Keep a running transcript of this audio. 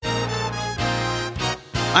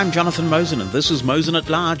I'm Jonathan Mosen, and this is Mosen at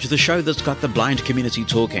Large, the show that's got the blind community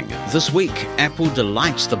talking. This week, Apple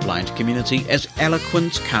delights the blind community as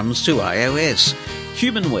Eloquence comes to iOS.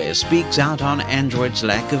 Humanware speaks out on Android's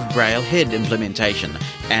lack of Braille head implementation,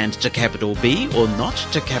 and to capital B or not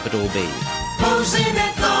to capital B. Mosen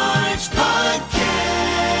at Large Podcast.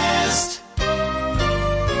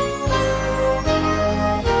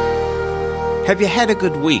 Have you had a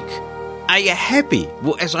good week? Are you happy?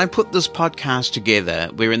 Well, as I put this podcast together,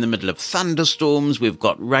 we're in the middle of thunderstorms, we've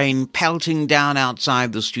got rain pelting down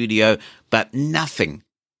outside the studio, but nothing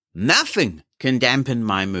can dampen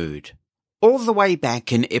my mood. All the way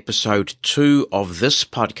back in episode 2 of this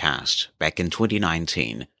podcast, back in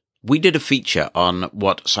 2019, we did a feature on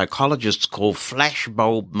what psychologists call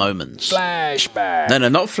flashbulb moments. Flashback. No,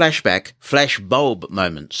 not flashback, flashbulb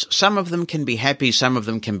moments. Some of them can be happy, some of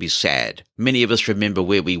them can be sad. Many of us remember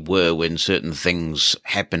where we were when certain things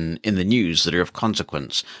happen in the news that are of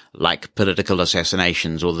consequence, like political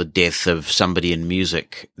assassinations or the death of somebody in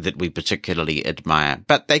music that we particularly admire.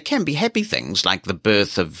 But they can be happy things, like the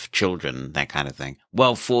birth of children, that kind of thing.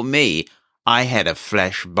 Well, for me, I had a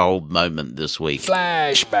flashbulb moment this week.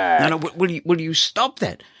 Flashback. No, will you stop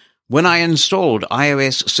that? When I installed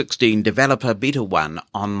iOS 16 Developer Beta 1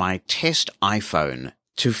 on my test iPhone,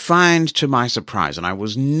 to find, to my surprise, and I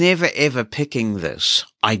was never ever picking this,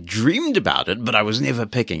 I dreamed about it, but I was never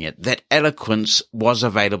picking it, that Eloquence was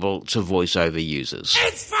available to voiceover users.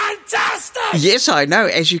 It's fantastic! Yes, I know.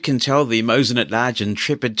 As you can tell, the Mosen at Large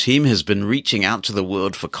Intrepid team has been reaching out to the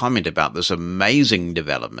world for comment about this amazing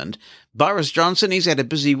development. Boris Johnson, he's had a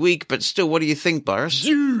busy week, but still, what do you think, Boris?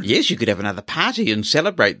 Yes, you could have another party and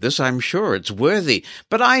celebrate this, I'm sure. It's worthy.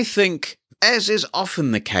 But I think, as is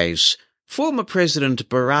often the case, former President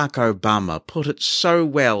Barack Obama put it so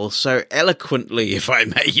well, so eloquently, if I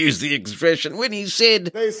may use the expression, when he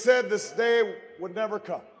said, They said this day would never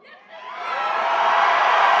come.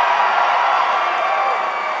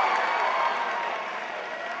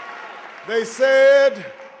 They said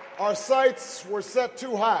our sights were set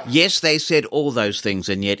too high. yes, they said all those things,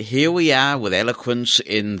 and yet here we are with Eloquence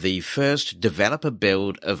in the first developer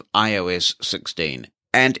build of iOS 16.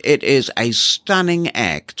 And it is a stunning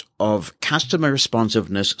act of customer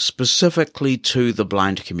responsiveness specifically to the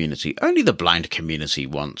blind community. Only the blind community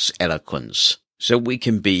wants Eloquence, so we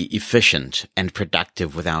can be efficient and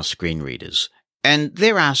productive with our screen readers. And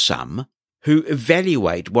there are some who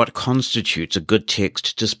evaluate what constitutes a good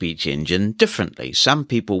text-to-speech engine differently. Some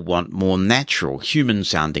people want more natural,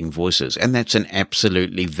 human-sounding voices, and that's an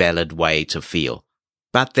absolutely valid way to feel.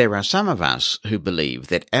 But there are some of us who believe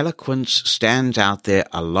that Eloquence stands out there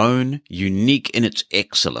alone, unique in its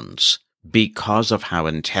excellence, because of how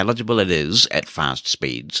intelligible it is at fast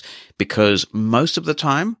speeds, because most of the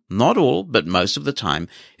time, not all, but most of the time,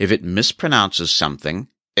 if it mispronounces something,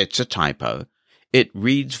 it's a typo. It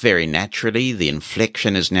reads very naturally, the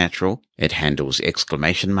inflection is natural, it handles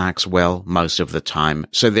exclamation marks well most of the time.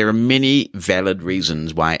 So there are many valid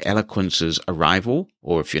reasons why Eloquence's arrival,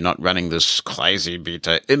 or if you're not running this crazy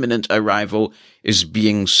beta, imminent arrival, is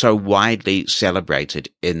being so widely celebrated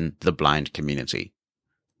in the blind community.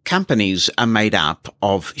 Companies are made up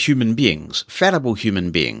of human beings, fallible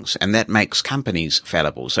human beings, and that makes companies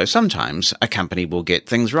fallible. So sometimes a company will get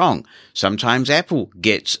things wrong. Sometimes Apple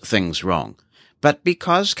gets things wrong. But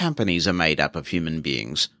because companies are made up of human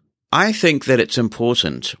beings, I think that it's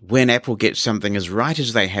important when Apple gets something as right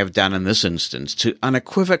as they have done in this instance to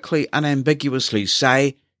unequivocally, unambiguously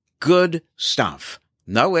say, good stuff.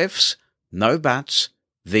 No ifs, no buts.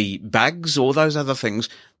 The bugs, all those other things,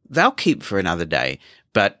 they'll keep for another day.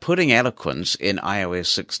 But putting Eloquence in iOS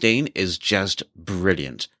 16 is just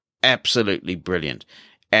brilliant. Absolutely brilliant.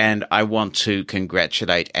 And I want to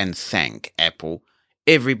congratulate and thank Apple,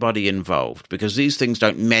 everybody involved, because these things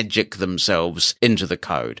don't magic themselves into the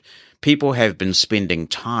code. People have been spending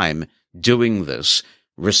time doing this,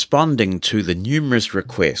 responding to the numerous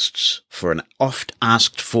requests for an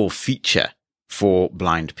oft-asked-for feature for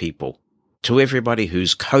blind people. To everybody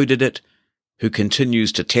who's coded it, who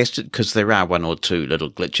continues to test it, because there are one or two little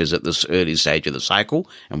glitches at this early stage of the cycle,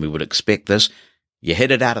 and we would expect this, you hit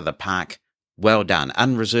it out of the park. Well done.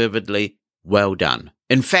 Unreservedly, well done.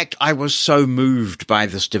 In fact, I was so moved by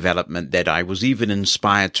this development that I was even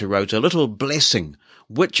inspired to write a little blessing,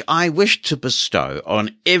 which I wished to bestow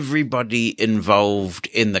on everybody involved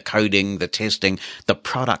in the coding, the testing, the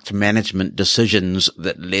product management decisions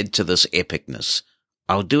that led to this epicness.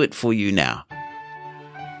 I'll do it for you now.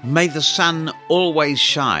 May the sun always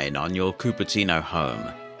shine on your Cupertino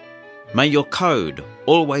home. May your code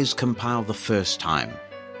always compile the first time.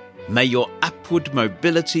 May your upward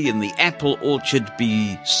mobility in the apple orchard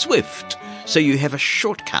be swift, so you have a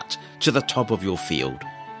shortcut to the top of your field.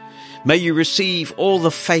 May you receive all the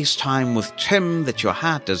face time with Tim that your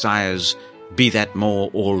heart desires, be that more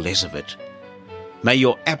or less of it. May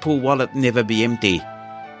your Apple wallet never be empty.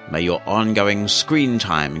 May your ongoing screen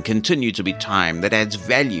time continue to be time that adds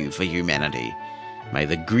value for humanity. May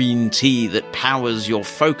the green tea that powers your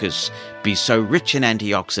focus be so rich in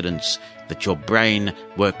antioxidants that your brain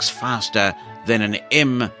works faster than an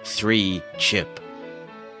M3 chip.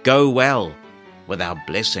 Go well with our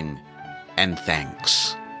blessing and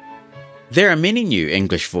thanks. There are many new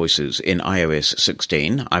English voices in iOS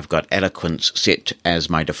 16. I've got Eloquence set as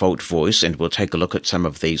my default voice, and we'll take a look at some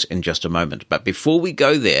of these in just a moment. But before we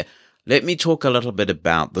go there, let me talk a little bit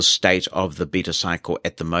about the state of the beta cycle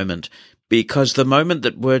at the moment, because the moment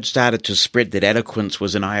that word started to spread that Eloquence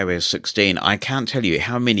was in iOS 16, I can't tell you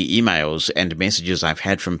how many emails and messages I've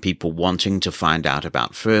had from people wanting to find out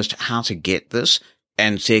about, first, how to get this,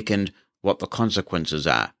 and second, what the consequences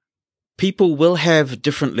are. People will have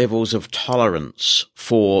different levels of tolerance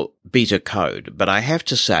for beta code, but I have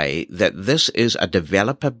to say that this is a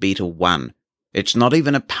developer beta 1. It's not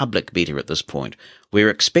even a public beta at this point. We're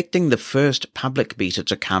expecting the first public beta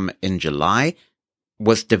to come in July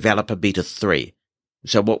with developer beta 3.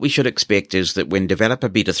 So what we should expect is that when developer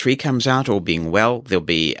beta 3 comes out, all being well, there'll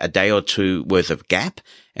be a day or two worth of gap,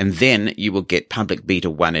 and then you will get public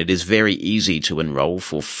beta 1. It is very easy to enroll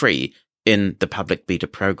for free in the public beta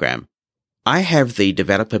program. I have the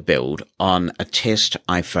developer build on a test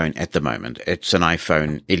iPhone at the moment. It's an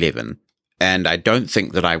iPhone 11, and I don't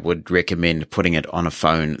think that I would recommend putting it on a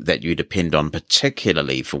phone that you depend on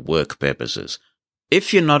particularly for work purposes.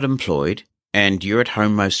 If you're not employed and you're at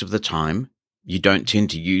home most of the time, you don't tend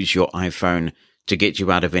to use your iPhone to get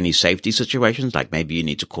you out of any safety situations, like maybe you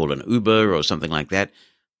need to call an Uber or something like that,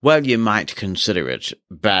 well, you might consider it,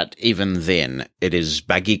 but even then, it is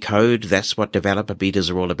buggy code. That's what developer betas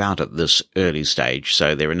are all about at this early stage,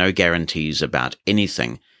 so there are no guarantees about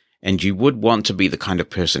anything, and you would want to be the kind of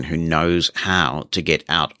person who knows how to get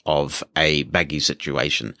out of a buggy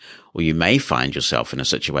situation, or you may find yourself in a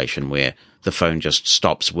situation where the phone just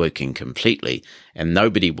stops working completely, and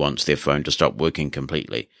nobody wants their phone to stop working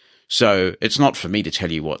completely. So it's not for me to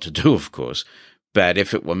tell you what to do, of course. But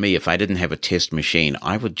if it were me, if I didn't have a test machine,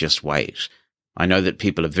 I would just wait. I know that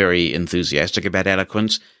people are very enthusiastic about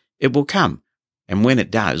Eloquence. It will come. And when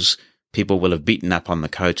it does, people will have beaten up on the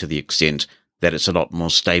code to the extent that it's a lot more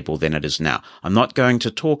stable than it is now. I'm not going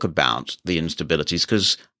to talk about the instabilities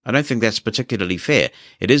because I don't think that's particularly fair.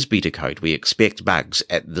 It is beta code. We expect bugs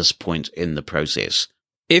at this point in the process.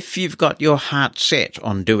 If you've got your heart set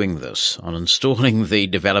on doing this, on installing the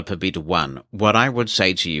developer beta 1, what I would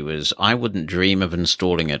say to you is I wouldn't dream of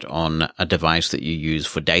installing it on a device that you use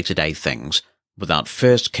for day-to-day things without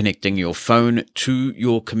first connecting your phone to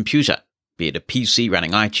your computer, be it a PC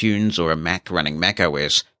running iTunes or a Mac running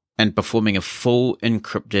macOS, and performing a full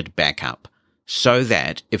encrypted backup, so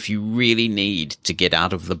that if you really need to get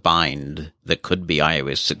out of the bind that could be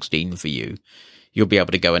iOS 16 for you, you'll be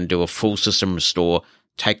able to go and do a full system restore,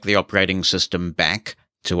 take the operating system back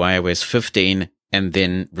to iOS 15, and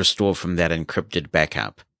then restore from that encrypted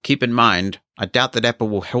backup. Keep in mind, I doubt that Apple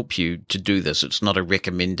will help you to do this. It's not a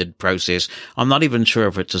recommended process. I'm not even sure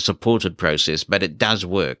if it's a supported process, but it does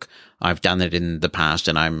work. I've done it in the past,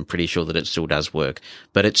 and I'm pretty sure that it still does work.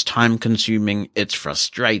 But it's time-consuming, it's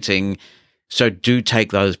frustrating, so do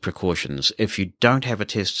take those precautions. If you don't have a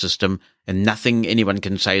test system and nothing anyone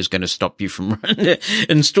can say is going to stop you from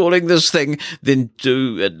installing this thing, then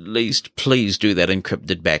do at least please do that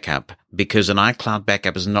encrypted backup, because an iCloud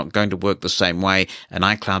backup is not going to work the same way. An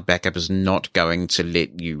iCloud backup is not going to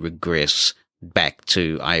let you regress back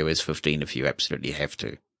to iOS 15 if you absolutely have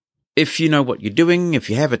to. If you know what you're doing, if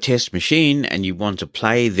you have a test machine and you want to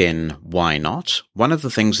play, then why not? One of the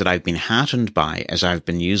things that I've been heartened by as I've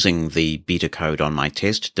been using the beta code on my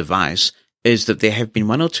test device is that there have been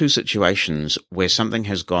one or two situations where something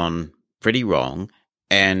has gone pretty wrong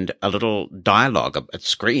and a little dialogue, a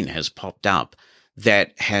screen has popped up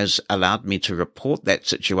that has allowed me to report that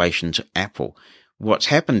situation to Apple. What's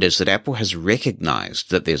happened is that Apple has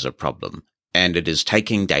recognized that there's a problem, and it is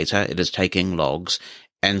taking data, it is taking logs,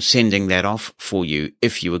 and sending that off for you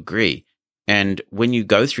if you agree. And when you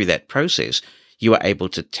go through that process, you are able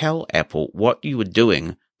to tell Apple what you were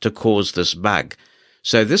doing to cause this bug.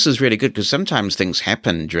 So this is really good because sometimes things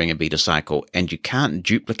happen during a beta cycle and you can't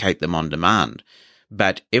duplicate them on demand.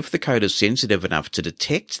 But if the code is sensitive enough to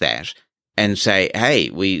detect that and say, hey,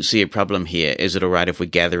 we see a problem here, is it all right if we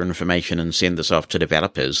gather information and send this off to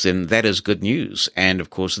developers, then that is good news. And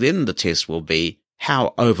of course, then the test will be,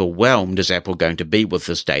 how overwhelmed is Apple going to be with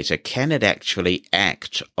this data? Can it actually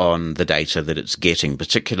act on the data that it's getting,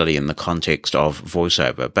 particularly in the context of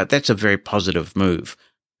VoiceOver? But that's a very positive move.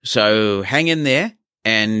 So hang in there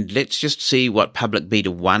and let's just see what Public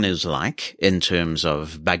Beta 1 is like in terms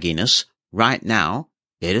of bugginess. Right now,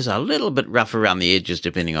 it is a little bit rough around the edges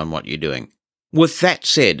depending on what you're doing. With that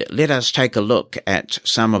said, let us take a look at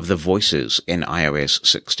some of the voices in iOS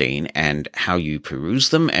 16 and how you peruse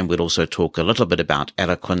them, and we'll also talk a little bit about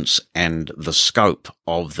Eloquence and the scope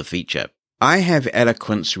of the feature. I have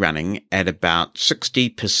Eloquence running at about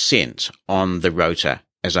 60% on the rotor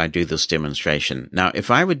as I do this demonstration. Now, if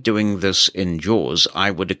I were doing this in JAWS,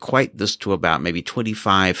 I would equate this to about maybe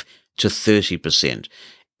 25 to 30%.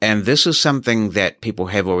 And this is something that people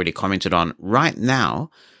have already commented on. Right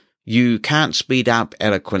now, you can't speed up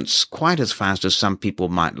Eloquence quite as fast as some people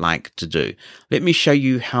might like to do. Let me show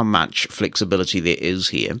you how much flexibility there is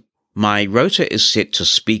here. My rotor is set to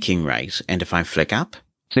speaking rate, and if I flick up,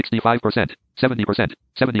 65%, 70%, 75%,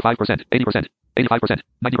 80%, 85%,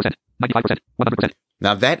 90%, 95%, 100%.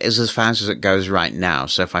 Now that is as fast as it goes right now.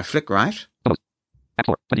 So if I flick right, App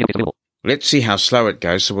Store, 28 available. Let's see how slow it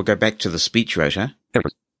goes. So we'll go back to the speech rotor.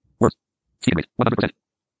 Errors. Words. Speed rate, 100%.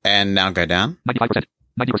 And now go down. 95%,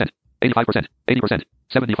 90%, 85%, 80%,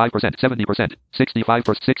 75%, 70%, 65%,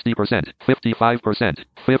 60%, 55%,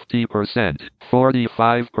 50%,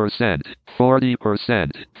 45%,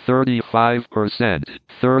 40%, 35%,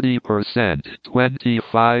 30%,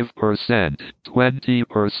 25%,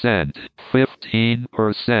 20%,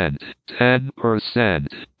 15%, 10%,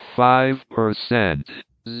 5%,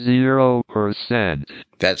 0%.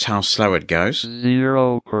 That's how slow it goes.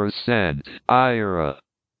 0%. IRA.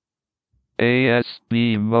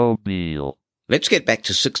 ASB Mobile. Let's get back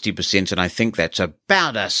to 60%, and I think that's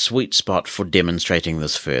about a sweet spot for demonstrating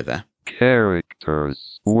this further.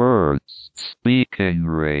 Characters, words, speaking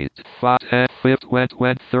rate, 5, 10, 50,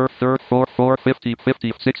 20, 30, 40, 50,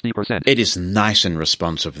 60%. It is nice and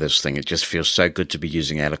responsive, this thing. It just feels so good to be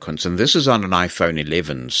using Eloquence. And this is on an iPhone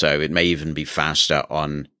 11, so it may even be faster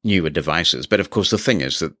on newer devices. But of course, the thing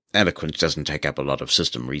is that Eloquence doesn't take up a lot of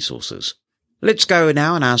system resources. Let's go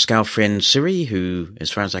now and ask our friend Siri, who,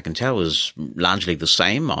 as far as I can tell, is largely the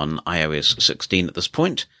same on iOS 16 at this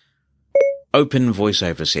point. Open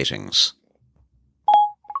VoiceOver settings.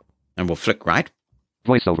 And we'll flick right.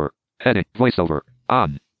 VoiceOver. Heading. VoiceOver.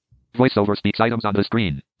 On. VoiceOver speaks items on the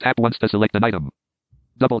screen. Tap once to select an item.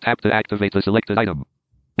 Double tap to activate the selected item.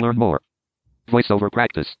 Learn more. VoiceOver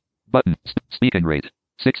practice. Button. Speaking rate.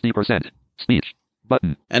 60%. Speech.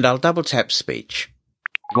 Button. And I'll double tap speech.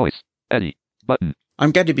 Voice. Eddie. Button.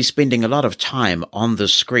 I'm going to be spending a lot of time on the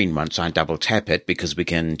screen once I double tap it because we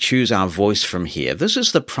can choose our voice from here. This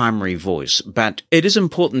is the primary voice, but it is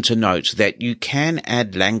important to note that you can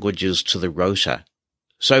add languages to the rotor.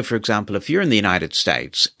 So, for example, if you're in the United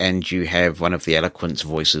States and you have one of the Eloquence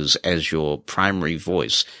voices as your primary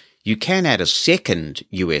voice, you can add a second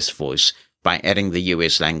US voice by adding the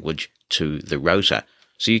US language to the rotor.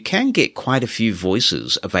 So you can get quite a few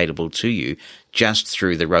voices available to you just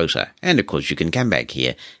through the rotor. And of course, you can come back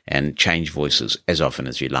here and change voices as often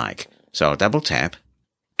as you like. So I'll double tap.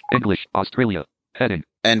 English, Australia. Heading.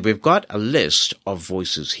 And we've got a list of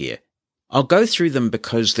voices here. I'll go through them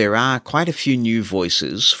because there are quite a few new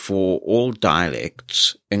voices for all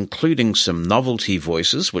dialects, including some novelty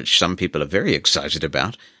voices, which some people are very excited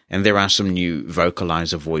about. And there are some new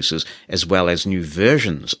vocalizer voices, as well as new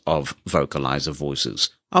versions of vocalizer voices.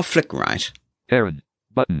 I'll flick right. Karen.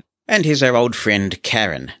 Button. And here's our old friend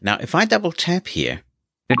Karen. Now, if I double tap here.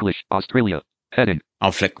 English, Australia. Heading.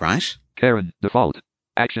 I'll flick right. Karen. Default.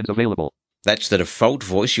 Actions available. That's the default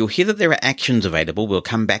voice. You'll hear that there are actions available. We'll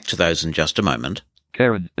come back to those in just a moment.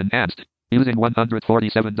 Karen. Enhanced. Using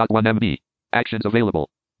 147.1 MB. Actions available.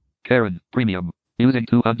 Karen. Premium. Using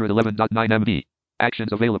 211.9 MB. Actions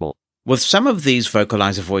available. With some of these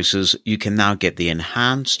vocalizer voices, you can now get the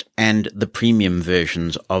enhanced and the premium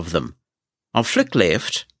versions of them. I'll flick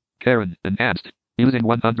left. Karen. Enhanced. Using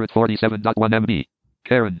 147.1 MB.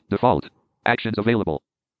 Karen. Default. Actions available.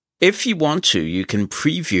 If you want to, you can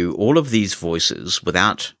preview all of these voices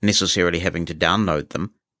without necessarily having to download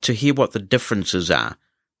them to hear what the differences are.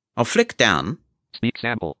 I'll flick down. Speak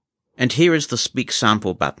sample. And here is the speak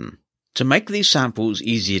sample button. To make these samples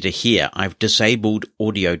easier to hear, I've disabled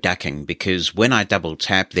audio ducking because when I double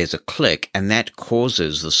tap, there's a click and that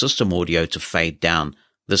causes the system audio to fade down.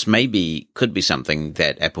 This could be something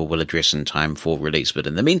that Apple will address in time for release, but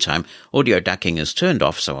in the meantime, audio ducking is turned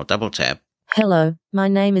off, so I'll double tap. Hello, my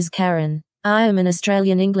name is Karen. I am an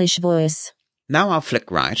Australian English voice. Now I'll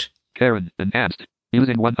flick right. Karen. Enhanced.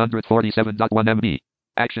 Using 147.1 MB.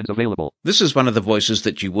 Actions available. This is one of the voices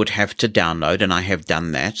that you would have to download, and I have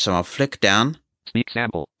done that. So I'll flick down. Speak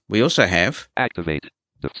sample. We also have. Activate.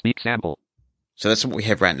 The speak sample. So that's what we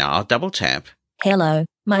have right now. I'll double tap. Hello,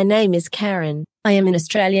 my name is Karen. I am an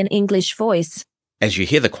Australian English voice. As you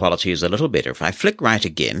hear, the quality is a little better. If I flick right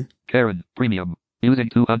again. Karen, premium. Using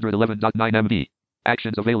 211.9 MB.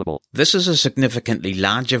 Actions available. This is a significantly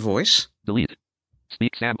larger voice. Delete.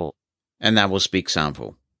 Speak sample. And now we'll speak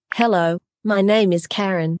sample. Hello, my name is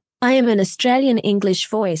Karen. I am an Australian English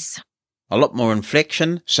voice. A lot more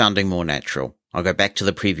inflection, sounding more natural. I'll go back to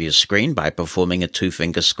the previous screen by performing a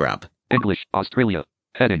 2-finger scrub. English, Australia.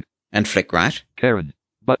 Heading. And flick right. Karen.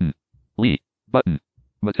 Button. Lee. Button.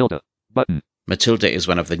 Matilda. Button. Matilda is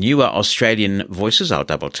one of the newer Australian voices. I'll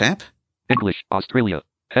double tap. English, Australia.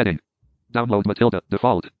 Heading. Download Matilda.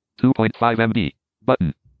 Default. 2.5 MB.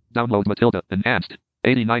 Button. Download Matilda. Enhanced.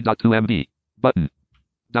 89.2 MB. Button.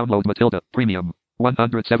 Download Matilda. Premium.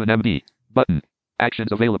 107 MB. Button.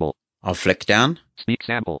 Actions available. I'll flick down. Speak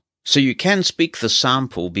sample. So you can speak the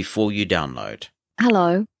sample before you download.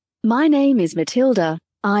 Hello, my name is Matilda.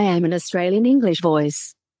 I am an Australian English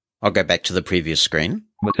voice. I'll go back to the previous screen.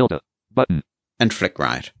 Matilda. Button. And flick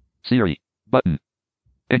right. Siri. Button.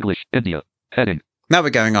 English, India. Heading. Now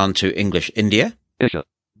we're going on to English India. Isha.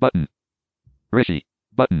 Button. Rishi.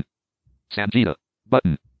 Button. Sanjita.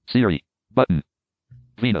 Button. Siri. Button.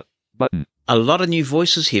 Veena. Button. A lot of new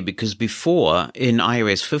voices here because before, in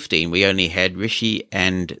iOS 15, we only had Rishi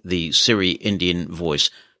and the Siri Indian voice.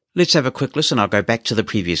 Let's have a quick listen. I'll go back to the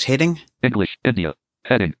previous heading. English, India.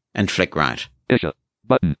 Heading. And flick right. Isha.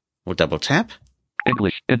 Button. We'll double tap.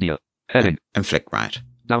 English, India. Heading. And flick right.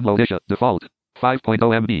 Download Isha. Default. 5.0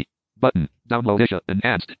 MB. Button. Download Isha.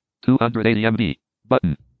 Enhanced. 280 MB.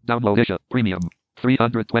 Button. Download Isha. Premium.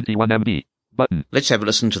 321 MB. Button. Let's have a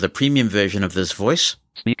listen to the premium version of this voice.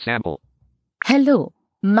 Speak sample. Hello,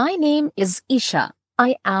 my name is Isha.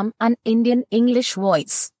 I am an Indian English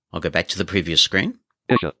voice. I'll go back to the previous screen.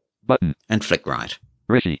 Isha. Button. And flick right.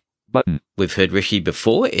 Rishi. Button. We've heard Rishi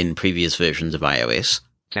before in previous versions of iOS.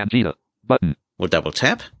 Sanjita. Button. We'll double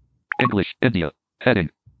tap. English, India. Heading.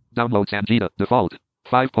 Download Sanjita. Default.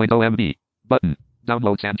 5.0 MB. Button.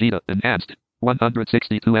 Download Sanjita. Enhanced.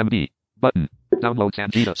 162 MB. Button. Download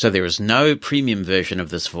Sanjita. So there is no premium version of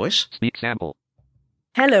this voice. Speak sample.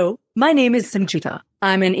 Hello, my name is Sanjita.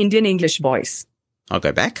 I'm an Indian English voice. I'll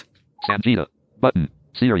go back. Sanjita. Button.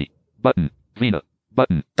 Siri. Button. Veena.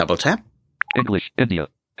 Button. Double tap. English, India.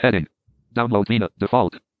 Heading. Download Veena.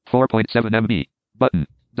 Default. 4.7 MB. Button.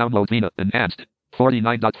 Download Veena. Enhanced.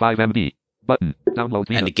 49.5 MB. Button. Download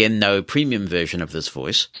Veena. And again, no premium version of this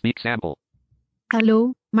voice. Speak sample.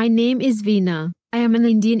 Hello, my name is Veena. I am an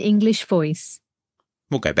Indian English voice.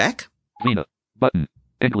 We'll go back. Veena. Button.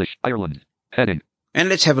 English, Ireland. Heading. And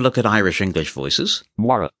let's have a look at Irish English voices.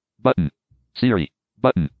 Moira. Button. Siri.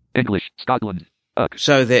 Button. English, Scotland. Ugh.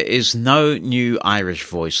 So there is no new Irish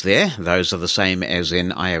voice there. Those are the same as in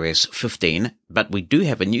iOS 15, but we do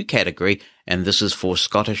have a new category, and this is for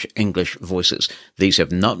Scottish English voices. These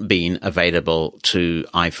have not been available to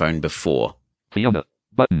iPhone before. Fiona.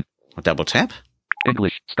 Button. I'll double tap.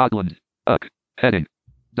 English, Scotland. Ugh. Heading.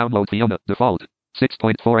 Download Fiona. Default.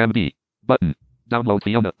 6.4 MB. Button. Download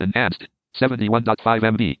Fiona. Enhanced. 71.5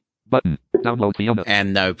 MB. Button. Download Fiona.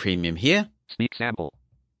 And no premium here. Speak sample.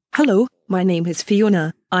 Hello, my name is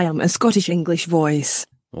Fiona. I am a Scottish English voice.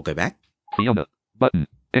 We'll go back. Fiona. Button.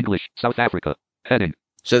 English, South Africa. Heading.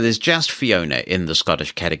 So there's just Fiona in the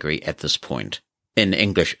Scottish category at this point. In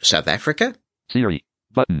English, South Africa. Siri.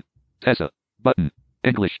 Button. Tessa. Button.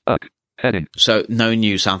 English, ugh. Heading. So no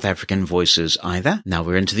new South African voices either. Now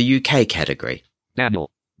we're into the UK category.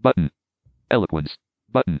 Daniel. Button. Eloquence.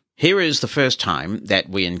 Button. Here is the first time that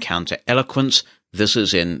we encounter eloquence. This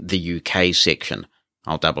is in the UK section.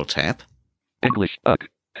 I'll double tap. English, ugh.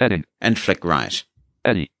 Heading. And flick right.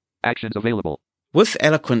 Eddie. Actions available. With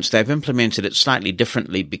eloquence, they've implemented it slightly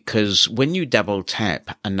differently because when you double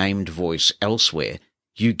tap a named voice elsewhere,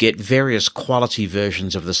 you get various quality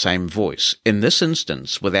versions of the same voice. In this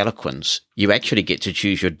instance, with eloquence, you actually get to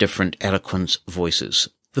choose your different eloquence voices.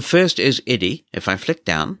 The first is Eddie. If I flick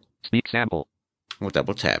down, Speak sample. we'll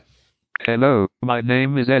double tap. Hello, my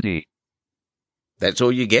name is Eddie. That's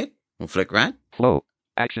all you get. We'll flick right. Flo.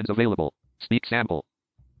 Actions available. Speak sample.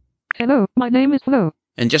 Hello, my name is Flo.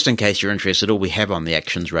 And just in case you're interested, all we have on the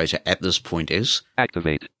actions rotor at this point is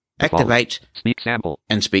Activate. Default. activate Speak sample.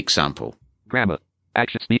 and speak sample. Grandma.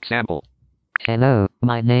 Action speak sample. Hello,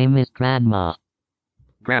 my name is Grandma.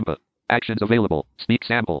 Grandpa. Actions available. Speak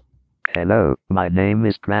sample. Hello, my name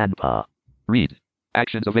is Grandpa. Read.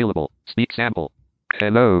 Actions available. Speak sample.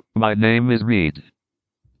 Hello, my name is Reed.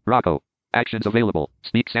 Rocco. Actions available.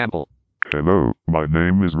 Speak sample. Hello, my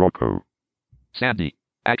name is Rocco. Sandy.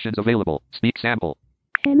 Actions available. Speak sample.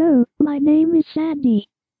 Hello, my name is Sandy.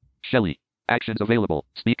 Shelley. Actions available.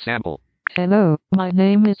 Speak sample. Hello, my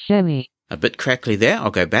name is Shelley. A bit crackly there.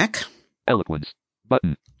 I'll go back. Eloquence.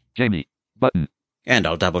 Button. Jamie. Button. And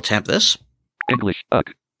I'll double tap this. English.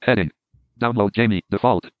 Heading. Download Jamie.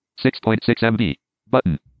 Default. 6.6 MB.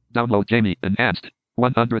 Button. Download Jamie. Enhanced.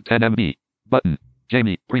 110 MB. Button.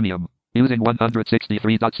 Jamie. Premium. Using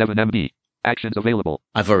 163.7 MB. Actions available.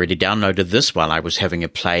 I've already downloaded this while I was having a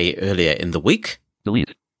play earlier in the week.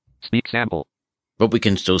 Delete. Speak sample. But we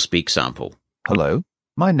can still speak sample. Hello,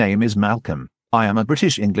 my name is Malcolm. I am a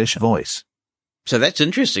British English voice. So that's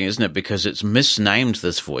interesting, isn't it? Because it's misnamed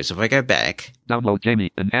this voice. If I go back. Download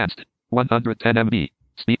Jamie. Enhanced. 110 MB.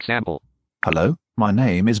 Speak sample. Hello, my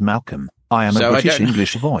name is Malcolm. I am a British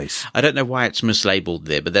English voice. I don't know why it's mislabeled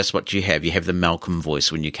there, but that's what you have. You have the Malcolm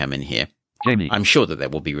voice when you come in here. Jamie. I'm sure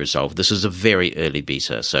that will be resolved. This is a very early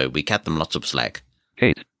beta, so we cut them lots of slack.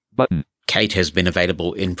 Kate. Button. Kate has been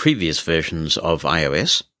available in previous versions of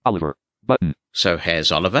iOS. Oliver. Button. So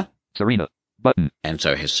has Oliver. Serena. Button. And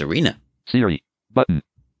so has Serena. Siri. Button.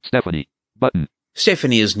 Stephanie. Button.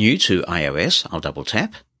 Stephanie is new to iOS. I'll double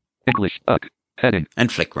tap. English. Heading.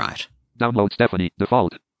 And flick right. Download Stephanie.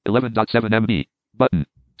 Default. 11.7 MB. Button.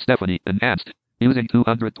 Stephanie. Enhanced. Using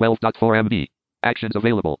 212.4 MB. Actions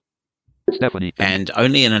available. Stephanie. And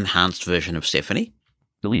only an enhanced version of Stephanie.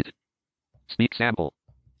 Delete. Speak sample.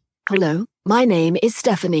 Hello, my name is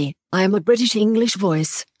Stephanie. I am a British English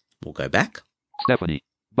voice. We'll go back. Stephanie.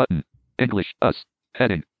 Button. English.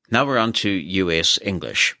 Heading. Now we're on to US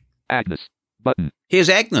English. Agnes. Button. Here's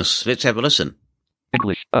Agnes. Let's have a listen.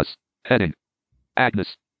 English. Heading.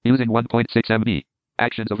 Agnes. Using 1.6 MB.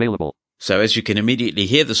 Actions available. So as you can immediately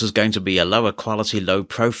hear, this is going to be a lower quality, low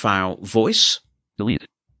profile voice. Delete.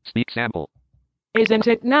 Speak sample. Isn't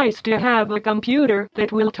it nice to have a computer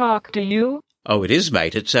that will talk to you? Oh, it is,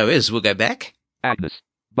 mate. It so is. We'll go back. Agnes.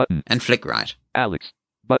 Button. And flick right. Alex.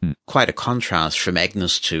 Button. Quite a contrast from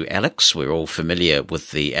Agnes to Alex. We're all familiar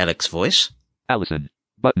with the Alex voice. Allison.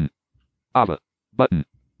 Button. Ava. Button.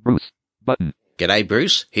 Bruce. Button. G'day,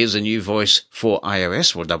 Bruce. Here's a new voice for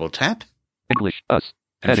iOS. We'll double tap. English. And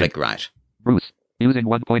Heading. flick right. Bruce. Using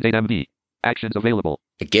 1.8 MB. Actions available.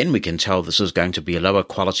 Again, we can tell this is going to be a lower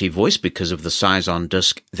quality voice because of the size on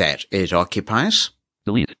disk that it occupies.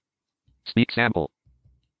 Delete. Speak sample.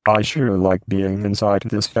 I sure like being inside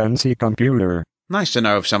this fancy computer. Nice to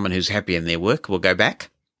know of someone who's happy in their work. We'll go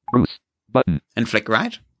back. Bruce. Button. And flick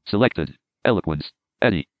right. Selected. Eloquence.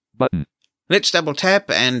 Eddie. Button. Let's double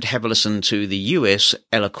tap and have a listen to the US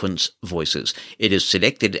Eloquence voices. It is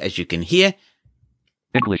selected, as you can hear.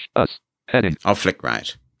 English. Heading. I'll flick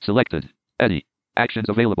right. Selected. Eddie. Actions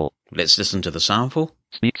available. Let's listen to the sample.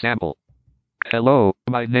 Speak sample. Hello,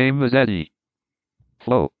 my name is Eddie.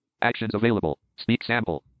 Flo. Actions available. Speak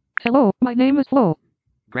sample. Hello, my name is Flo.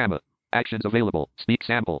 Grandma. Actions available. Speak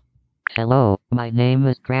sample. Hello, my name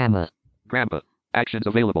is Grandma. Grandpa. Actions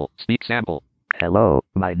available. Speak sample. Hello,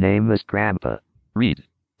 my name is Grandpa. Reed.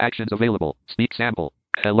 Actions available. Speak sample.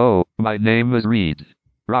 Hello, my name is Reed.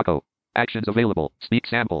 Rocco. Actions available. Speak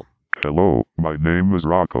sample. Hello, my name is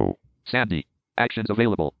Rocco. Sandy. Actions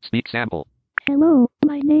available. Speak sample. Hello,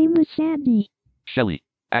 my name is Sandy. Shelley.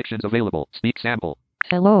 Actions available. Speak sample.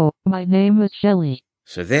 Hello, my name is Shelley.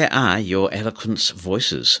 So there are your Eloquence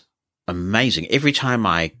voices. Amazing. Every time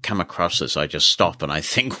I come across this, I just stop and I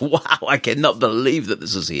think, wow, I cannot believe that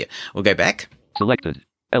this is here. We'll go back. Selected.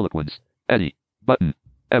 Eloquence. Eddie. Button.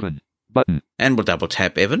 Evan. Button. And we'll double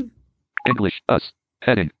tap Evan. English.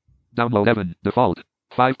 Heading. Download Evan. Default.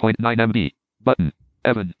 5.9 MB. Button.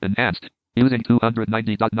 Evan. Enhanced. Using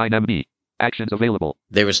 290.9 MB. Actions available.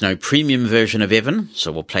 There is no premium version of Evan,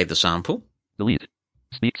 so we'll play the sample. Delete.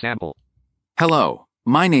 Speak sample. Hello,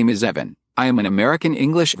 my name is Evan. I am an American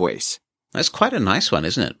English voice. That's quite a nice one,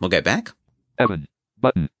 isn't it? We'll go back. Evan.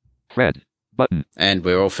 Button. Fred. Button. And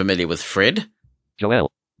we're all familiar with Fred.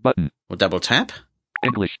 Joel. Button. We'll double tap.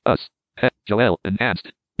 English. Joel.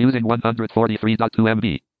 Enhanced. Using 143.2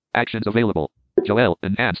 MB. Actions available. Joel.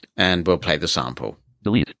 Enhanced. And we'll play the sample.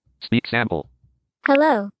 Delete. Speak sample.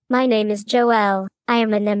 Hello, my name is Joelle. I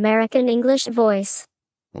am an American English voice.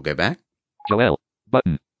 We'll go back. Joel.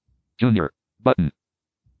 Button. Junior. Button.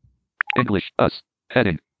 English.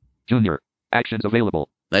 Heading. Junior. Actions available.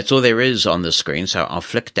 That's all there is on the screen, so I'll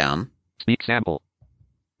flick down. Speak sample.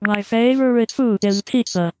 My favorite food is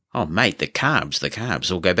pizza. Oh, mate, the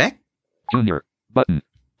carbs. We'll go back. Junior. Button.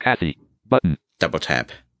 Kathy. Button. Double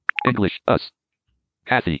tap. English.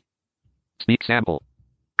 Kathy. Speak sample.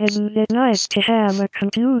 Isn't it nice to have a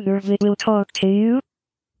computer that will talk to you?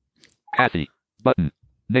 Kathy. Button.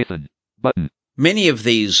 Nathan. Button. Many of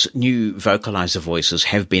these new vocalizer voices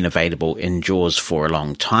have been available in JAWS for a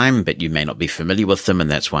long time, but you may not be familiar with them, and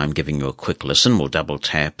that's why I'm giving you a quick listen. We'll double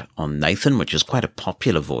tap on Nathan, which is quite a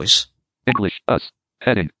popular voice. English, us.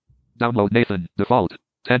 Heading. Download Nathan, default.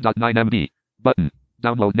 10.9 MB. Button.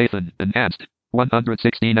 Download Nathan, enhanced.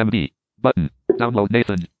 116 MB. Button. Download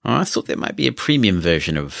Nathan. Oh, I thought there might be a premium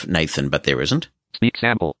version of Nathan, but there isn't. Speak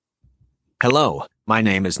sample. Hello, my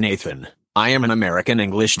name is Nathan. I am an American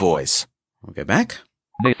English voice. We'll go back.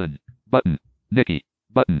 Nathan. Button. Nikki.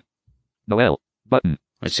 Button. Noel. Button.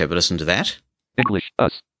 Let's have a listen to that. English,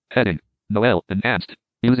 us. Heading. Noel, enhanced.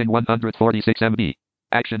 Using 146 MB.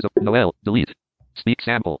 Actions of Noel, delete. Speak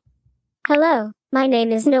sample. Hello, my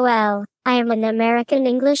name is Noel. I am an American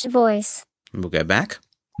English voice. We'll go back.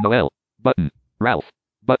 Noel. Button. Ralph.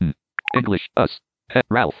 Button. English, us.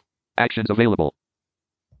 Ralph. Actions available.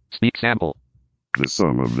 Speak sample. The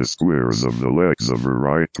sum of the squares of the legs of a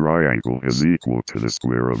right triangle is equal to the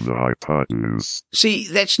square of the hypotenuse. See,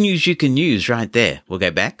 that's news you can use right there. We'll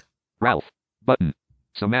go back. Ralph. Button.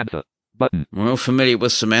 Samantha. Button. We're all familiar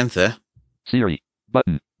with Samantha. Siri.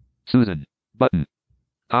 Button. Susan. Button.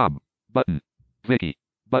 Tom. Button. Vicky.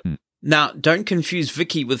 Button. Now, don't confuse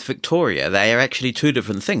Vicky with Victoria. They are actually two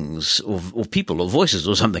different things, or people, or voices,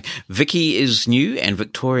 or something. Vicky is new, and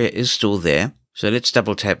Victoria is still there. So let's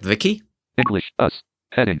double tap Vicky. English, us.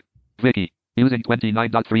 Heading. Vicky. Using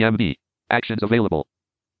 29.3 MB. Actions available.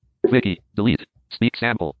 Vicky. Delete. Speak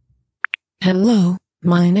sample. Hello,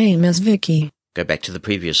 my name is Vicky. Go back to the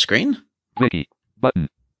previous screen. Vicky. Button.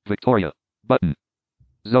 Victoria. Button.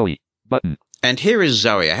 Zoe. Button. And here is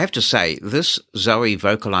Zoe. I have to say, this Zoe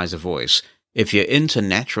vocalizer voice, if you're into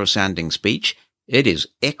natural sounding speech, it is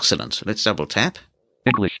excellent. Let's double tap.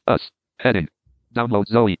 English, us. Heading. Download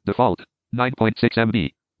Zoe, default. 9.6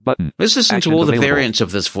 MB. Button. Let's listen Actions to all the available. variants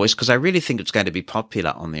of this voice, because I really think it's going to be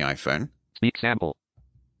popular on the iPhone. Speak sample.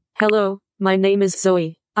 Hello, my name is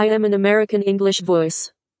Zoe. I am an American English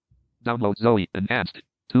voice. Download Zoe, enhanced.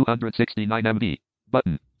 269 MB.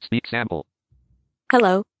 Button. Speak sample.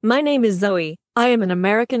 Hello, my name is Zoe. I am an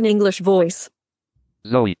American English voice.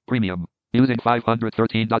 Zoe, premium. Using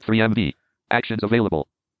 513.3 MB. Actions available.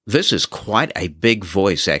 This is quite a big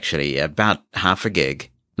voice, actually, about half a gig.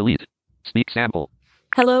 Delete. Speak sample.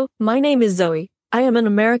 Hello, my name is Zoe. I am an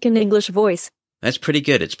American English voice. That's pretty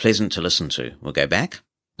good. It's pleasant to listen to. We'll go back.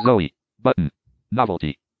 Zoe. Button.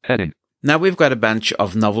 Novelty. Heading. Now we've got a bunch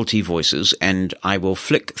of novelty voices, and I will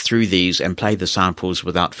flick through these and play the samples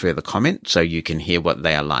without further comment so you can hear what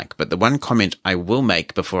they are like. But the one comment I will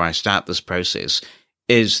make before I start this process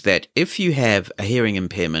is that if you have a hearing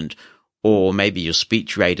impairment, or maybe your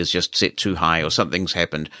speech rate is just set too high or something's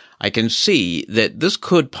happened, I can see that this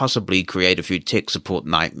could possibly create a few tech support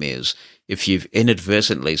nightmares if you've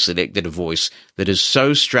inadvertently selected a voice that is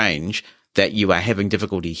so strange that you are having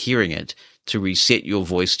difficulty hearing it, to reset your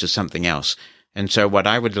voice to something else. And so what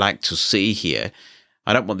I would like to see here,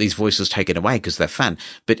 I don't want these voices taken away because they're fun,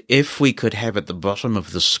 but if we could have at the bottom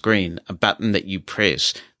of the screen a button that you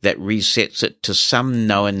press that resets it to some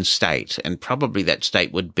known state, and probably that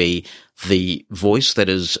state would be the voice that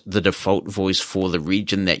is the default voice for the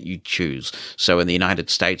region that you choose. So in the United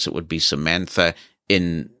States, it would be Samantha.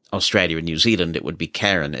 In Australia and New Zealand, it would be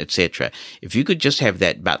Karen, etc. If you could just have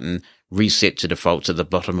that button reset to default to the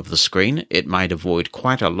bottom of the screen, it might avoid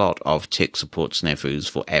quite a lot of tech support snafus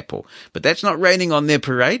for Apple. But that's not raining on their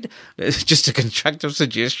parade. It's just a constructive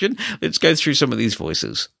suggestion. Let's go through some of these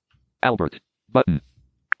voices. Albert. Button.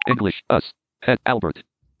 English, us. Head, Albert.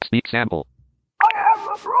 Speak sample. I have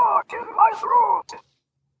a frog in my throat.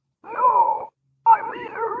 No, I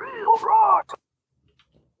mean a real frog.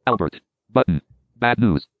 Albert. Button. Bad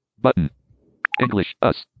news. Button. English,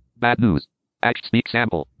 us. Bad news. Act, speak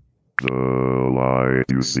sample. The light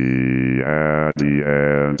you see at the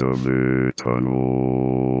end of the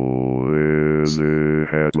tunnel is the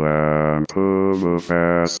headlamp of a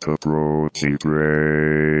fast approaching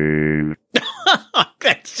train.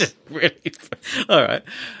 That's just really fun. All right.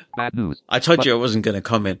 Bad news. I told you I wasn't going to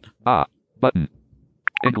comment. Button.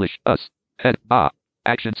 English, us. Head,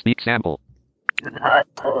 Action, speak sample. Do not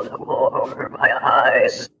pull the wool over my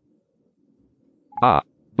eyes.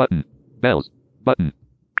 Button. Bells. Button.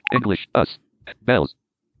 English, us. Bells.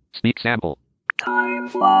 Speak sample. Time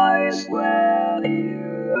flies when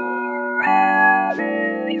you are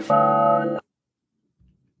having fun.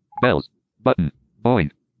 Bells. Button.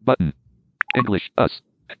 Boing. Button. English, us.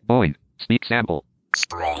 Boing. Speak sample.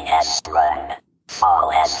 Spring has sprung.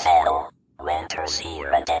 Fall has fell. Winter's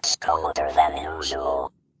here and it's colder than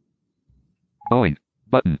usual. Boing.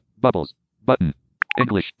 Button. Bubbles. Button.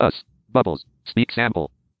 English, us. Bubbles. Speak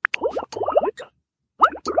sample.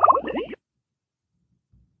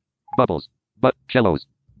 Bubbles. But cellos.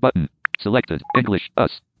 Button. Selected. English.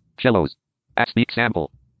 Us. Cellos. Speak sample.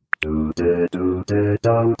 Do de do de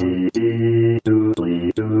dum dee dee do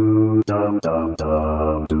dee do dum dum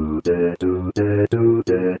dum do de do de do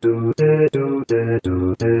de do de do de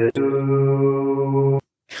do de do.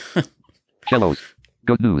 Cellos.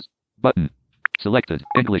 Good news. Button. Selected.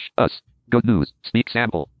 English. Us. Good news. Speak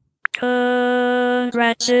sample.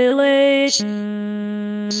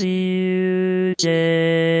 Congratulations, you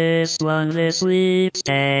just won the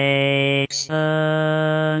sweepstakes,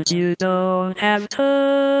 and you don't have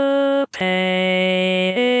to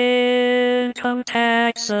pay income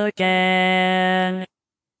tax again.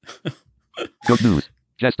 Good news.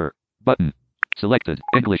 Jester. Button. Selected.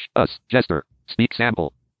 English. Us. Jester. Speak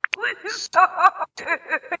sample. Please stop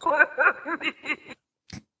tickling me.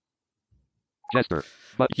 Jester.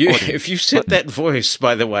 If you set that voice,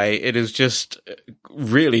 by the way, it is just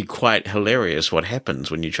really quite hilarious what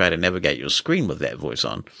happens when you try to navigate your screen with that voice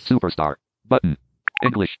on. Superstar. Button.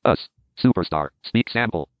 English. Us. Superstar. Speak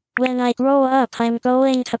sample. When I grow up, I'm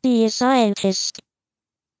going to be a scientist.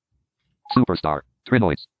 Superstar.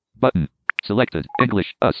 Trinoids. Button. Selected.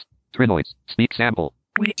 English. Us. Trinoids. Speak sample.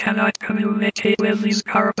 We cannot communicate with these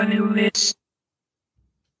carbon units.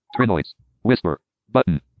 Trinoids. Whisper.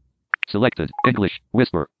 Button. Selected. English.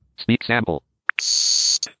 Whisper. Speak sample.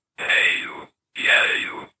 Hey you. Yeah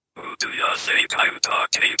you. Who do you think I'm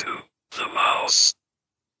talking to? The mouse.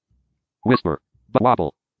 Whisper.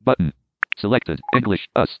 Wobble. Button. Selected. English.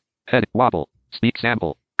 Us. Head. Wobble. Speak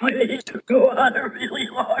sample. I need to go on a really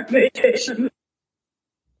long vacation.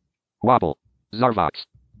 Wobble. Zarvox.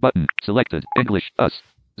 Button. Selected. English. Us.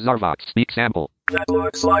 Zarvox. Speak sample. That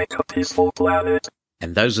looks like a peaceful planet.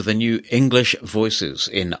 And those are the new English voices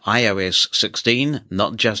in iOS 16,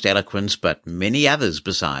 not just Eloquence, but many others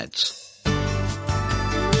besides.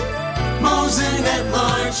 Mosen at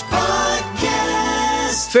Large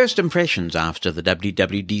Podcast. First impressions after the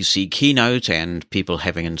WWDC keynote and people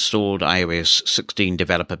having installed iOS 16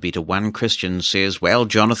 Developer Beta 1, Christian says, well,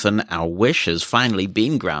 Jonathan, our wish has finally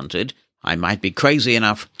been granted. I might be crazy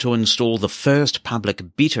enough to install the first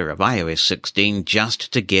public beta of iOS 16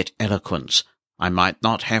 just to get Eloquence. I might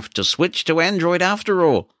not have to switch to Android after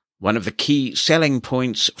all. One of the key selling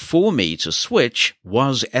points for me to switch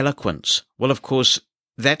was Eloquence. Well, of course,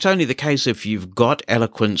 that's only the case if you've got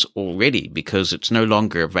Eloquence already, because it's no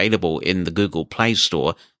longer available in the Google Play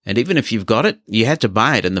Store. And even if you've got it, you had to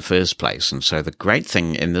buy it in the first place. And so the great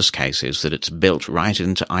thing in this case is that it's built right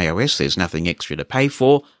into iOS. There's nothing extra to pay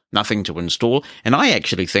for, nothing to install. And I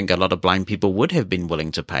actually think a lot of blind people would have been willing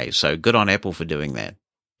to pay. So good on Apple for doing that.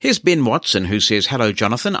 Here's Ben Watson, who says, hello,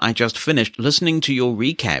 Jonathan. I just finished listening to your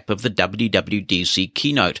recap of the WWDC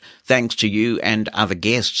keynote. Thanks to you and other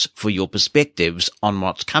guests for your perspectives on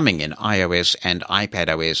what's coming in iOS and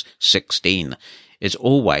iPadOS 16. It's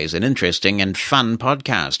always an interesting and fun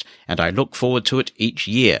podcast, and I look forward to it each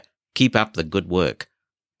year. Keep up the good work.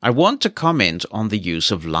 I want to comment on the use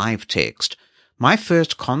of live text. My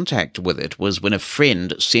first contact with it was when a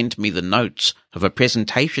friend sent me the notes of a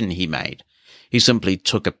presentation he made. He simply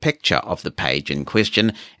took a picture of the page in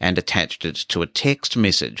question and attached it to a text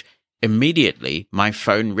message. Immediately, my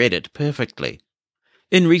phone read it perfectly.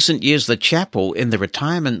 In recent years, the chapel in the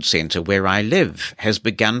retirement centre where I live has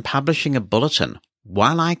begun publishing a bulletin.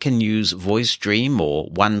 While I can use VoiceStream or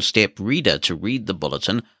One Step Reader to read the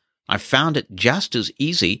bulletin, I found it just as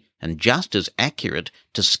easy and just as accurate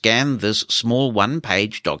to scan this small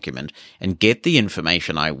one-page document and get the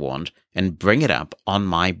information I want and bring it up on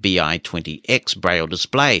my BI-20X Braille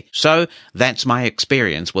display. So that's my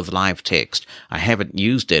experience with live text. I haven't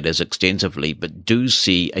used it as extensively, but do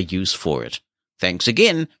see a use for it. Thanks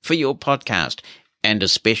again for your podcast, and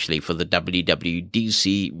especially for the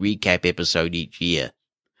WWDC recap episode each year.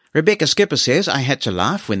 Rebecca Skipper says, I had to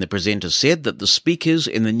laugh when the presenter said that the speakers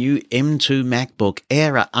in the new M2 MacBook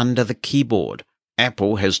Air are under the keyboard.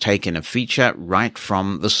 Apple has taken a feature right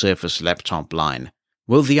from the Surface laptop line.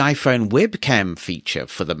 Will the iPhone webcam feature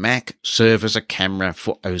for the Mac serve as a camera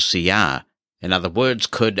for OCR? In other words,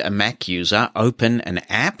 could a Mac user open an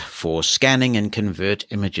app for scanning and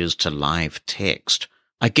convert images to live text?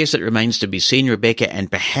 I guess it remains to be seen, Rebecca,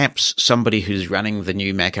 and perhaps somebody who's running the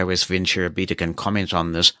new macOS Ventura beta can comment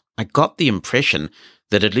on this. I got the impression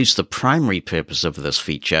that at least the primary purpose of this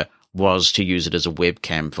feature was to use it as a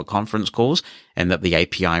webcam for conference calls, and that the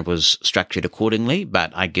API was structured accordingly,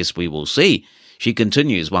 but I guess we will see. She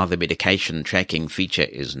continues, while the medication tracking feature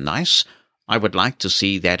is nice, I would like to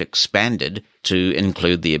see that expanded to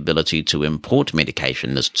include the ability to import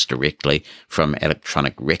medication lists directly from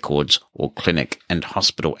electronic records or clinic and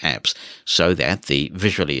hospital apps so that the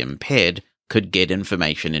visually impaired could get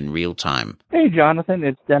information in real time. Hey, Jonathan,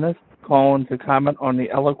 it's Dennis calling to comment on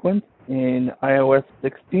the Eloquence in iOS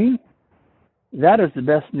 16. That is the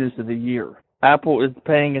best news of the year. Apple is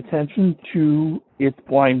paying attention to its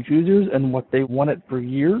blind users and what they wanted for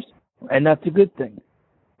years, and that's a good thing.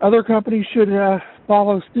 Other companies should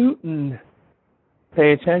follow suit and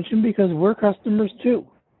pay attention because we're customers too.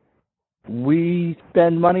 We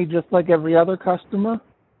spend money just like every other customer,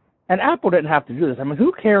 and Apple didn't have to do this. I mean,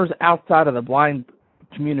 who cares outside of the blind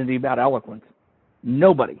community about Eloquence?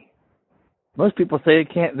 Nobody. Most people say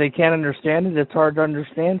they can't understand it. It's hard to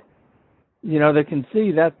understand. You know, they can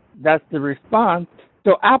see that's the response.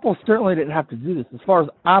 So Apple certainly didn't have to do this. As far as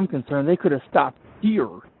I'm concerned, they could have stopped here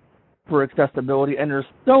for accessibility, and there's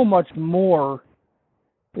so much more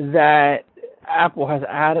that Apple has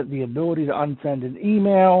added: the ability to unsend an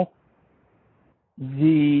email,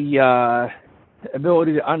 the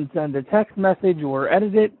ability to unsend a text message or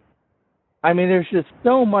edit it. I mean, there's just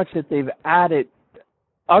so much that they've added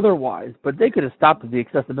otherwise, but they could have stopped at the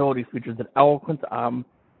accessibility features of Eloquence. I'm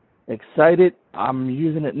excited. I'm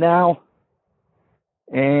using it now,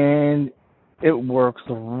 and it works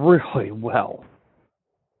really well.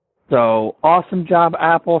 So, awesome job,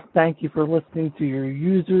 Apple. Thank you for listening to your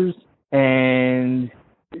users. And,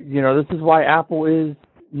 you know, this is why Apple is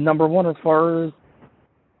number one as far as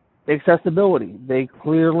accessibility. They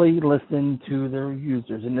clearly listen to their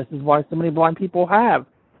users. And this is why so many blind people have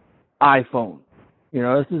iPhone. You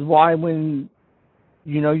know, this is why when,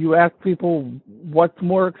 you know, you ask people what's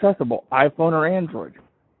more accessible, iPhone or Android,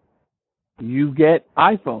 you get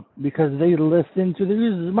iPhone because they listen to their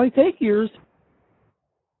users. It might take years,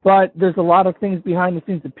 but there's a lot of things behind the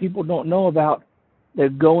scenes that people don't know about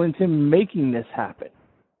that go into making this happen.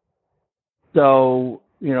 So,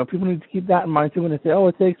 you know, people need to keep that in mind too when they say, oh,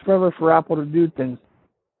 it takes forever for Apple to do things.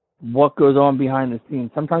 What goes on behind the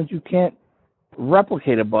scenes? Sometimes you can't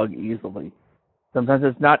replicate a bug easily. Sometimes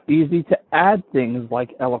it's not easy to add things like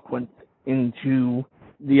Eloquence into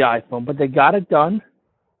the iPhone, but they got it done.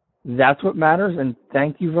 That's what matters, and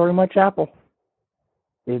thank you very much, Apple.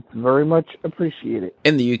 It's very much appreciated.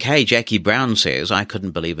 In the UK, Jackie Brown says, I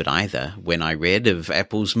couldn't believe it either when I read of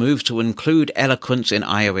Apple's move to include Eloquence in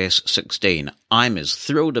iOS 16. I'm as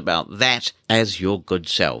thrilled about that as your good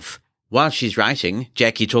self. While she's writing,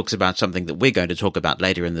 Jackie talks about something that we're going to talk about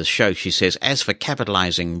later in this show. She says, as for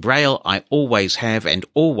capitalizing Braille, I always have and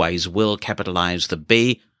always will capitalize the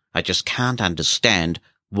B. I just can't understand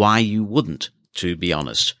why you wouldn't, to be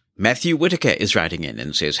honest. Matthew Whitaker is writing in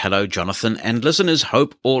and says, hello, Jonathan, and listeners,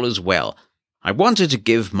 hope all is well. I wanted to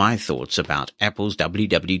give my thoughts about Apple's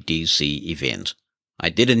WWDC event. I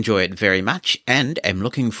did enjoy it very much and am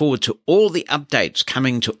looking forward to all the updates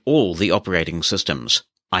coming to all the operating systems.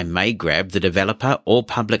 I may grab the developer or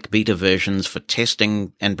public beta versions for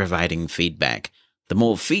testing and providing feedback. The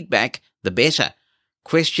more feedback, the better.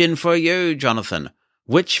 Question for you, Jonathan.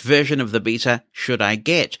 Which version of the beta should I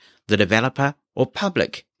get? The developer or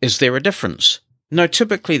public? Is there a difference? No,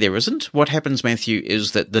 typically there isn't. What happens, Matthew,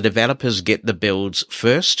 is that the developers get the builds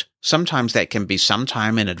first. Sometimes that can be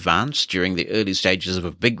sometime in advance during the early stages of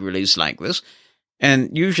a big release like this.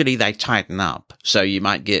 And usually they tighten up. So you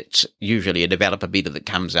might get usually a developer beta that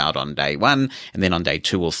comes out on day 1, and then on day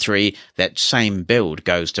 2 or 3, that same build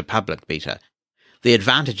goes to public beta. The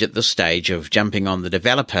advantage at this stage of jumping on the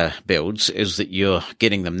developer builds is that you're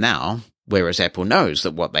getting them now, whereas Apple knows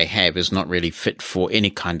that what they have is not really fit for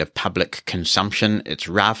any kind of public consumption. It's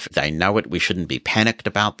rough. They know it. We shouldn't be panicked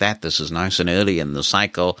about that. This is nice and early in the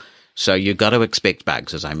cycle. So you've got to expect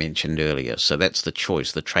bugs, as I mentioned earlier. So that's the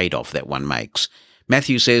choice, the trade-off that one makes.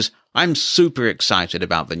 Matthew says, I'm super excited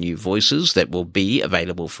about the new voices that will be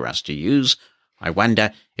available for us to use. I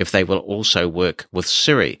wonder if they will also work with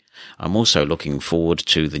Siri. I'm also looking forward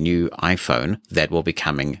to the new iPhone that will be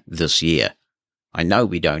coming this year. I know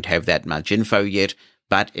we don't have that much info yet,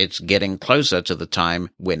 but it's getting closer to the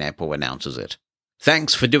time when Apple announces it.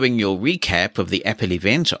 Thanks for doing your recap of the Apple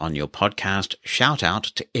event on your podcast. Shout out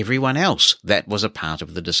to everyone else that was a part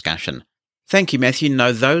of the discussion. Thank you, Matthew.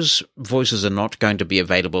 No, those voices are not going to be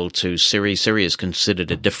available to Siri. Siri is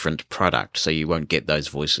considered a different product, so you won't get those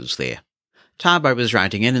voices there. Tarbo is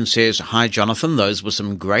writing in and says, hi, Jonathan. Those were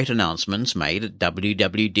some great announcements made at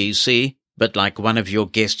WWDC. But like one of your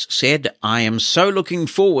guests said, I am so looking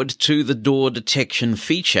forward to the door detection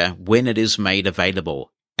feature when it is made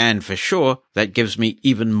available. And for sure, that gives me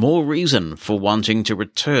even more reason for wanting to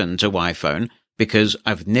return to iPhone, because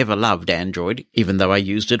I've never loved Android, even though I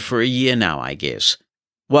used it for a year now, I guess.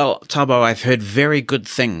 Well, Tabo, I've heard very good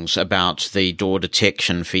things about the door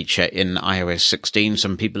detection feature in iOS 16.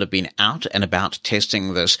 Some people have been out and about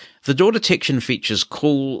testing this. The door detection feature's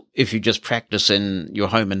cool if you just practice in your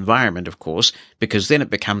home environment, of course, because then it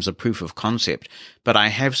becomes a proof of concept. But I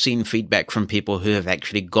have seen feedback from people who have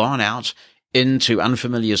actually gone out into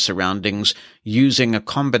unfamiliar surroundings using a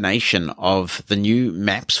combination of the new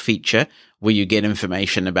Maps feature, where you get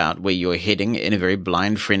information about where you're heading in a very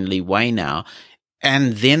blind-friendly way now,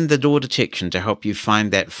 and then the door detection to help you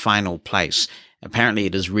find that final place. Apparently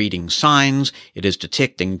it is reading signs, it is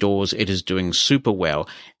detecting doors, it is doing super well,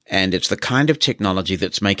 and it's the kind of technology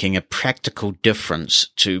that's making a practical difference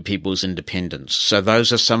to people's independence. So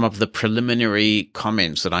those are some of the preliminary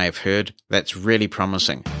comments that I have heard. That's really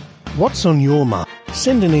promising. What's on your mind?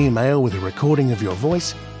 Send an email with a recording of your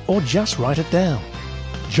voice or just write it down.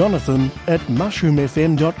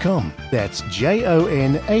 Jonathan@mushroomfm.com. That's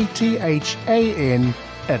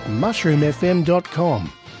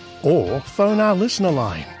JONATHAN@mushroomfm.com. Or phone our listener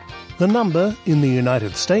line. The number in the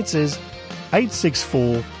United States is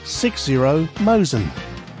 864-60-MOSEN.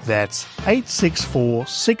 That's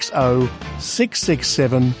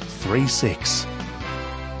 864-60-66736.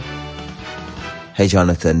 Hey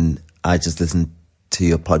Jonathan, I just listened to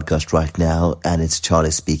your podcast right now, and it's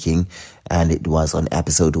Charlie speaking, and it was on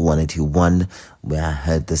episode 181 where I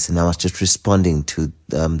heard this, and I was just responding to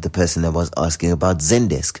the person that was asking about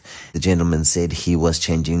Zendesk. The gentleman said he was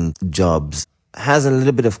changing jobs. Has a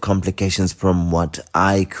little bit of complications from what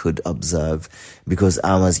I could observe, because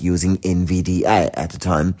I was using NVDA at the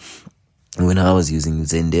time when I was using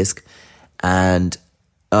Zendesk, and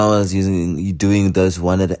I was doing those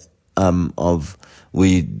one of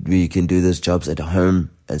where you can do those jobs at home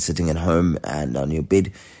and sitting at home and on your bed,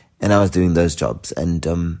 and I was doing those jobs, and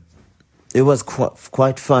it was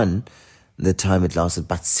quite fun the time it lasted.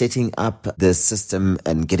 But setting up the system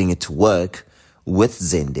and getting it to work with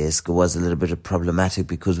Zendesk was a little bit problematic,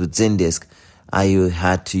 because with Zendesk I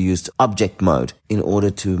had to use object mode in order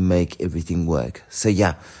to make everything work. So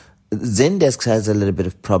yeah, Zendesk has a little bit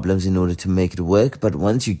of problems in order to make it work, but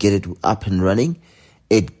once you get it up and running,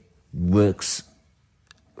 it works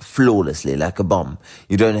flawlessly, like a bomb.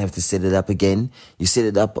 You don't have to set it up again. You set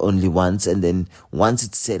it up only once, and then once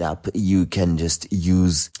it's set up, you can just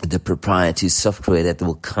use the proprietary software that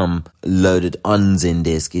will come loaded on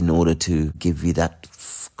Zendesk in order to give you that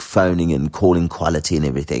phoning and calling quality and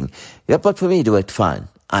everything. Yeah, but for me it worked fine.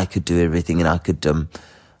 I could do everything, and I could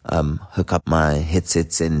hook up my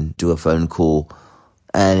headsets and do a phone call,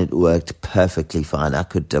 and it worked perfectly fine. I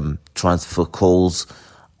could transfer calls.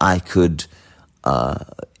 I could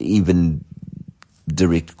even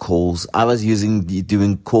direct calls. I was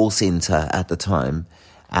doing call center at the time,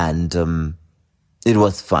 and it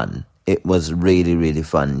was fun. It was really, really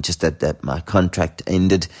fun. Just that my contract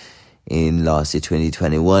ended in last year,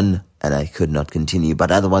 2021, and I could not continue. But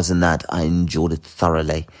otherwise than that, I enjoyed it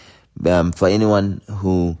thoroughly. For anyone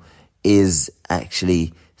who is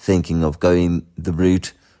actually thinking of going the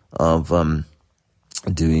route of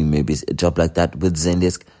doing maybe a job like that with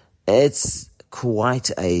Zendesk, it's quite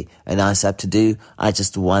a nice app to do. I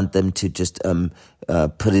just want them to just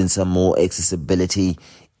put in some more accessibility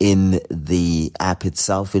in the app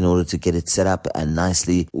itself in order to get it set up and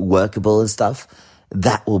nicely workable and stuff.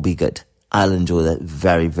 That will be good. I'll enjoy that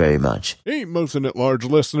very, very much. Hey, Mosen at Large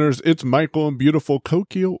listeners, it's Michael in beautiful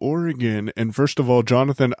Kokio, Oregon. And first of all,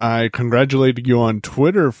 Jonathan, I congratulated you on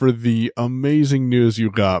Twitter for the amazing news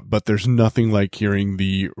you got, but there's nothing like hearing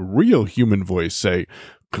the real human voice say,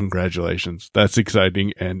 congratulations. That's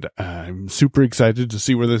exciting, and I'm super excited to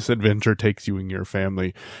see where this adventure takes you and your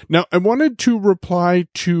family. Now, I wanted to reply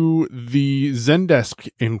to the Zendesk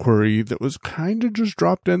inquiry that was kind of just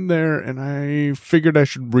dropped in there, and I figured I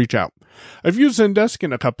should reach out. I've used Zendesk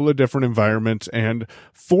in a couple of different environments, and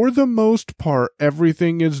for the most part,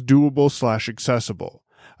 everything is doable/accessible.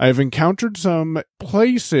 I've encountered some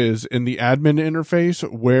places in the admin interface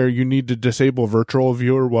where you need to disable virtual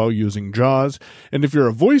viewer while using JAWS. And if you're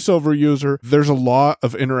a VoiceOver user, there's a lot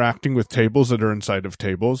of interacting with tables that are inside of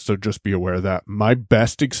tables. So just be aware of that. My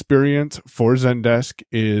best experience for Zendesk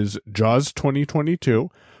is JAWS 2022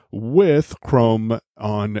 with Chrome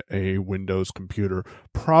on a Windows computer.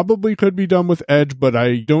 Probably could be done with Edge, but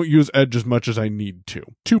I don't use Edge as much as I need to.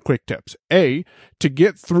 2 quick tips. A, to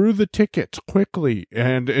get through the tickets quickly.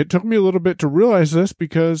 And it took me a little bit to realize this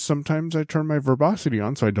because sometimes I turn my verbosity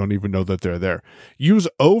on, so I don't even know that they're there. Use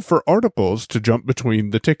O for articles to jump between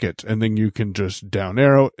the tickets, and then you can just down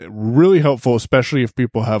arrow. Really helpful, especially if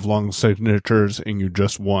people have long signatures and you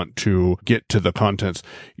just want to get to the contents.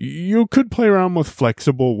 You could play around with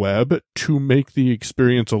flexible web to make the experience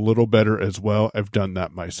experience a little better as well. I've done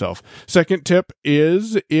that myself. Second tip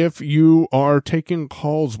is if you are taking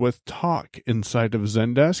calls with talk inside of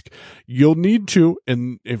Zendesk, you'll need to,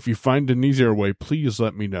 and if you find an easier way, please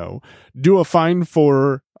let me know, do a find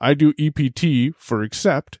for, I do EPT for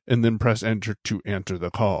accept, and then press enter to enter the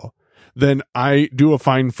call. Then I do a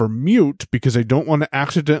find for mute because I don't want to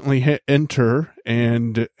accidentally hit enter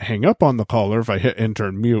and hang up on the caller. If I hit enter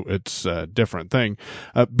and mute, it's a different thing,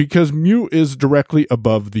 because mute is directly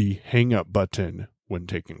above the hang up button when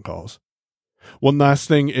taking calls. One last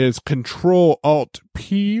thing is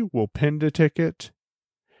Control-Alt-P will pin a ticket,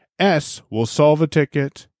 S will solve a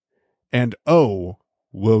ticket, and O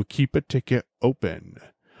will keep a ticket open.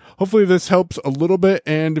 Hopefully this helps a little bit,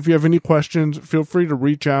 and if you have any questions, feel free to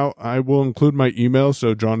reach out. I will include my email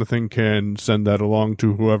so Jonathan can send that along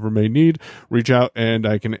to whoever may need. Reach out and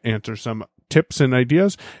I can answer some tips and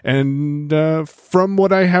ideas. And from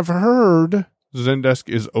what I have heard, Zendesk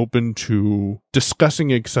is open to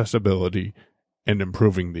discussing accessibility and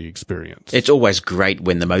improving the experience. It's always great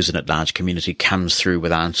when the Mosen at Large community comes through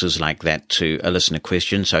with answers like that to a listener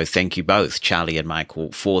question. So thank you both, Charlie and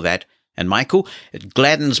Michael, for that. And Michael, it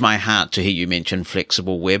gladdens my heart to hear you mention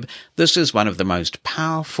flexible web. This is one of the most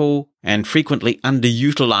powerful and frequently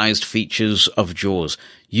underutilized features of JAWS.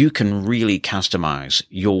 You can really customize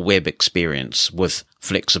your web experience with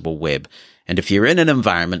flexible web. And if you're in an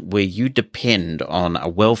environment where you depend on a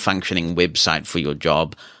well-functioning website for your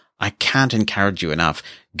job, I can't encourage you enough.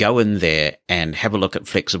 Go in there and have a look at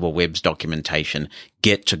Flexible Web's documentation.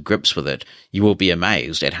 Get to grips with it. You will be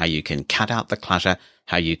amazed at how you can cut out the clutter,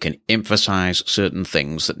 how you can emphasize certain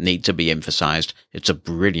things that need to be emphasized. It's a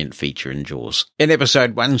brilliant feature in JAWS. In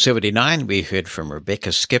episode 179, we heard from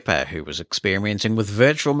Rebecca Skipper, who was experimenting with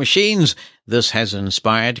virtual machines. This has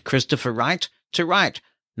inspired Christopher Wright to write,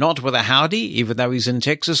 not with a howdy, even though he's in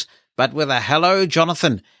Texas, but with a hello,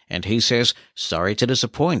 Jonathan. And he says, sorry to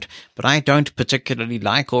disappoint, but I don't particularly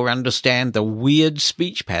like or understand the weird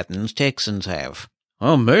speech patterns Texans have.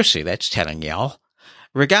 Oh, mercy, that's telling y'all.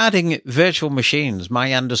 Regarding virtual machines,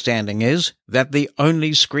 my understanding is that the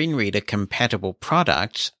only screen reader compatible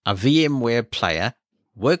products are VMware Player,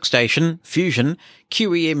 Workstation, Fusion,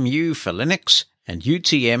 QEMU for Linux, and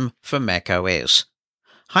UTM for Mac OS.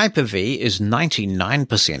 Hyper-V is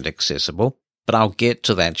 99% accessible, but I'll get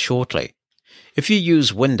to that shortly. If you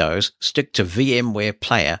use Windows, stick to VMware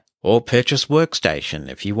Player or purchase Workstation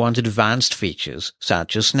if you want advanced features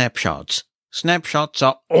such as snapshots. Snapshots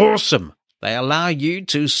are awesome! They allow you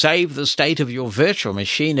to save the state of your virtual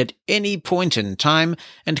machine at any point in time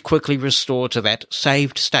and quickly restore to that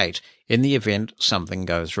saved state in the event something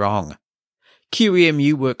goes wrong.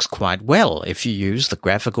 QEMU works quite well if you use the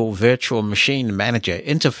Graphical Virtual Machine Manager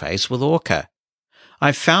interface with Orca.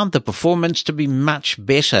 I found the performance to be much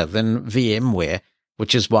better than VMware,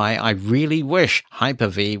 which is why I really wish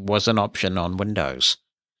Hyper-V was an option on Windows.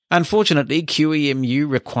 Unfortunately, QEMU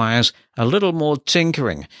requires a little more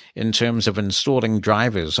tinkering in terms of installing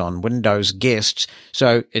drivers on Windows guests,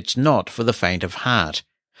 so it's not for the faint of heart.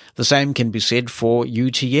 The same can be said for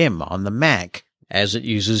UTM on the Mac, as it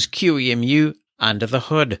uses QEMU under the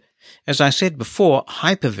hood. As I said before,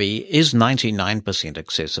 Hyper-V is 99%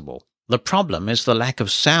 accessible. The problem is the lack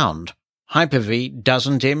of sound. Hyper-V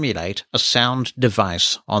doesn't emulate a sound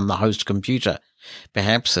device on the host computer.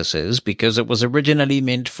 Perhaps this is because it was originally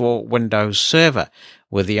meant for Windows Server,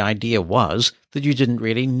 where the idea was that you didn't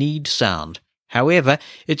really need sound. However,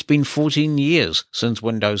 it's been 14 years since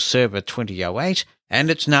Windows Server 2008, and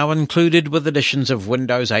it's now included with editions of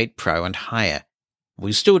Windows 8 Pro and higher.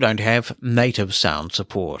 We still don't have native sound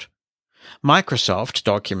support. Microsoft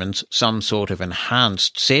documents some sort of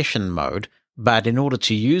enhanced session mode, but in order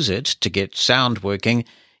to use it to get sound working,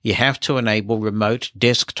 you have to enable remote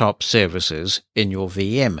desktop services in your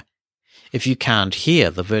VM. If you can't hear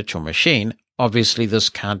the virtual machine, obviously this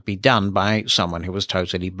can't be done by someone who is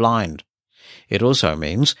totally blind. It also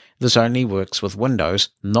means this only works with Windows,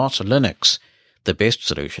 not Linux. The best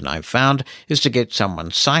solution I've found is to get someone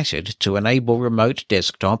sighted to enable remote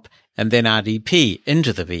desktop and then RDP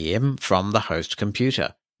into the VM from the host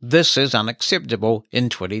computer. This is unacceptable in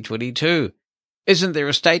 2022. Isn't there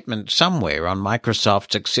a statement somewhere on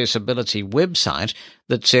Microsoft's accessibility website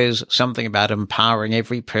that says something about empowering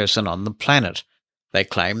every person on the planet? They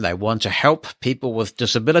claim they want to help people with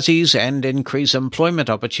disabilities and increase employment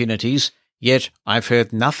opportunities, yet I've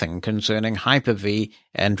heard nothing concerning Hyper-V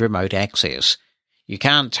and remote access. You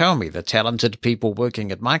can't tell me the talented people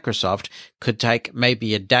working at Microsoft could take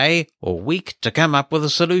maybe a day or week to come up with a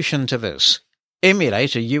solution to this.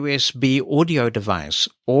 Emulate a USB audio device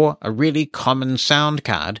or a really common sound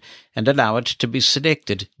card and allow it to be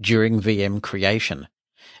selected during VM creation.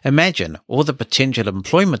 Imagine all the potential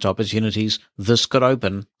employment opportunities this could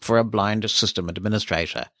open for a blind system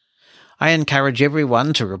administrator. I encourage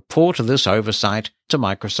everyone to report this oversight to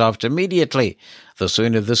Microsoft immediately. The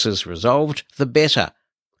sooner this is resolved, the better.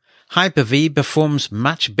 Hyper-V performs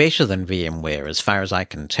much better than VMware as far as I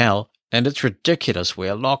can tell, and it's ridiculous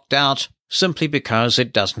we're locked out simply because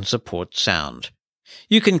it doesn't support sound.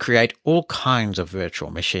 You can create all kinds of virtual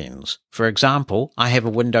machines. For example, I have a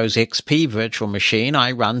Windows XP virtual machine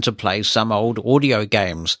I run to play some old audio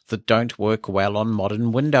games that don't work well on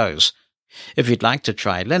modern Windows. If you'd like to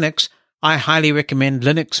try Linux, I highly recommend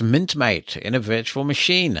Linux Mint Mate in a virtual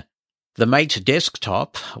machine. The Mate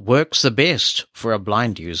desktop works the best for a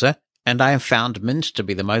blind user, and I have found Mint to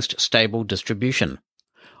be the most stable distribution.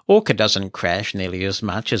 Orca doesn't crash nearly as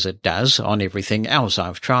much as it does on everything else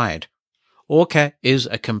I've tried. Orca is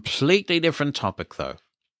a completely different topic, though.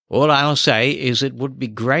 All I'll say is it would be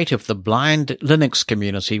great if the blind Linux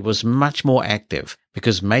community was much more active,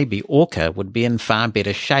 because maybe Orca would be in far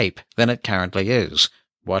better shape than it currently is.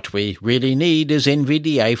 What we really need is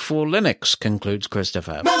NVDA for Linux, concludes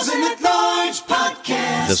Christopher. Mosin at Large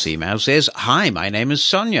Podcast. This email says, Hi, my name is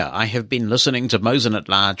Sonia. I have been listening to Mosin at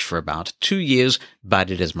Large for about 2 years,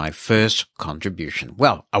 but it is my first contribution.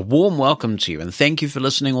 Well, a warm welcome to you, and thank you for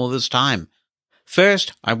listening all this time.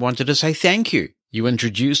 First, I wanted to say thank you. You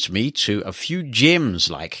introduced me to a few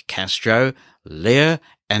gems like Castro, Lear,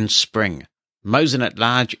 and Spring. Mosin at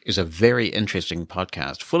Large is a very interesting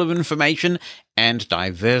podcast, full of information and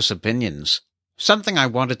diverse opinions. Something I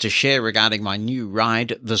wanted to share regarding my new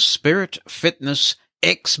ride, the Spirit Fitness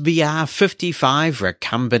XBR 55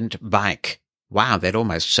 recumbent bike. Wow, that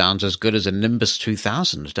almost sounds as good as a Nimbus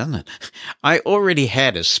 2000, doesn't it? I already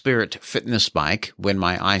had a Spirit Fitness bike when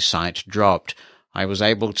my eyesight dropped. I was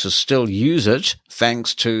able to still use it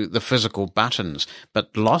thanks to the physical buttons,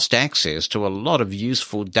 but lost access to a lot of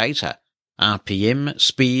useful data. RPM,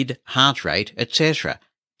 speed, heart rate, etc.,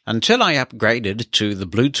 until I upgraded to the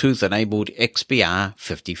Bluetooth-enabled XBR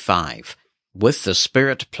 55. With the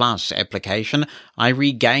Spirit Plus application, I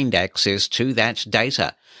regained access to that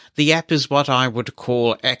data. The app is what I would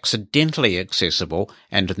call accidentally accessible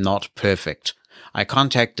and not perfect. I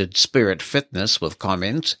contacted Spirit Fitness with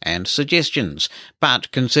comments and suggestions,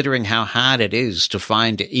 but considering how hard it is to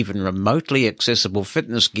find even remotely accessible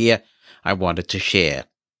fitness gear, I wanted to share.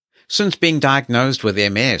 Since being diagnosed with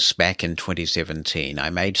MS back in 2017, I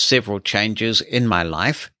made several changes in my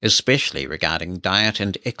life, especially regarding diet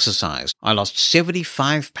and exercise. I lost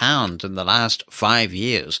 75 pounds in the last 5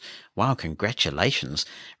 years. Wow, congratulations.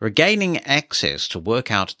 Regaining access to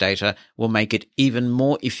workout data will make it even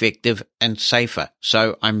more effective and safer,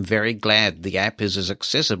 so I'm very glad the app is as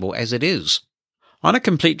accessible as it is. On a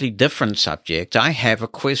completely different subject, I have a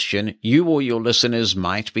question you or your listeners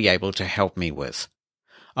might be able to help me with.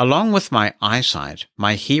 Along with my eyesight,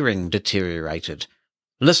 my hearing deteriorated.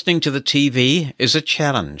 Listening to the TV is a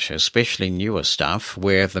challenge, especially newer stuff,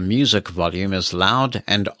 where the music volume is loud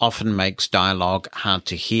and often makes dialogue hard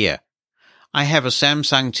to hear. I have a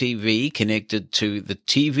Samsung TV connected to the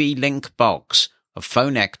TV Link box, a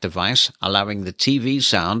Phonak device allowing the TV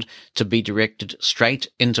sound to be directed straight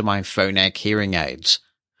into my Phonak hearing aids.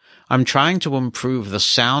 I'm trying to improve the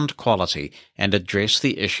sound quality and address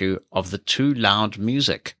the issue of the too loud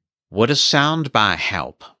music. Would a soundbar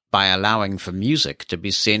help by allowing for music to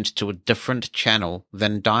be sent to a different channel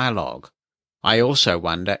than dialogue? I also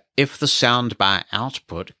wonder if the soundbar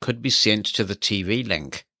output could be sent to the TV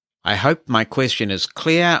Link. I hope my question is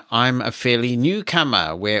clear. I'm a fairly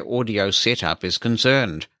newcomer where audio setup is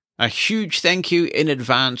concerned. A huge thank you in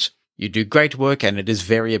advance. You do great work and it is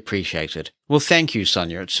very appreciated. Well, thank you,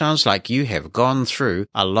 Sonia. It sounds like you have gone through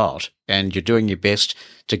a lot and you're doing your best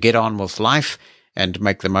to get on with life and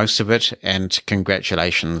make the most of it. And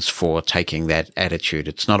congratulations for taking that attitude.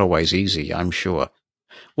 It's not always easy, I'm sure.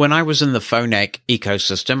 When I was in the Phonak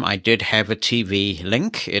ecosystem, I did have a TV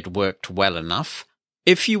Link. It worked well enough.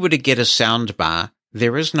 If you were to get a soundbar,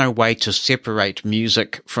 there is no way to separate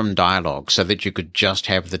music from dialogue so that you could just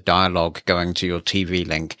have the dialogue going to your TV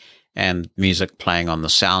Link and music playing on the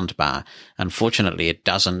soundbar. Unfortunately, it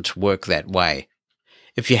doesn't work that way.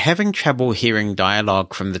 If you're having trouble hearing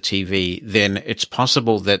dialogue from the TV, then it's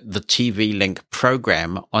possible that the TV Link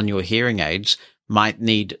program on your hearing aids might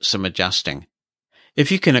need some adjusting. If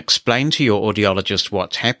you can explain to your audiologist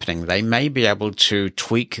what's happening, they may be able to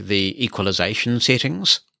tweak the equalization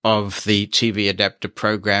settings of the TV adapter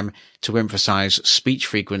program to emphasize speech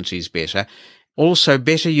frequencies better. Also,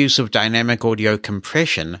 better use of dynamic audio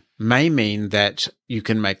compression may mean that you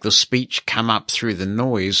can make the speech come up through the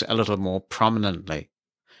noise a little more prominently.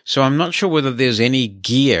 So I'm not sure whether there's any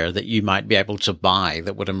gear that you might be able to buy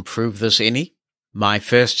that would improve this any. My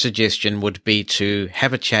first suggestion would be to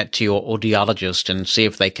have a chat to your audiologist and see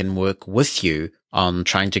if they can work with you on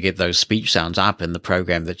trying to get those speech sounds up in the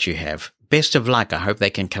program that you have. Best of luck. I hope they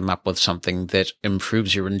can come up with something that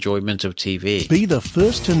improves your enjoyment of TV. Be the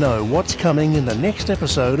first to know what's coming in the next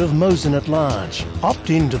episode of Mosen at Large. Opt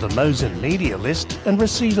into the Mosen media list and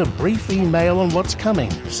receive a brief email on what's coming,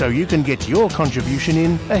 so you can get your contribution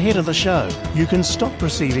in ahead of the show. You can stop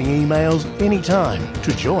receiving emails anytime.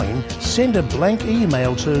 To join, send a blank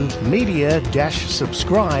email to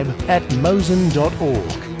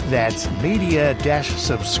media-subscribe@mosen.org. That's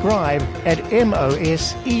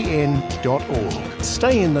media-subscribe@mosen.org.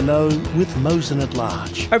 Stay in the know with Mosen at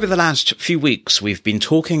Large. Over the last few weeks, we've been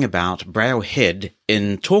talking about Braille Head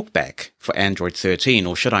in TalkBack for Android 13,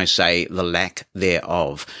 or should I say, the lack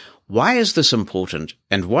thereof. Why is this important,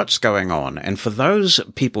 and what's going on? And for those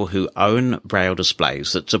people who own Braille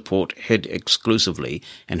displays that support HID exclusively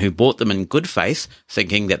and who bought them in good faith,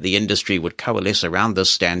 thinking that the industry would coalesce around this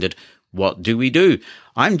standard, what do we do?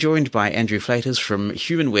 I'm joined by Andrew Flatus from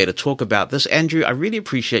Humanware to talk about this. Andrew, I really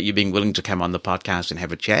appreciate you being willing to come on the podcast and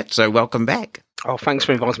have a chat, so welcome back. Oh, thanks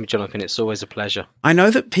for inviting me, Jonathan. It's always a pleasure. I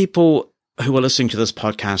know that people who are listening to this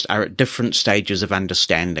podcast are at different stages of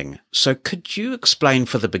understanding. So could you explain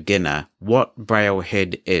for the beginner what Braille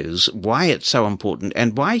Head is, why it's so important,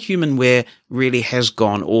 and why Humanware really has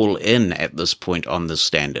gone all in at this point on this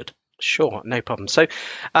standard? Sure, no problem. So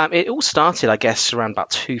it all started, I guess, around about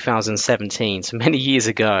 2017, so many years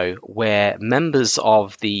ago, where members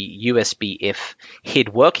of the USB IF HID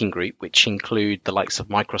working group, which include the likes of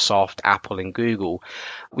Microsoft, Apple, and Google,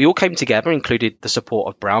 we all came together, included the support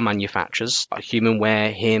of Braille manufacturers, like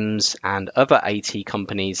Humanware, HIMS, and other AT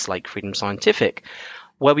companies like Freedom Scientific,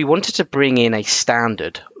 where we wanted to bring in a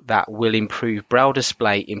standard that will improve Braille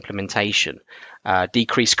display implementation,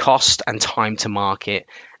 decrease cost and time to market,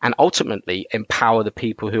 and ultimately empower the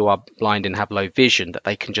people who are blind and have low vision, that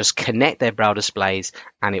they can just connect their Braille displays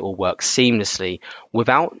and it will work seamlessly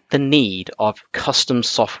without the need of custom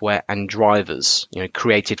software and drivers,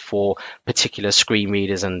 created for particular screen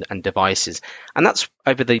readers and devices. And that's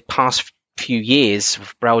over the past few years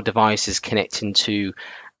with Braille devices connecting to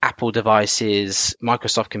Apple devices,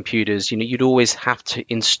 Microsoft computers, you'd always have to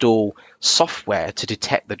install software to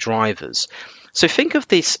detect the drivers. So think of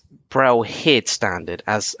this Braille HID standard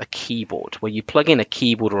as a keyboard, where you plug in a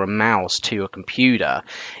keyboard or a mouse to your computer,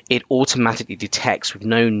 it automatically detects with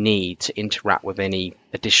no need to interact with any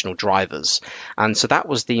additional drivers. And so that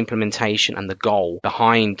was the implementation and the goal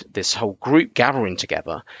behind this whole group gathering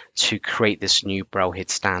together to create this new Braille HID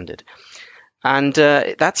standard. And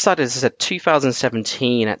that started, as I said,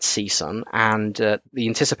 2017 at CSUN, and the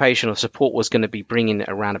anticipation of support was going to be bringing it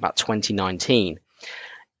around about 2019.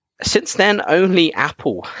 Since then, only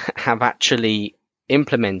Apple have actually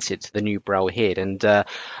implemented the new Braille HID, and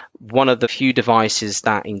one of the few devices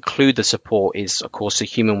that include the support is, of course, the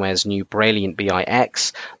Humanware's new Brailliant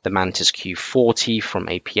BIX, the Mantis Q40 from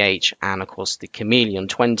APH, and of course the Chameleon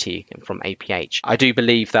 20 from APH. I do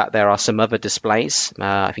believe that there are some other displays.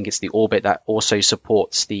 I think it's the Orbit that also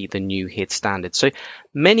supports the new HID standard. So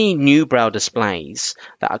many new Braille displays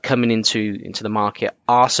that are coming into the market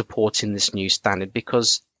are supporting this new standard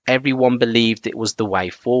because everyone believed it was the way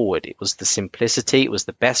forward. It was the simplicity. It was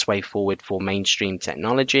the best way forward for mainstream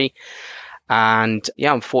technology. And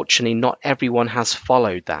unfortunately, not everyone has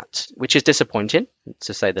followed that, which is disappointing,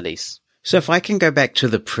 to say the least. So if I can go back to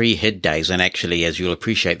the pre-HID days, and actually, as you'll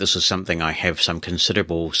appreciate, this is something I have some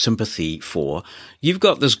considerable sympathy for. You've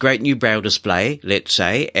got this great new Braille display, let's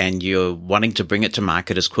say, and you're wanting to bring it to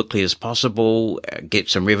market as quickly as possible,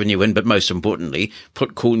 get some revenue in, but most importantly,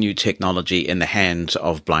 put cool new technology in the hands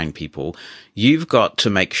of blind people. You've got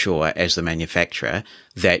to make sure, as the manufacturer,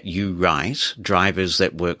 that you write drivers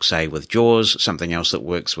that work, say, with JAWS, something else that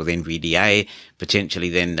works with NVDA, potentially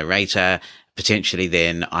then Narrator, potentially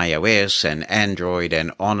then iOS and Android,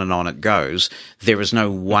 and on it goes. There is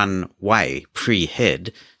no one way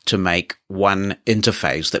pre-HID to make one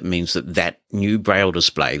interface that means that new Braille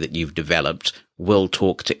display that you've developed will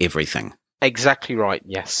talk to everything. Exactly right.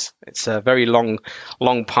 Yes, it's a very long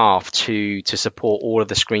path to support all of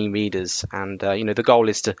the screen readers, and the goal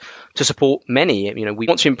is to support many. We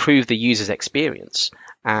want to improve the user's experience,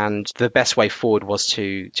 and the best way forward was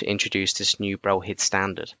to introduce this new Braille HID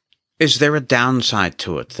standard. Is there a downside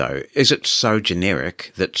to it, though? Is it so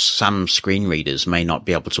generic that some screen readers may not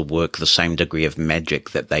be able to work the same degree of magic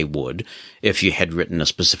that they would if you had written a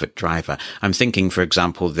specific driver? I'm thinking, for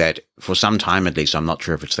example, that for some time at least, I'm not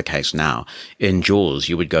sure if it's the case now, in JAWS,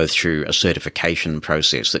 you would go through a certification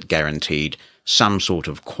process that guaranteed some sort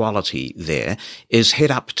of quality there. Is HED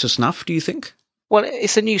up to snuff, do you think? Well,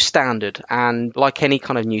 it's a new standard, and like any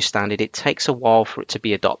kind of new standard, it takes a while for it to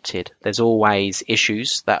be adopted. There's always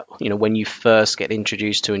issues that, when you first get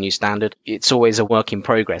introduced to a new standard, it's always a work in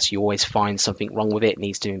progress. You always find something wrong with it,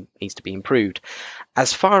 needs to be improved.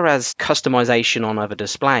 As far as customization on other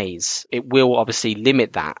displays, it will obviously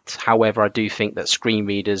limit that. However, I do think that screen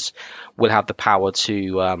readers will have the power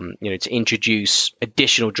to, to introduce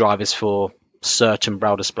additional drivers for certain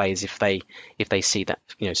braille displays if they see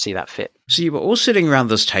that fit. So you were all sitting around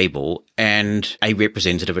this table, and a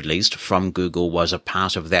representative at least from Google was a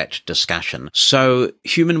part of that discussion. So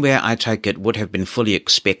Humanware, I take it, would have been fully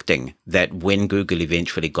expecting that when Google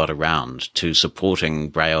eventually got around to supporting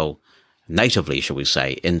braille natively, shall we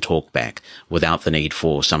say, in TalkBack without the need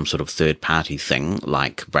for some sort of third-party thing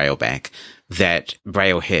like BrailleBack, that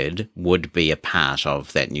BrailleHead would be a part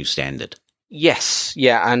of that new standard. Yes,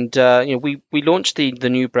 yeah, and we launched the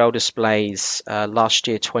new braille displays last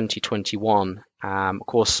year, 2021. Of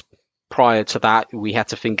course, prior to that, we had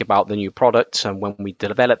to think about the new product, and when we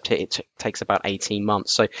developed it, it takes about 18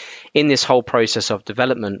 months. So in this whole process of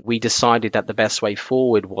development, we decided that the best way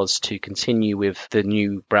forward was to continue with the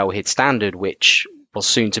new BrailleHead standard, which was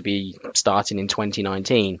soon to be starting in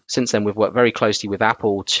 2019. Since then, we've worked very closely with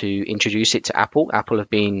Apple to introduce it to Apple. Apple have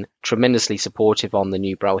been tremendously supportive on the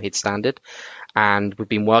new BrailleHead standard, and we've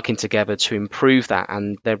been working together to improve that,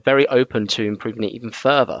 and they're very open to improving it even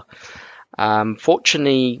further.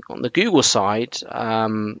 Fortunately, on the Google side,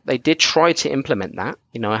 they did try to implement that.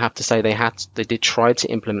 I have to say they did try to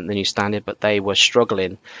implement the new standard, but they were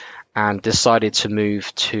struggling and decided to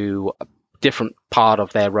move to a different part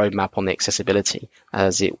of their roadmap on the accessibility,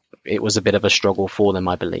 as it was a bit of a struggle for them,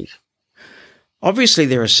 I believe. Obviously,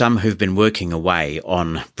 there are some who've been working away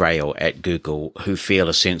on Braille at Google who feel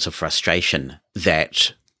a sense of frustration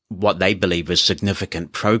that what they believe is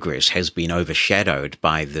significant progress has been overshadowed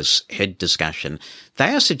by this HED discussion.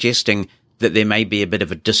 They are suggesting that there may be a bit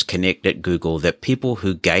of a disconnect at Google, that people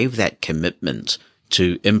who gave that commitment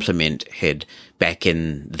to implement HED back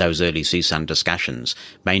in those early CSUN discussions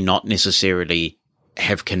may not necessarily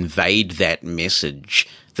have conveyed that message,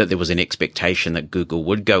 that there was an expectation that Google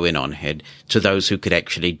would go in on HED, to those who could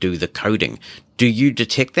actually do the coding. Do you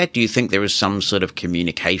detect that? Do you think there is some sort of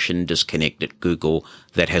communication disconnect at Google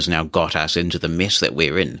that has now got us into the mess that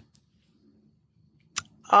we're in?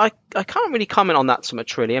 I can't really comment on that so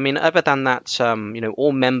much, really. I mean, other than that,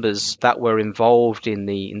 all members that were involved in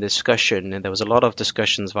the discussion, and there was a lot of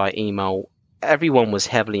discussions via email. Everyone was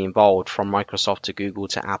heavily involved, from Microsoft to Google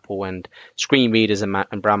to Apple and screen readers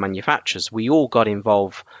and braille manufacturers. We all got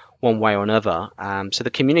involved one way or another. So the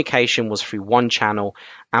communication was through one channel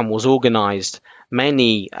and was organized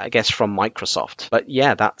mainly, I guess, from Microsoft. But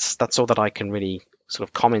yeah, that's all that I can really sort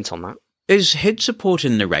of comment on that. Is HED support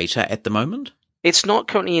in Narrator at the moment? It's not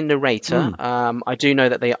currently in Narrator. I do know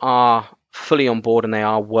that they are fully on board and they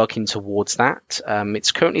are working towards that.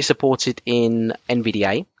 It's currently supported in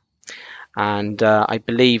NVDA. And I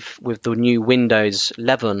believe with the new Windows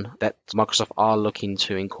 11 that Microsoft are looking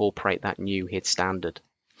to incorporate that new HED standard.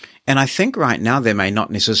 And I think right now there may not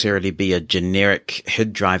necessarily be a generic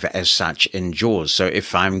HED driver as such in JAWS. So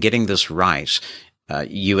if I'm getting this right,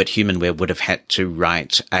 you at Humanware would have had to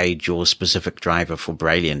write a JAWS-specific driver for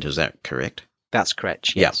Brailliant. Is that correct? That's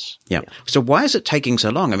correct, yes. Yeah. So why is it taking so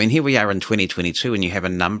long? I mean, here we are in 2022 and you have a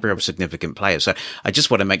number of significant players. So I just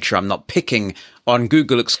want to make sure I'm not picking on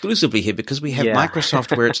Google exclusively here, because we have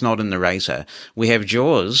Microsoft where it's not in Narrator. We have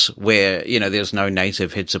JAWS where, there's no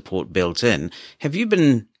native HED support built in. Have you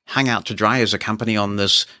been hung out to dry as a company on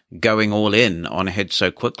this, going all in on HED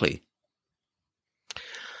so quickly?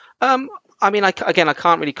 I mean, I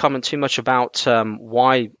can't really comment too much about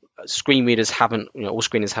why screen readers haven't, all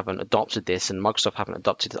screeners haven't adopted this, and Microsoft haven't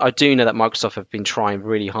adopted it. I do know that Microsoft have been trying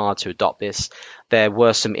really hard to adopt this. There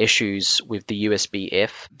were some issues with the USB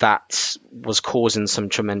IF that was causing some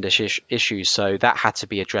tremendous issues, so that had to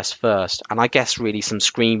be addressed first. And I guess really some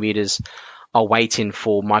screen readers are waiting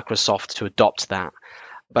for Microsoft to adopt that.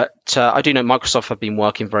 But I do know Microsoft have been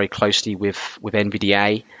working very closely with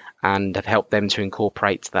NVDA and have helped them to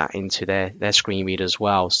incorporate that into their screen reader as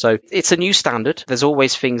well. So it's a new standard. There's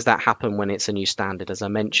always things that happen when it's a new standard, as I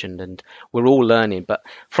mentioned, and we're all learning. But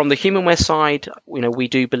from the HumanWare side, we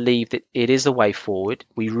do believe that it is the way forward.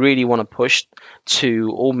 We really want to push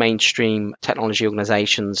to all mainstream technology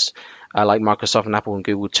organizations like Microsoft and Apple and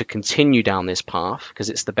Google to continue down this path, because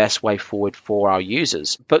it's the best way forward for our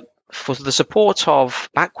users. But for the support of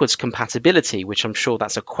backwards compatibility, which I'm sure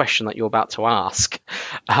that's a question that you're about to ask,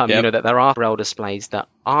 that there are Braille displays that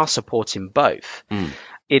are supporting both.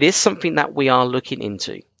 It is something that we are looking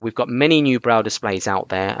into. We've got many new Braille displays out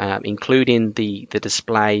there, including the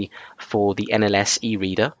display for the NLS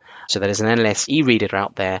e-reader. So there's an NLS e-reader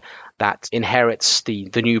out there that inherits the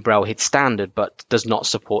new Braille HID standard, but does not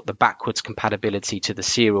support the backwards compatibility to the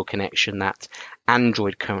serial connection that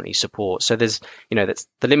Android currently supports. So there's, that's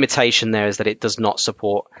the limitation there, is that it does not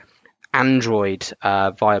support Android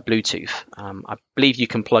via Bluetooth. I believe you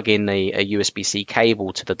can plug in a USB-C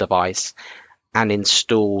cable to the device and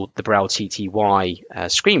install the Braille TTY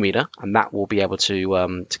screen reader, and that will be able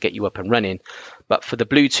to get you up and running. But for the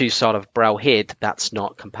Bluetooth side of Braille HID, that's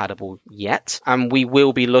not compatible yet, and we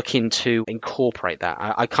will be looking to incorporate that.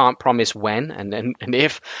 I can't promise when and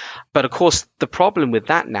if, but of course the problem with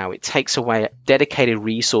that now, it takes away dedicated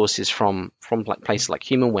resources from like places like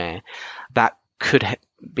HumanWare that could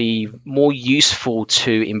be more useful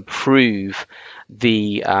to improve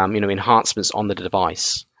the enhancements on the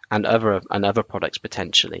device and other products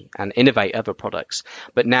potentially, and innovate other products.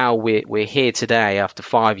 But now we're here today after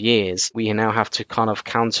 5 years. We now have to kind of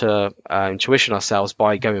counter intuition ourselves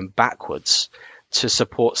by going backwards to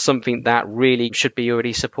support something that really should be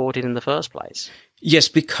already supported in the first place. Yes,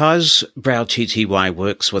 because Braille TTY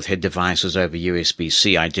works with HID devices over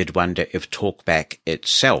USB-C, I did wonder if TalkBack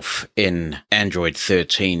itself in Android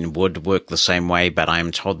 13 would work the same way, but I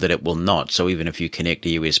am told that it will not. So even if you connect a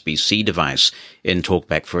USB-C device in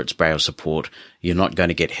TalkBack for its Braille support, you're not going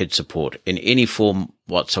to get HID support in any form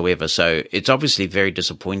whatsoever. So it's obviously very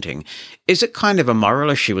disappointing. Is it kind of a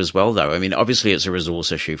moral issue as well, though? I mean, obviously it's a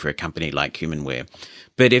resource issue for a company like HumanWare,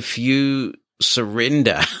 but if you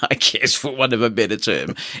surrender, I guess, for want of a better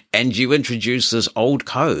term, and you introduce this old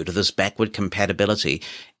code, this backward compatibility,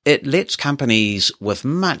 it lets companies with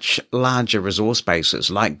much larger resource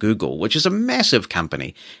bases like Google, which is a massive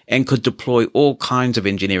company and could deploy all kinds of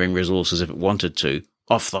engineering resources if it wanted to,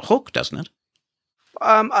 off the hook, doesn't it?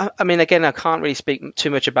 I mean, again, I can't really speak too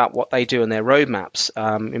much about what they do in their roadmaps.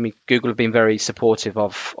 I mean, Google have been very supportive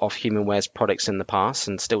of HumanWare's products in the past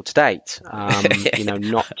and still to date.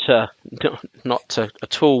 Not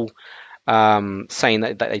at all saying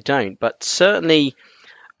that they don't, but certainly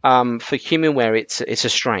for HumanWare, it's a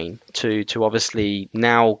strain to obviously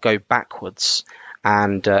now go backwards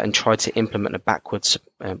and try to implement a backwards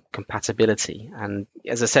compatibility. And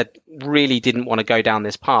as I said, really didn't want to go down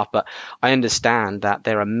this path, but I understand that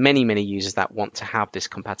there are many, many users that want to have this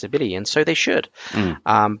compatibility, and so they should.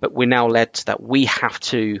 But we're now led that we have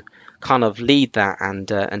to kind of lead that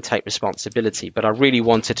and take responsibility. But I really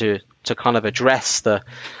wanted to kind of address the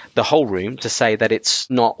whole room to say that it's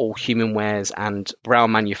not all HumanWare's and Braille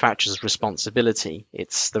manufacturers' responsibility.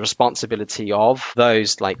 It's the responsibility of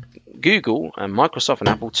those like Google and Microsoft and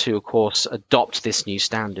Apple to, of course, adopt this new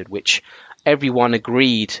standard, which everyone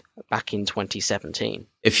agreed back in 2017.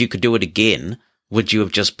 If you could do it again, would you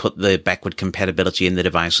have just put the backward compatibility in the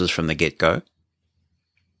devices from the get-go?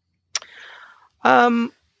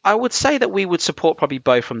 I would say that we would support probably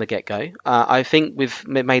both from the get-go. I think we've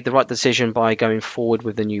made the right decision by going forward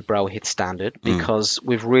with the new Braille HID standard, because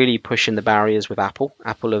we've really pushing the barriers with Apple.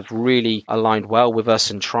 Apple have really aligned well with us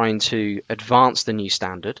in trying to advance the new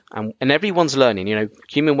standard. And everyone's learning.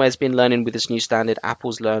 HumanWare's been learning with this new standard.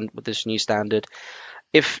 Apple's learned with this new standard.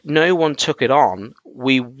 If no one took it on,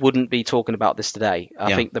 we wouldn't be talking about this today.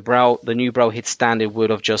 I think the new Braille HID standard would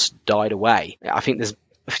have just died away. I think there's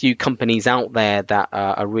a few companies out there that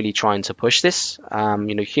are really trying to push this.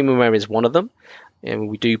 HumanWare is one of them.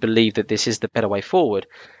 We do believe that this is the better way forward.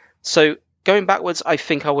 So going backwards, I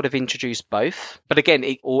think I would have introduced both. But again,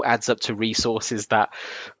 it all adds up to resources that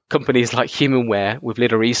companies like HumanWare with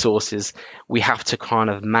little resources, we have to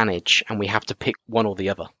kind of manage, and we have to pick one or the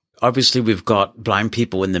other. Obviously, we've got blind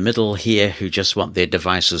people in the middle here who just want their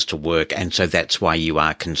devices to work, and so that's why you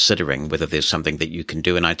are considering whether there's something that you can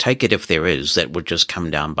do. And I take it if there is, that would just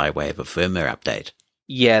come down by way of a firmware update.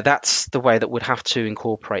 Yeah, that's the way that we'd have to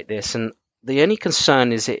incorporate this. And the only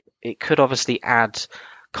concern is it could obviously add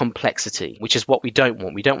complexity, which is what we don't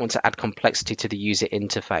want. We don't want to add complexity to the user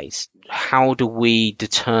interface. How do we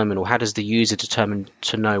determine, or how does the user determine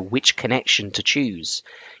to know which connection to choose?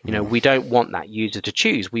 We don't want that user to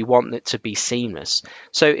choose. We want it to be seamless.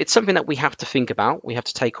 So it's something that we have to think about. We have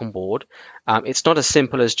to take on board. It's not as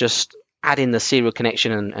simple as just add in the serial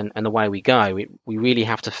connection and away we go. We really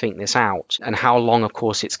have to think this out, and how long, of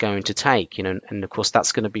course, it's going to take, and of course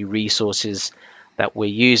that's going to be resources that we're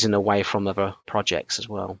using away from other projects as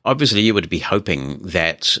well. Obviously, you would be hoping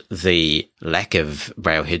that the lack of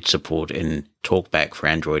Braillehead support in TalkBack for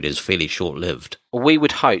Android is fairly short-lived. We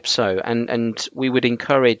would hope so, and we would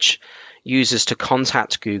encourage users to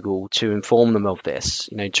contact Google to inform them of this,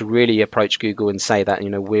 to really approach Google and say that,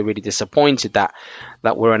 we're really disappointed that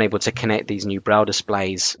we're unable to connect these new Braille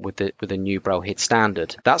displays with the new Braillehead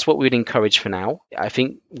standard. That's what we'd encourage for now. I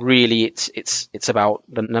think really it's about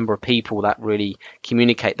the number of people that really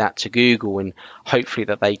communicate that to Google, and hopefully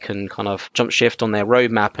that they can kind of jump shift on their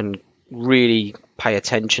roadmap and really pay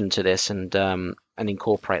attention to this and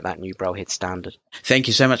incorporate that new Braillehead standard. Thank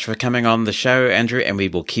you so much for coming on the show, Andrew, and we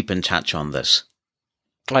will keep in touch on this.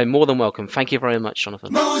 I'm more than welcome. Thank you very much,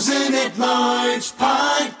 Jonathan. Mosen at Large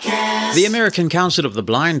Podcast. The American Council of the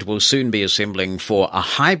Blind will soon be assembling for a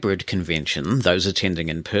hybrid convention. Those attending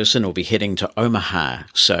in person will be heading to Omaha,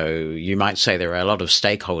 so you might say there are a lot of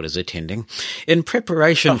stakeholders attending. In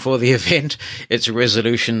preparation for the event, its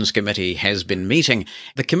resolutions committee has been meeting.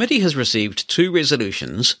 The committee has received 2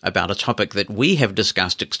 resolutions about a topic that we have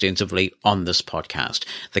discussed extensively on this podcast,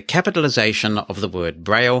 the capitalization of the word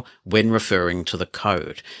Braille when referring to the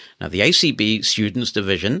code. Now, the ACB Students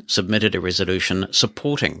Division submitted a resolution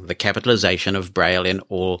supporting the capitalization of Braille in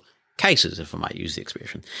all cases, if I might use the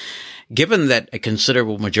expression. Given that a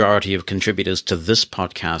considerable majority of contributors to this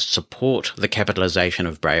podcast support the capitalization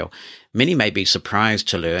of Braille, many may be surprised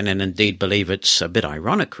to learn, and indeed believe it's a bit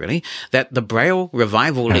ironic, really, that the Braille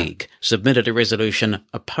Revival League submitted a resolution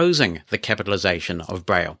opposing the capitalization of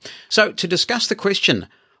Braille. So, to discuss the question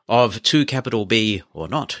of 2 capital B or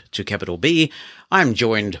not 2 capital B, I'm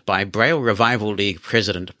joined by Braille Revival League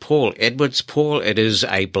President Paul Edwards. Paul, it is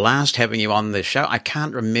a blast having you on the show. I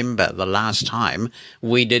can't remember the last time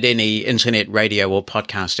we did any internet radio or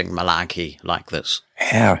podcasting malarkey like this.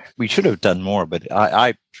 Yeah, we should have done more, but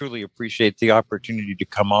I truly appreciate the opportunity to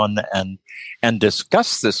come on and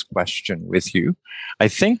discuss this question with you. I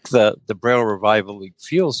think the Braille Revival League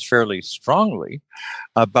feels fairly strongly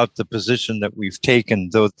about the position that we've taken,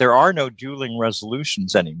 though there are no dueling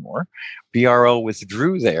resolutions anymore. BRL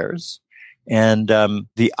withdrew theirs, and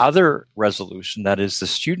the other resolution, that is the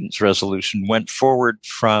students' resolution, went forward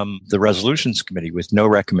from the resolutions committee with no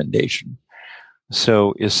recommendation.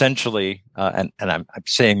 So essentially, and I'm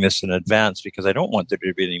saying this in advance because I don't want there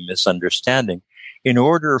to be any misunderstanding, in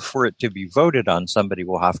order for it to be voted on, somebody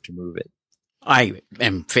will have to move it. I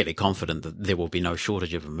am fairly confident that there will be no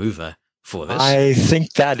shortage of a mover for this. I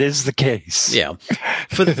think that is the case. Yeah.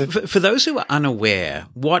 For those who are unaware,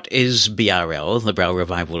 what is BRL, the Braille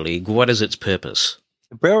Revival League? What is its purpose?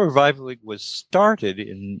 The Braille Revival League was started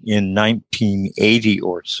in 1980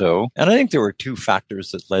 or so, and I think there were 2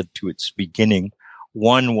 factors that led to its beginning.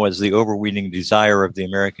 One was the overweening desire of the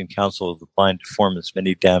American Council of the Blind to form as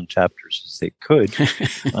many damn chapters as they could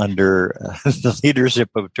under the leadership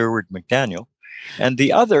of Durward McDaniel. And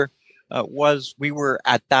the other was we were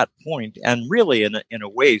at that point, and really in a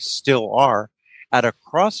way still are, at a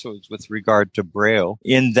crossroads with regard to Braille,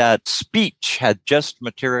 in that speech had just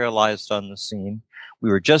materialized on the scene. We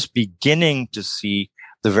were just beginning to see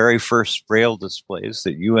the very first Braille displays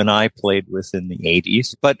that you and I played with in the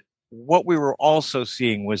 80s. But what we were also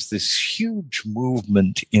seeing was this huge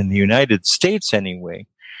movement in the United States anyway,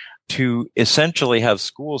 to essentially have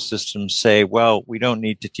school systems say, well, we don't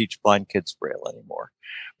need to teach blind kids Braille anymore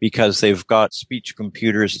because they've got speech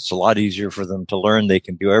computers. It's a lot easier for them to learn. They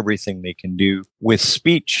can do everything they can do with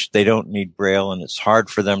speech. They don't need Braille, and it's hard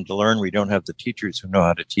for them to learn. We don't have the teachers who know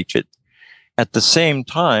how to teach it. At the same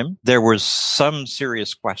time, there was some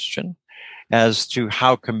serious question as to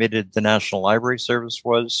how committed the National Library Service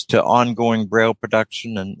was to ongoing Braille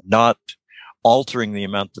production and not altering the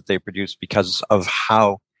amount that they produce because of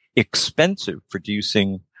how expensive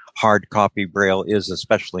producing hard copy Braille is,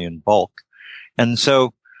 especially in bulk. And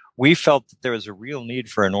so we felt that there was a real need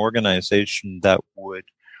for an organization that would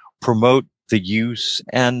promote the use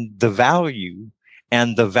and the value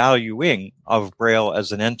and the valuing of Braille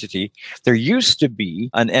as an entity. There used to be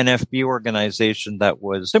an NFB organization that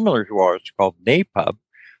was similar to ours called NAPUB,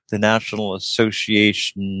 the National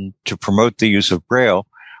Association to Promote the Use of Braille,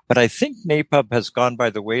 But I think NAPUB has gone by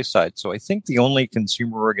the wayside. So I think the only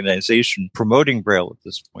consumer organization promoting Braille at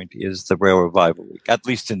this point is the Braille Revival League, at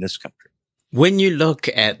least in this country. When you look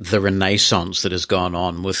at the renaissance that has gone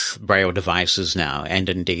on with Braille devices now, and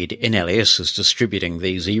indeed NLS is distributing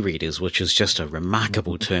these e-readers, which is just a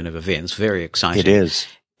remarkable turn of events, very exciting. It is.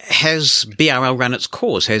 Has BRL run its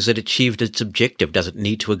course? Has it achieved its objective? Does it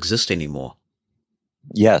need to exist anymore?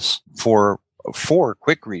 Yes, for 4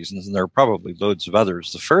 quick reasons, and there are probably loads of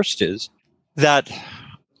others. The first is that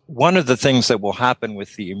one of the things that will happen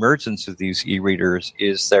with the emergence of these e-readers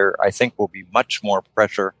is there, I think, will be much more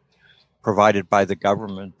pressure provided by the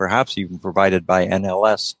government, perhaps even provided by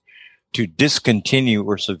NLS, to discontinue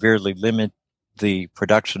or severely limit the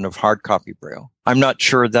production of hard copy Braille. I'm not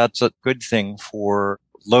sure that's a good thing for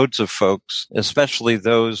loads of folks, especially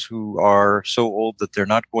those who are so old that they're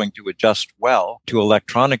not going to adjust well to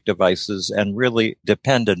electronic devices and really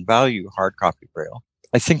depend and value hard copy Braille.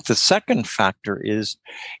 I think the second factor is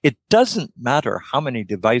it doesn't matter how many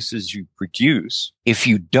devices you produce if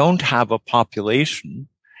you don't have a population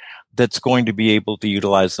that's going to be able to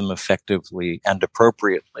utilize them effectively and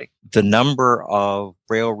appropriately. The number of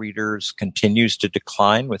Braille readers continues to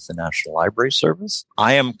decline with the National Library Service.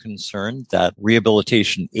 I am concerned that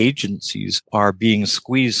rehabilitation agencies are being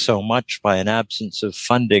squeezed so much by an absence of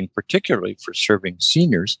funding, particularly for serving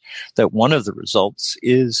seniors, that one of the results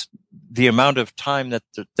is the amount of time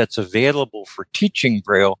that's available for teaching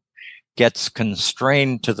Braille gets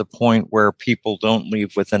constrained to the point where people don't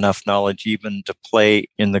leave with enough knowledge even to play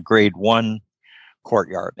in the grade 1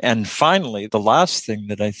 courtyard. And finally, the last thing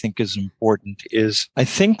that I think is important is I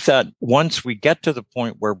think that once we get to the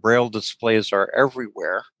point where Braille displays are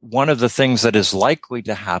everywhere, one of the things that is likely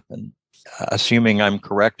to happen, assuming I'm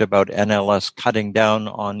correct about NLS cutting down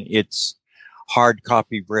on its hard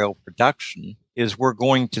copy Braille production, is we're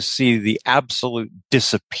going to see the absolute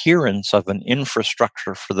disappearance of an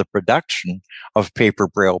infrastructure for the production of paper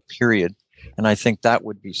Braille, period. And I think that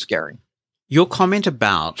would be scary. Your comment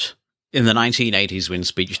about in the 1980s when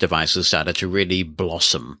speech devices started to really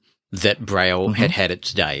blossom, that Braille had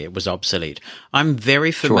its day. It was obsolete. I'm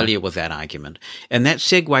very familiar with that argument. And that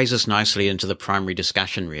segues us nicely into the primary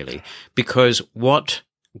discussion, really, because what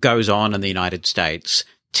goes on in the United States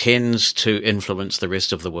tends to influence the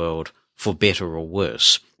rest of the world for better or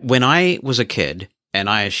worse. When I was a kid, and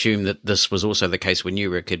I assume that this was also the case when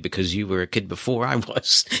you were a kid because you were a kid before I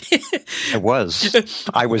was. I was.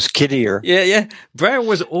 I was kiddier. Yeah. Braille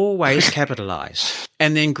was always capitalized.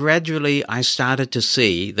 And then gradually I started to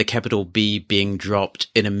see the capital B being dropped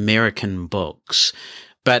in American books.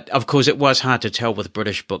 But, of course, it was hard to tell with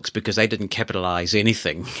British books because they didn't capitalize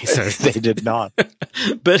anything. So they did not.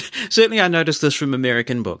 But certainly I noticed this from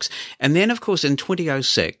American books. And then, of course, in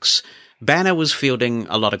 2006, Banner was fielding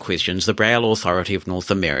a lot of questions, the Braille Authority of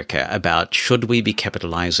North America, about should we be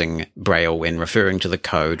capitalizing Braille when referring to the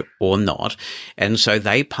code or not. And so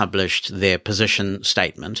they published their position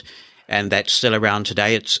statement. And that's still around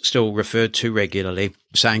today. It's still referred to regularly,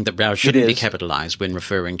 saying that Braille shouldn't be capitalized when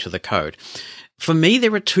referring to the code. For me,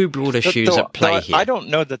 there are two broad issues at play here. I don't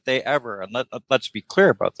know that they ever, and let's be clear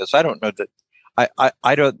about this. I don't know that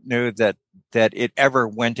I don't know that it ever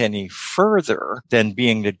went any further than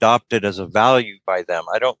being adopted as a value by them.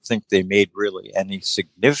 I don't think they made really any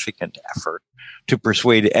significant effort to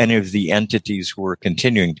persuade any of the entities who were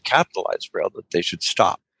continuing to capitalize Braille that they should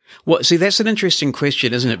stop. Well, see, that's an interesting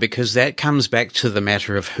question, isn't it? Because that comes back to the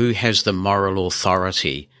matter of who has the moral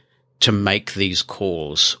authority to make these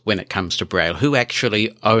calls when it comes to Braille, who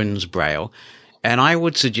actually owns Braille. And I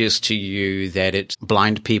would suggest to you that it's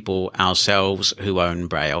blind people ourselves who own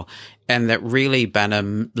Braille, and that really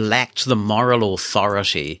Banner lacked the moral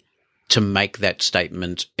authority to make that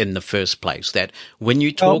statement in the first place. That when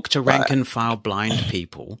you talk to rank and file blind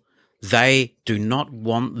people, they do not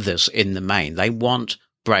want this in the main. They want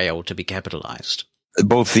Braille to be capitalized.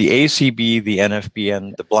 Both the ACB, the NFB,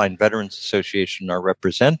 and the Blind Veterans Association are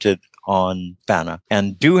represented on BANA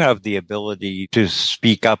and do have the ability to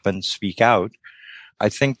speak up and speak out. I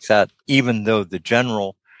think that even though the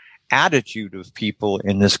general attitude of people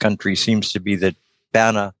in this country seems to be that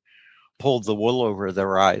BANA pulled the wool over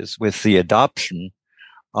their eyes with the adoption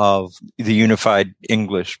of the Unified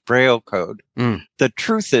English Braille Code, the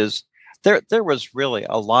truth is there was really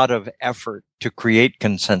a lot of effort to create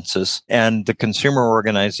consensus, and the consumer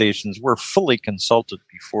organizations were fully consulted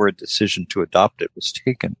before a decision to adopt it was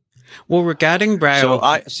taken. Well, regarding Braille...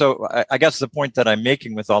 So I guess the point that I'm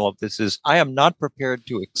making with all of this is I am not prepared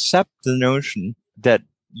to accept the notion that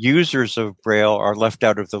users of Braille are left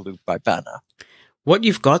out of the loop by BANA. What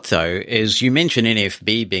you've got, though, is you mentioned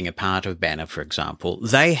NFB being a part of BANA, for example.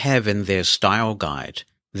 They have in their style guide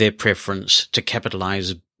their preference to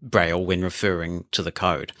capitalize Braille when referring to the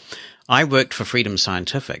code. I worked for Freedom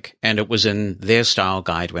Scientific, and it was in their style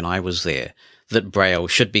guide when I was there that Braille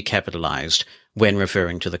should be capitalized when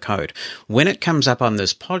referring to the code. When it comes up on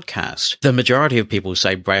this podcast, the majority of people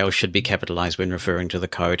say Braille should be capitalized when referring to the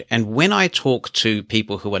code. And when I talk to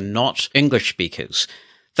people who are not English speakers,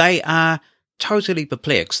 they are totally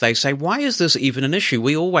perplexed. They say, why is this even an issue?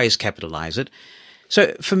 We always capitalize it.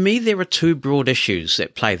 So for me, there are two broad issues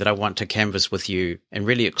at play that I want to canvass with you and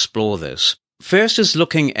really explore this. First is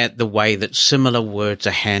looking at the way that similar words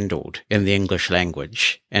are handled in the English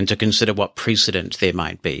language and to consider what precedent there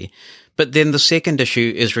might be. But then the second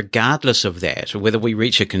issue is, regardless of that, whether we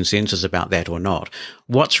reach a consensus about that or not,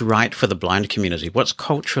 what's right for the blind community? What's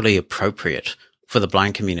culturally appropriate for the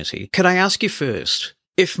blind community? Could I ask you first,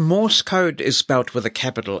 if Morse code is spelt with a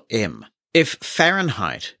capital M, if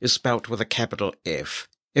Fahrenheit is spelt with a capital F,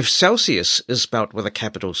 if Celsius is spelt with a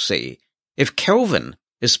capital C, if Kelvin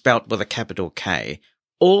is spelt with a capital K,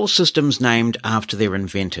 all systems named after their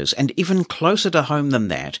inventors, and even closer to home than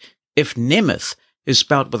that, if Nemeth is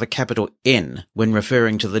spelt with a capital N when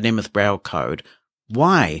referring to the Nemeth Braille code,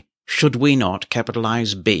 why should we not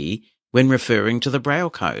capitalize B when referring to the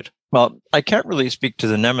Braille code? Well, I can't really speak to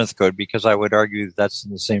the Nemeth code because I would argue that that's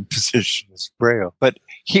in the same position as Braille. But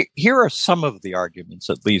here are some of the arguments,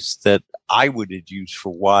 at least, that I would adduce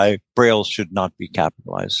for why Braille should not be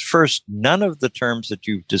capitalized. First, none of the terms that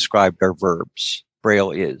you've described are verbs.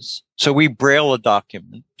 Braille is. So we Braille a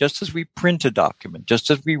document, just as we print a document, just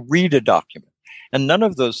as we read a document. And none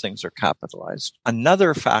of those things are capitalized.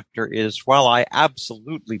 Another factor is, while I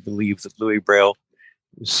absolutely believe that Louis Braille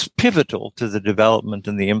is pivotal to the development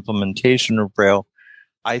and the implementation of Braille,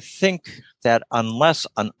 I think that unless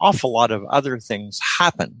an awful lot of other things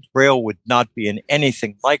happened, Braille would not be in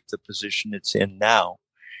anything like the position it's in now.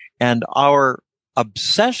 And our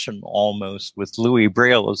obsession almost with Louis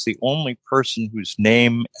Braille as the only person whose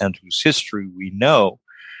name and whose history we know,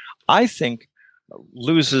 I think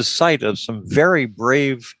loses sight of some very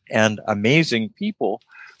brave and amazing people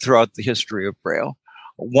throughout the history of Braille.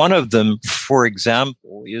 One of them, for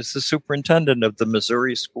example, is the superintendent of the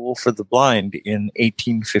Missouri School for the Blind in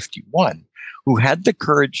 1851, who had the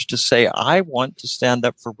courage to say, I want to stand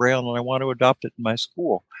up for Braille and I want to adopt it in my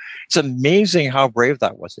school. It's amazing how brave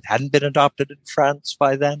that was. It hadn't been adopted in France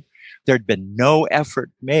by then. There'd been no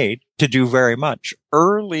effort made to do very much.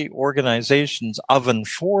 Early organizations of and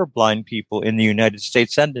for blind people in the United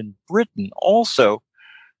States and in Britain also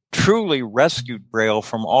truly rescued Braille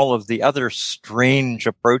from all of the other strange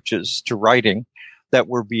approaches to writing that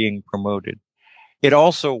were being promoted. It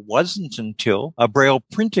also wasn't until a Braille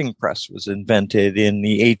printing press was invented in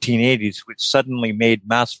the 1880s, which suddenly made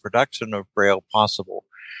mass production of Braille possible,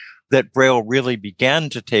 that Braille really began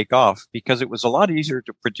to take off, because it was a lot easier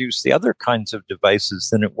to produce the other kinds of devices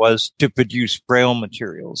than it was to produce Braille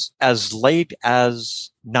materials. As late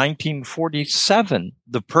as 1947,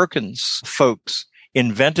 the Perkins folks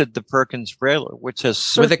invented the Perkins Brailler, which has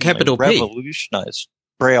certainly revolutionized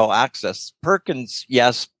Braille access. Perkins,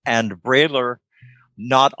 yes, and Brailler,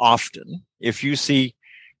 not often. If you see,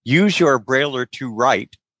 use your Brailler to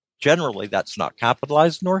write, generally that's not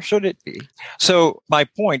capitalized, nor should it be. So my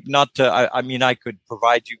point, I could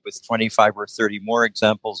provide you with 25 or 30 more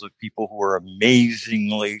examples of people who are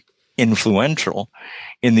amazingly influential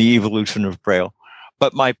in the evolution of Braille.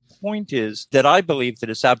 But my point is that I believe that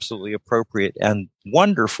it's absolutely appropriate and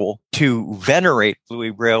wonderful to venerate Louis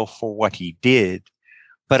Braille for what he did.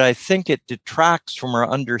 But I think it detracts from our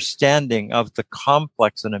understanding of the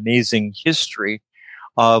complex and amazing history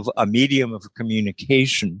of a medium of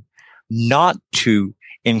communication, not to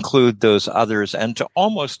include those others and to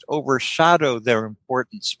almost overshadow their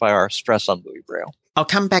importance by our stress on Louis Braille. I'll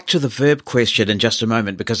come back to the verb question in just a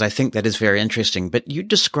moment, because I think that is very interesting. But you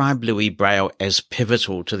describe Louis Braille as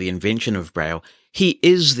pivotal to the invention of Braille. He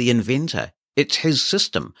is the inventor. It's his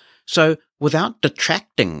system. So without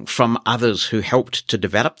detracting from others who helped to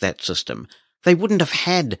develop that system, they wouldn't have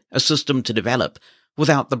had a system to develop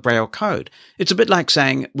without the Braille code. It's a bit like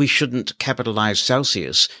saying we shouldn't capitalize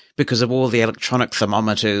Celsius because of all the electronic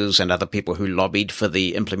thermometers and other people who lobbied for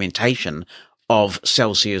the implementation of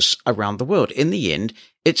Celsius around the world. In the end,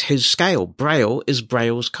 it's his scale. Braille is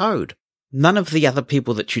Braille's code. None of the other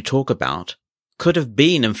people that you talk about could have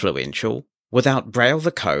been influential without Braille the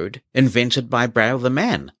code, invented by Braille the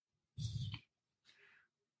man.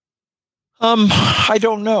 I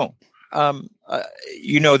don't know.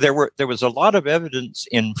 There was a lot of evidence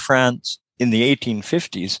in France in the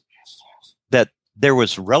 1850s that there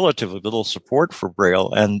was relatively little support for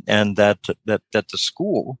Braille, and that the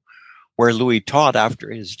school where Louis taught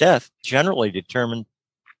after his death generally determined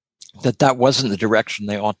that wasn't the direction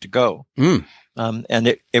they ought to go. And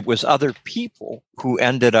it was other people who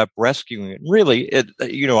ended up rescuing it. Really,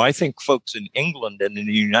 I think folks in England and in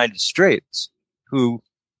the United States who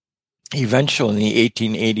eventually in the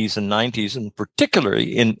 1880s and 90s, and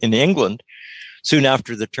particularly in England, soon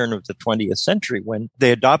after the turn of the 20th century, when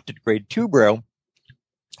they adopted Grade 2 Braille,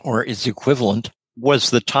 or its equivalent, was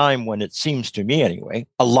the time when, it seems to me anyway,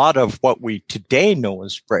 a lot of what we today know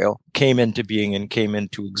as Braille came into being and came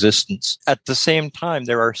into existence. At the same time,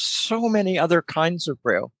 there are so many other kinds of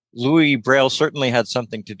Braille. Louis Braille certainly had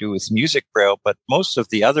something to do with music Braille, but most of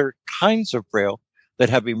the other kinds of Braille that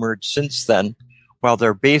have emerged since then, while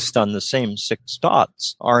they're based on the same 6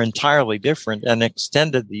 dots, are entirely different and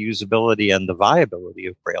extended the usability and the viability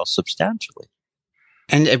of Braille substantially.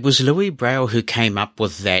 And it was Louis Braille who came up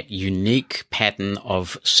with that unique pattern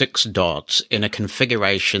of 6 dots in a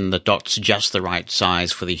configuration, the dots just the right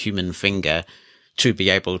size for the human finger to be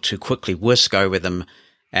able to quickly whisk over them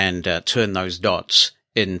and turn those dots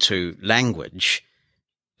into language.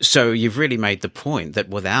 So you've really made the point that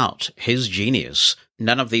without his genius,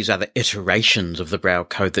 none of these other iterations of the Braille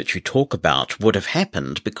code that you talk about would have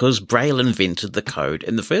happened, because Braille invented the code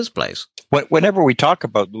in the first place. Whenever we talk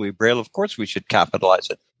about Louis Braille, of course we should capitalize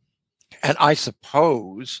it. And I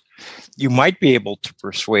suppose you might be able to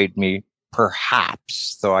persuade me,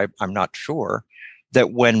 perhaps, though I'm not sure,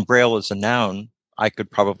 that when Braille is a noun, I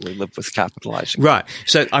could probably live with capitalizing. Right.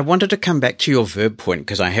 So I wanted to come back to your verb point,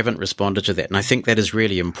 because I haven't responded to that, and I think that is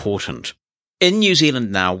really important. In New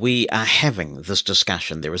Zealand now, we are having this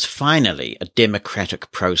discussion. There is finally a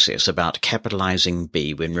democratic process about capitalizing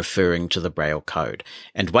B when referring to the Braille code.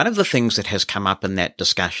 And one of the things that has come up in that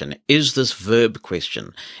discussion is this verb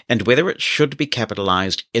question and whether it should be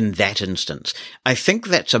capitalized in that instance. I think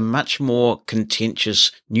that's a much more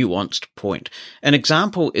contentious, nuanced point. An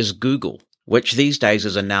example is Google, which these days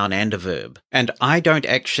is a noun and a verb. And I don't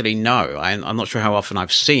actually know. I'm not sure how often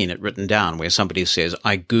I've seen it written down where somebody says,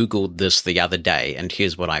 I Googled this the other day and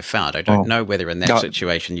here's what I found. I don't know whether in that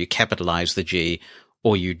situation you capitalize the G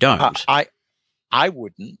or you don't. I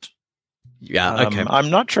wouldn't. Yeah, okay. I'm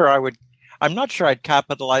not sure I'd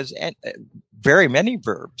capitalize very many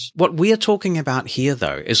verbs. What we are talking about here,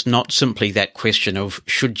 though, is not simply that question of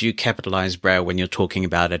should you capitalize Braille when you're talking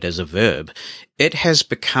about it as a verb. It has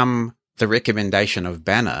become the recommendation of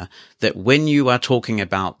Banner that when you are talking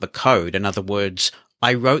about the code, in other words,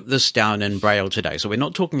 I wrote this down in Braille today. So we're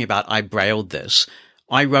not talking about I Brailled this.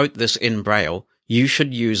 I wrote this in Braille. You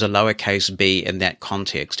should use a lowercase b in that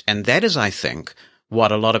context. And that is, I think,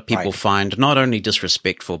 what a lot of people find not only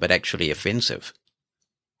disrespectful, but actually offensive.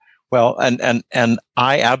 Well, and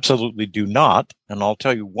I absolutely do not. And I'll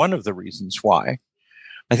tell you one of the reasons why.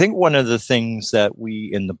 I think one of the things that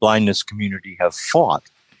we in the blindness community have fought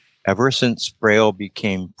ever since Braille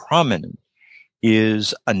became prominent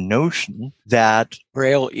is a notion that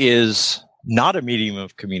Braille is not a medium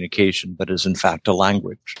of communication, but is in fact a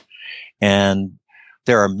language. And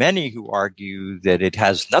there are many who argue that it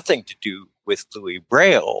has nothing to do with Louis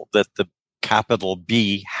Braille that the capital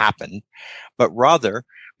B happened, but rather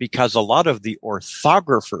because a lot of the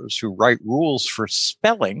orthographers who write rules for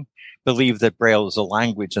spelling believe that Braille is a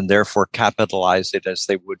language and therefore capitalize it as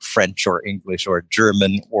they would French or English or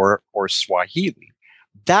German or Swahili.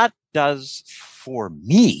 That does, for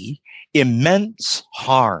me, immense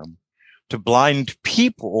harm to blind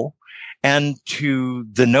people and to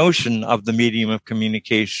the notion of the medium of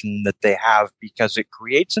communication that they have, because it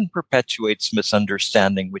creates and perpetuates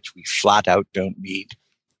misunderstanding, which we flat out don't need.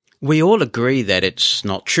 We all agree that it's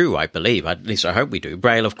not true, I believe. At least I hope we do.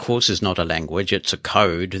 Braille, of course, is not a language. It's a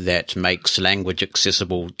code that makes language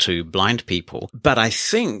accessible to blind people. But I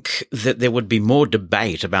think that there would be more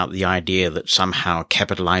debate about the idea that somehow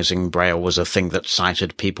capitalizing Braille was a thing that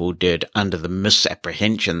sighted people did under the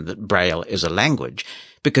misapprehension that Braille is a language.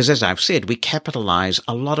 Because as I've said, we capitalize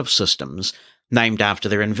a lot of systems named after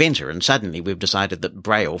their inventor, and suddenly we've decided that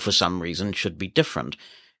Braille, for some reason, should be different.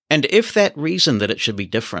 And if that reason that it should be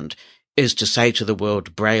different is to say to the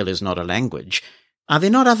world Braille is not a language, are there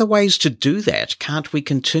not other ways to do that? Can't we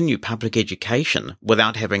continue public education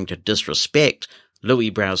without having to disrespect Louis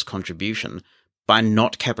Braille's contribution by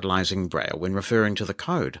not capitalizing Braille when referring to the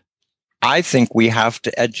code? I think we have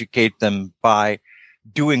to educate them by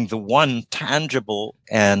doing the one tangible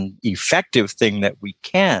and effective thing that we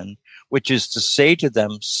can, which is to say to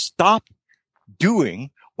them, stop doing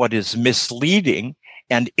what is misleading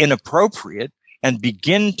and inappropriate and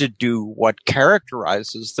begin to do what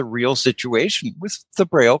characterizes the real situation with the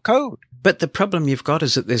Braille code. But the problem you've got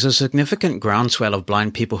is that there's a significant groundswell of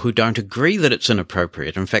blind people who don't agree that it's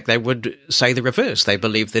inappropriate. In fact, they would say the reverse. They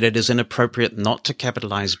believe that it is inappropriate not to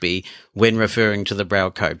capitalize B when referring to the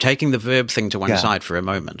Braille code. Taking the verb thing to one side for a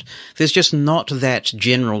moment, there's just not that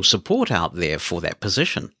general support out there for that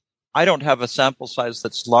position. I don't have a sample size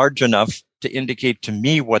that's large enough to indicate to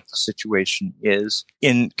me what the situation is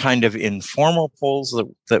in kind of informal polls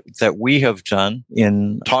that we have done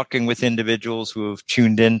in talking with individuals who have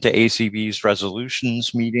tuned into ACB's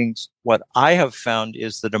resolutions meetings. What I have found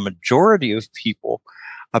is that a majority of people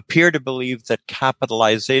appear to believe that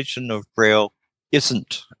capitalization of Braille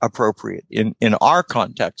isn't appropriate in our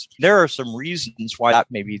context. There are some reasons why that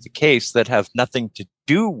may be the case that have nothing to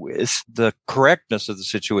do with the correctness of the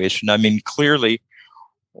situation. I mean, clearly,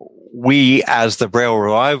 we, as the Braille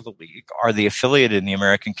Revival League, are the affiliate in the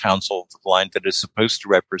American Council of the Blind that is supposed to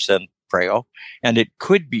represent Braille. And it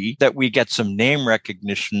could be that we get some name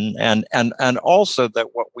recognition and also that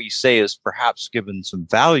what we say is perhaps given some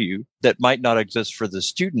value that might not exist for the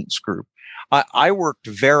students group. I worked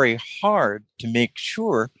very hard to make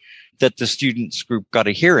sure that the students group got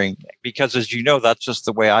a hearing because, as you know, that's just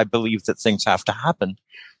the way I believe that things have to happen.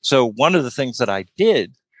 So one of the things that I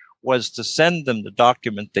did was to send them the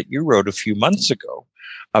document that you wrote a few months ago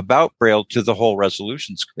about Braille to the whole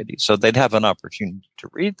resolutions committee. So they'd have an opportunity to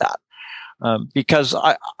read that. Because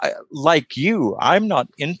I, like you, I'm not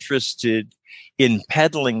interested in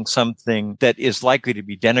peddling something that is likely to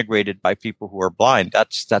be denigrated by people who are blind.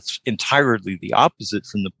 That's entirely the opposite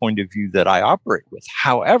from the point of view that I operate with.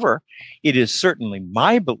 However, it is certainly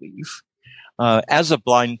my belief, as a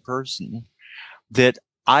blind person, that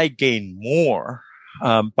I gain more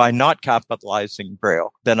by not capitalizing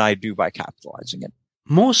Braille than I do by capitalizing it.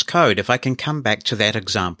 Morse code, if I can come back to that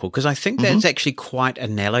example, because I think that's actually quite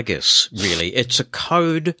analogous, really. It's a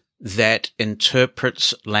code that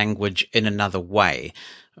interprets language in another way.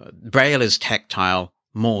 Braille is tactile,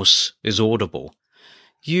 Morse is audible.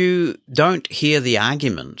 You don't hear the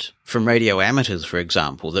argument from radio amateurs, for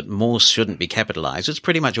example, that Morse shouldn't be capitalized. It's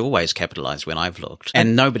pretty much always capitalized when I've looked.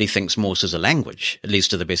 And nobody thinks Morse is a language, at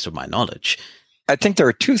least to the best of my knowledge. I think there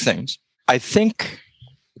are two things. I think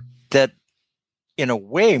that in a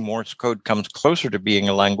way, Morse code comes closer to being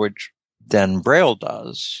a language than Braille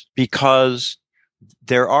does because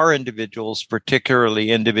there are individuals,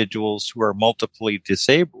 particularly individuals who are multiply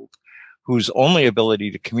disabled, whose only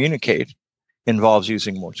ability to communicate involves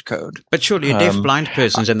using Morse code. But surely a deaf-blind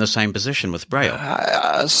person's in the same position with Braille.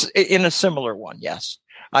 In a similar one, yes.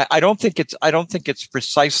 I don't think it's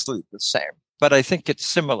precisely the same, but I think it's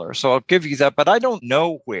similar. So I'll give you that. But I don't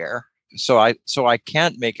know where. So I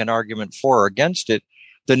can't make an argument for or against it.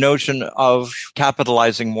 The notion of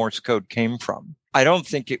capitalizing Morse code came from. I don't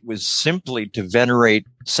think it was simply to venerate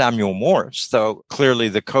Samuel Morse, though clearly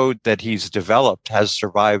the code that he's developed has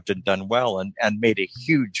survived and done well and made a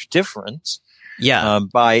huge difference. Yeah.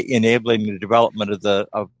 By enabling the development of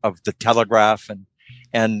the telegraph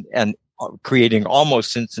and creating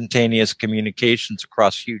almost instantaneous communications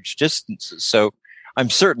across huge distances. So I'm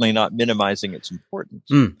certainly not minimizing its importance.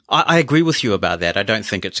 I agree with you about that. I don't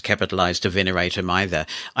think it's capitalized to venerate him either.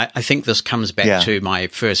 I think this comes back to my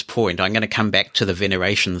first point. I'm going to come back to the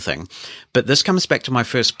veneration thing. But this comes back to my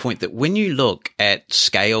first point that when you look at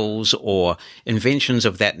scales or inventions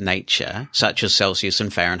of that nature, such as Celsius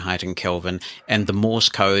and Fahrenheit and Kelvin and the Morse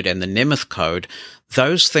code and the Nemeth code,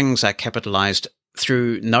 those things are capitalized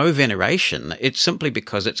through no veneration. It's simply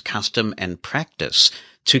because it's custom and practice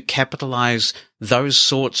to capitalize those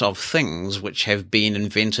sorts of things which have been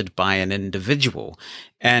invented by an individual.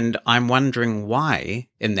 And I'm wondering why,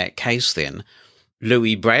 in that case then,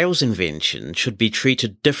 Louis Braille's invention should be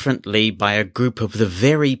treated differently by a group of the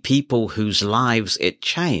very people whose lives it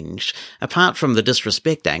changed. Apart from the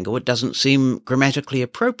disrespect angle, it doesn't seem grammatically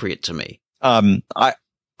appropriate to me.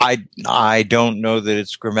 I don't know that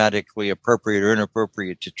it's grammatically appropriate or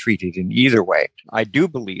inappropriate to treat it in either way. I do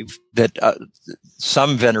believe that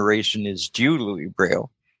some veneration is due Louis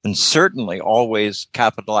Braille, and certainly always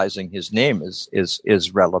capitalizing his name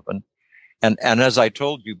is relevant. And as I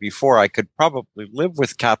told you before, I could probably live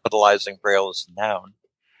with capitalizing Braille as a noun,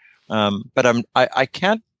 but I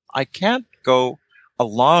can't go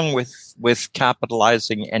along with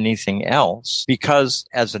capitalizing anything else because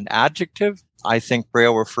as an adjective, I think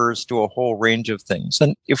Braille refers to a whole range of things.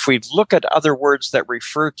 And if we look at other words that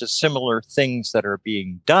refer to similar things that are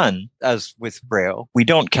being done, as with Braille, we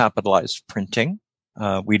don't capitalize printing.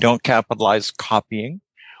 We don't capitalize copying.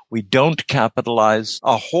 We don't capitalize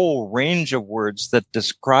a whole range of words that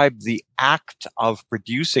describe the act of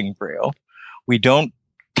producing Braille, We don't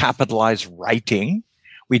capitalize writing.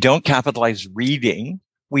 We don't capitalize reading.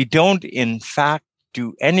 We don't, in fact,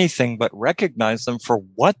 do anything but recognize them for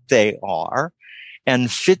what they are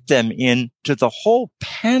and fit them into the whole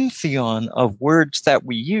pantheon of words that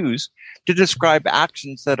we use to describe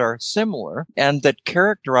actions that are similar and that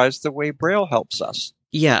characterize the way Braille helps us.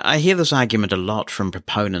 Yeah, I hear this argument a lot from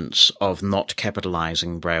proponents of not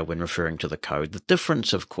capitalizing Braille when referring to the code. The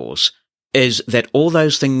difference, of course, is that all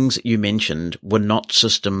those things you mentioned were not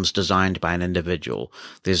systems designed by an individual.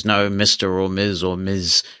 There's no Mr. or Ms. or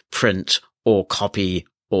Ms. print or copy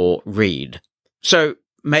or read. So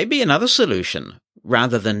maybe another solution,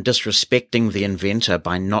 rather than disrespecting the inventor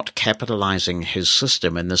by not capitalizing his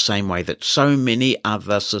system in the same way that so many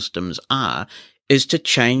other systems are, is to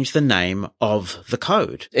change the name of the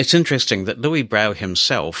code. It's interesting that Louis Braille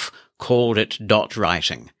himself called it dot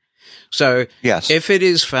writing. So if it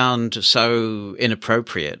is found so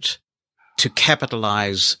inappropriate to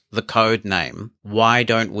capitalize the code name, why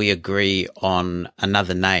don't we agree on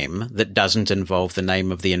another name that doesn't involve the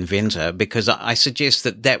name of the inventor? Because I suggest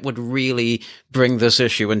that that would really bring this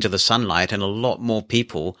issue into the sunlight, and a lot more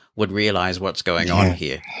people would realize what's going on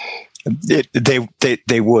here.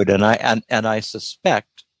 They would, and I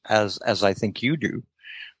suspect, as I think you do,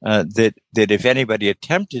 that if anybody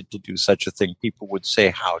attempted to do such a thing, people would say,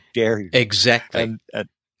 "How dare you?" Exactly.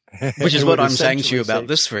 Which is what I'm saying to you about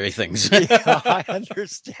this very thing. Yeah, I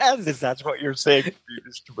understand if that's what you're saying,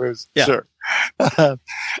 Mr. Bruce. Yeah. Sure.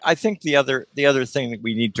 I think the other thing that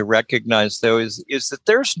we need to recognize, though, is that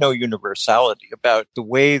there's no universality about the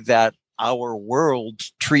way that our world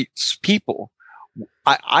treats people.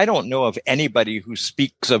 I don't know of anybody who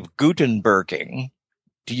speaks of Gutenberging.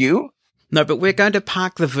 Do you? No, but we're going to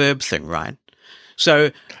park the verb thing, right?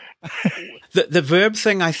 So the verb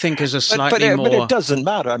thing, I think, is a slightly more. But it doesn't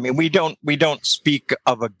matter. I mean, we don't speak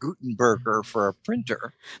of a Gutenberger for a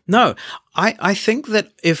printer. No, I think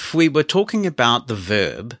that if we were talking about the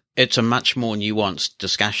verb, it's a much more nuanced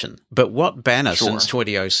discussion. But what Banner since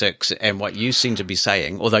 2006 and what you seem to be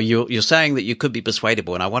saying, although you're saying that you could be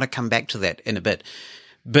persuadable, and I want to come back to that in a bit.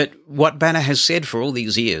 But what Banner has said for all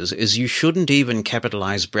these years is you shouldn't even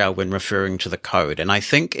capitalize Braille when referring to the code. And I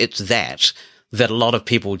think it's that a lot of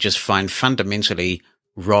people just find fundamentally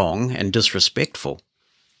wrong and disrespectful.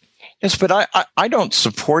 Yes, but I don't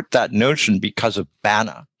support that notion because of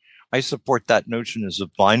Banner. I support that notion as a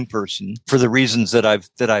blind person for the reasons that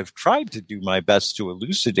I've tried to do my best to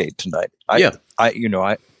elucidate tonight. I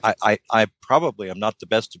probably am not the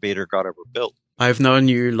best debater God ever built. I've known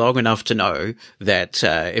you long enough to know that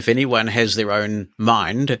if anyone has their own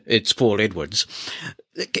mind, it's Paul Edwards.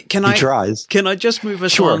 Can I just move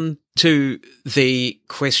us on to the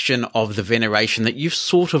question of the veneration that you've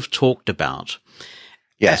sort of talked about?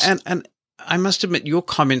 Yes. And I must admit, your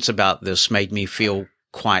comments about this made me feel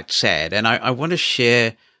quite sad. And I want to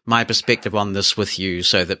share my perspective on this with you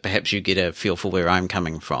so that perhaps you get a feel for where I'm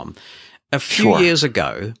coming from. A few years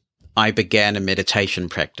ago, I began a meditation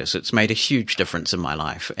practice. It's made a huge difference in my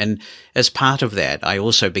life. And as part of that, I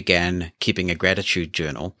also began keeping a gratitude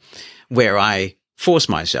journal where I force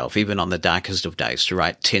myself, even on the darkest of days, to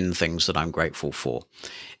write 10 things that I'm grateful for.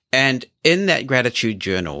 And in that gratitude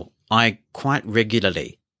journal, I quite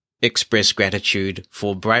regularly express gratitude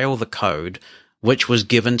for Braille the code, which was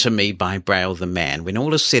given to me by Braille the man. When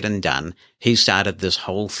all is said and done, he started this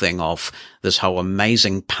whole thing off, this whole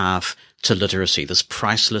amazing path to literacy, this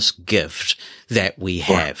priceless gift that we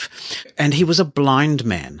have. And he was a blind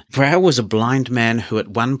man. Braille was a blind man who at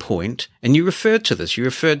one point, and you referred to this, you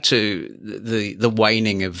referred to the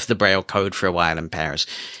waning of the Braille code for a while in Paris.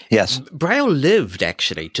 Yes. Braille lived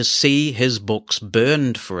actually to see his books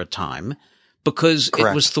burned for a time because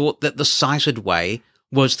it was thought that the sighted way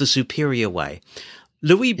was the superior way.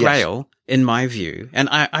 Louis Braille, in my view, and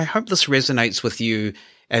I hope this resonates with you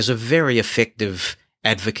as a very effective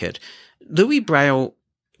advocate, Louis Braille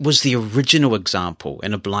was the original example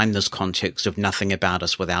in a blindness context of nothing about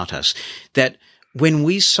us without us, that when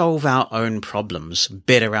we solve our own problems,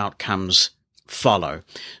 better outcomes follow.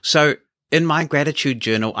 So in my gratitude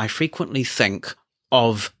journal, I frequently think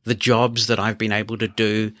of the jobs that I've been able to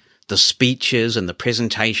do, the speeches and the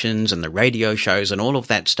presentations and the radio shows and all of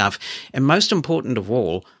that stuff. And most important of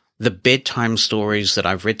all, the bedtime stories that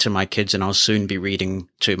I've read to my kids and I'll soon be reading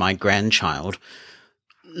to my grandchild.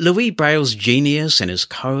 Louis Braille's genius and his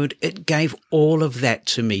code, it gave all of that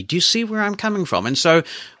to me. Do you see where I'm coming from? And so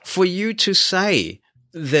for you to say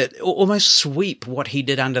that, almost sweep what he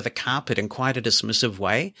did under the carpet in quite a dismissive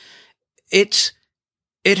way, it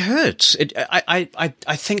hurts.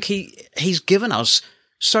 I think he's given us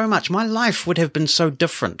so much. My life would have been so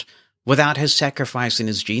different without his sacrifice and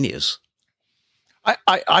his genius.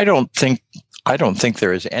 I don't think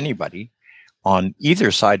there is anybody on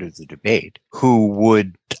either side of the debate who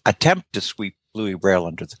would attempt to sweep Louis Braille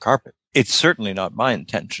under the carpet. It's certainly not my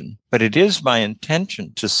intention, but it is my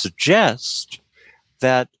intention to suggest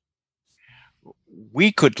that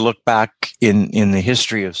we could look back in the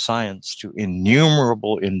history of science to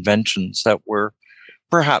innumerable inventions that were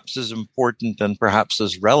perhaps as important and perhaps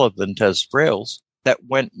as relevant as Braille's that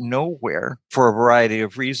went nowhere for a variety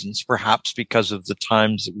of reasons, perhaps because of the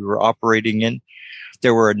times that we were operating in.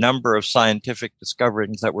 There were a number of scientific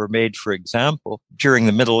discoveries that were made, for example, during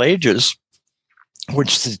the Middle Ages,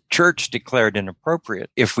 which the church declared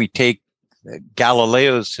inappropriate. If we take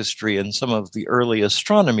Galileo's history and some of the early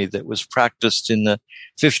astronomy that was practiced in the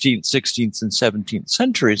 15th, 16th, and 17th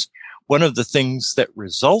centuries, one of the things that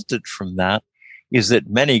resulted from that is that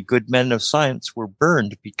many good men of science were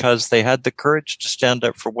burned because they had the courage to stand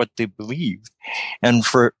up for what they believed and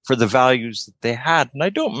for the values that they had. And I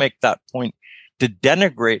don't make that point to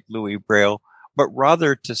denigrate Louis Braille, but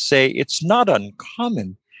rather to say it's not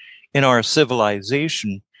uncommon in our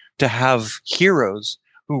civilization to have heroes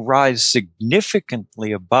who rise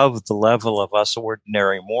significantly above the level of us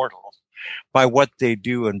ordinary mortals by what they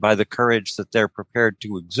do and by the courage that they're prepared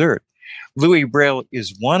to exert. Louis Braille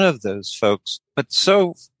is one of those folks, but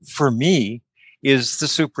so for me is the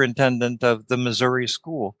superintendent of the Missouri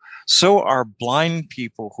school. So are blind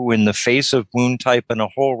people who, in the face of wound type and a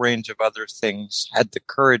whole range of other things, had the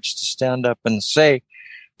courage to stand up and say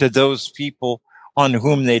to those people on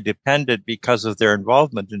whom they depended because of their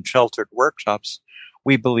involvement in sheltered workshops,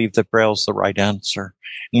 we believe that Braille's the right answer,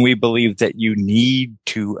 and we believe that you need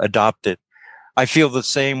to adopt it. I feel the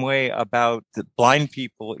same way about the blind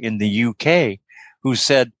people in the UK who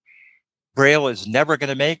said Braille is never going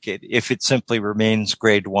to make it if it simply remains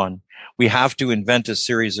grade 1. We have to invent a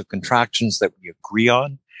series of contractions that we agree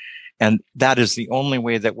on. And that is the only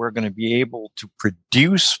way that we're going to be able to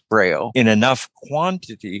produce Braille in enough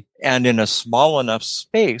quantity and in a small enough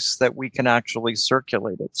space that we can actually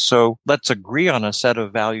circulate it. So let's agree on a set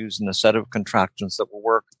of values and a set of contractions that will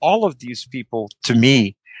work. All of these people, to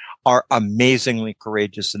me, are amazingly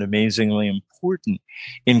courageous and amazingly important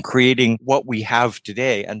in creating what we have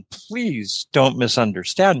today. And please don't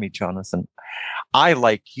misunderstand me, Jonathan. I,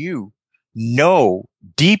 like you, know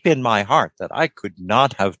deep in my heart that I could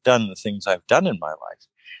not have done the things I've done in my life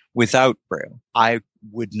without Braille. I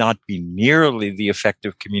would not be nearly the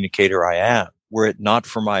effective communicator I am were it not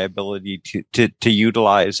for my ability to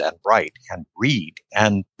utilize and write and read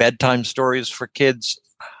and bedtime stories for kids.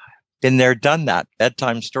 Been there, done that.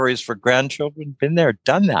 Bedtime stories for grandchildren. Been there,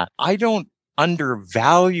 done that. I don't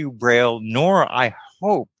undervalue Braille, nor I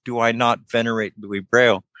hope do I not venerate Louis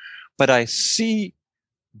Braille, but I see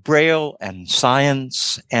Braille and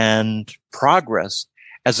science and progress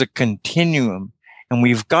as a continuum. And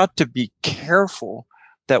we've got to be careful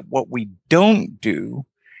that what we don't do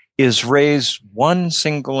is raise one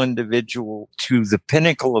single individual to the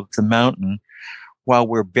pinnacle of the mountain while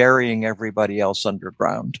we're burying everybody else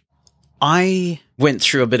underground. I went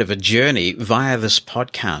through a bit of a journey via this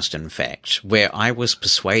podcast, in fact, where I was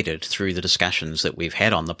persuaded through the discussions that we've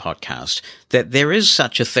had on the podcast that there is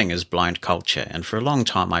such a thing as blind culture. And for a long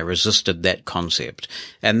time, I resisted that concept.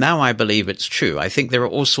 And now I believe it's true. I think there are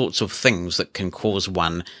all sorts of things that can cause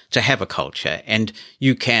one to have a culture, and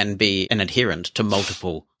you can be an adherent to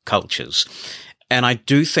multiple cultures. And I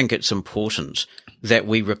do think it's important that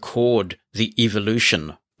we record the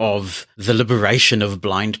evolution of the liberation of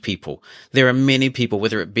blind people. There are many people,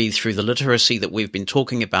 whether it be through the literacy that we've been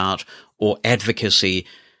talking about or advocacy,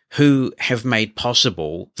 who have made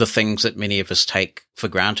possible the things that many of us take for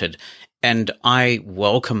granted. And I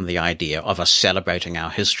welcome the idea of us celebrating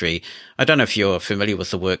our history. I don't know if you're familiar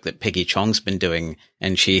with the work that Peggy Chong's been doing,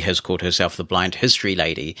 and she has called herself the Blind History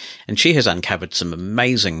Lady, and she has uncovered some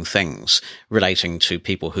amazing things relating to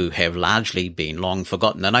people who have largely been long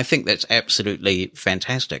forgotten. And I think that's absolutely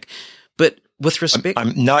fantastic. But with respect,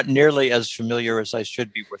 I'm not nearly as familiar as I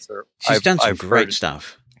should be with her. She's done some great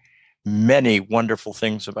stuff. Many wonderful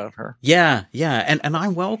things about her. Yeah. And I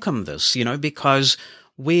welcome this, because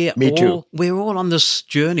we're all on this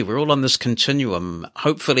journey. We're all on this continuum.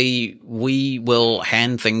 Hopefully we will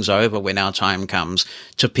hand things over when our time comes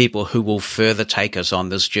to people who will further take us on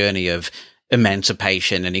this journey of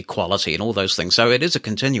emancipation and equality and all those things. So it is a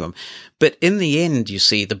continuum. But in the end, you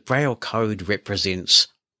see, the Braille Code represents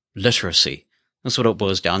literacy. That's what it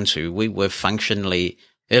boils down to. We were functionally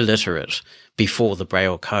illiterate before the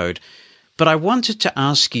Braille Code. But I wanted to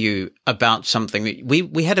ask you about something.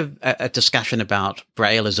 We had a discussion about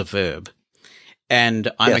Braille as a verb, and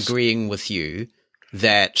I'm agreeing with you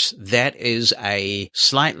that is a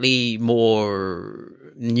slightly more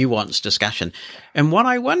nuanced discussion. And what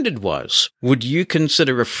I wondered was, would you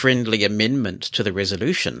consider a friendly amendment to the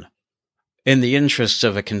resolution in the interests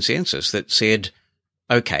of a consensus that said,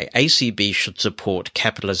 okay, ACB should support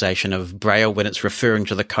capitalization of Braille when it's referring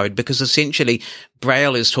to the code, because essentially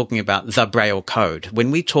Braille is talking about the Braille code.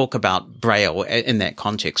 When we talk about Braille in that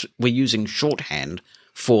context, we're using shorthand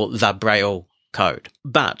for the Braille code.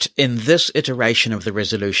 But in this iteration of the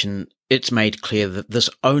resolution, it's made clear that this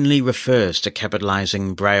only refers to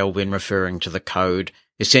capitalizing Braille when referring to the code.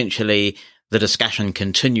 Essentially, the discussion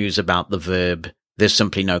continues about the verb. There's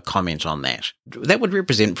simply no comment on that. That would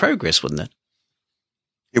represent progress, wouldn't it?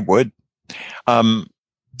 It would. My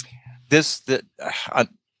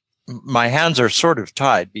hands are sort of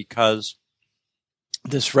tied because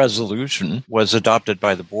this resolution was adopted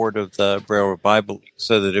by the board of the Braille Bible League,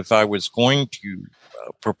 so that if I was going to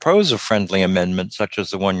propose a friendly amendment such as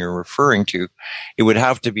the one you're referring to, it would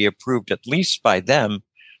have to be approved at least by them.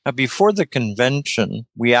 Now, before the convention,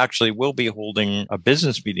 we actually will be holding a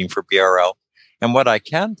business meeting for BRL. And what I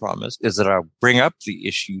can promise is that I'll bring up the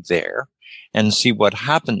issue there and see what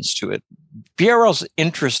happens to it. BRL's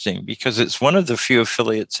interesting because it's one of the few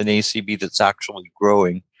affiliates in ACB that's actually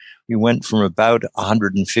growing. We went from about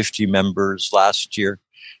 150 members last year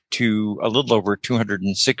to a little over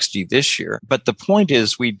 260 this year. But the point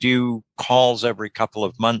is we do calls every couple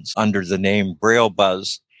of months under the name Braille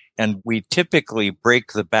Buzz, and we typically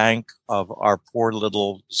break the bank of our poor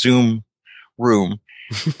little Zoom room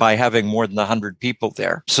by having more than 100 people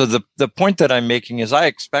there. So the point that I'm making is I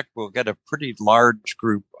expect we'll get a pretty large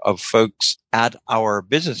group of folks at our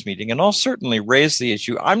business meeting, and I'll certainly raise the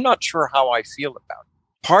issue. I'm not sure how I feel about it.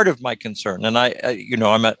 Part of my concern, and I'd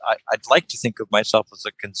like to think of myself as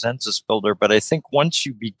a consensus builder, but I think once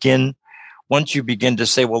you begin to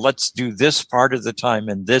say, well, let's do this part of the time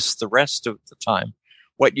and this the rest of the time,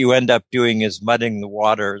 what you end up doing is mudding the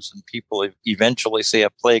waters, and people eventually say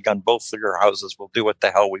a plague on both of your houses. We'll do what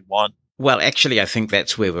the hell we want. Well, actually, I think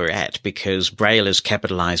that's where we're at, because Braille is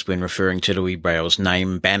capitalized when referring to Louis Braille's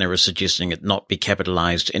name. Banner is suggesting it not be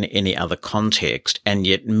capitalized in any other context, and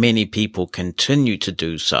yet many people continue to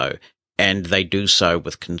do so, and they do so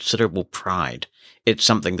with considerable pride. It's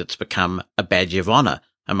something that's become a badge of honor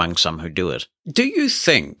among some who do it. Do you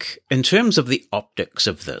think, in terms of the optics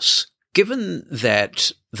of this, given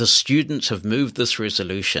that the students have moved this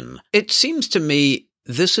resolution, it seems to me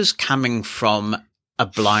this is coming from a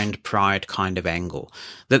blind pride kind of angle,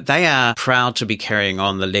 that they are proud to be carrying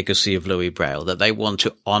on the legacy of Louis Braille, that they want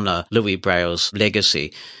to honor Louis Braille's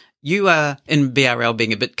legacy. You are in BRL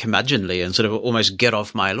being a bit curmudgeonly and sort of almost get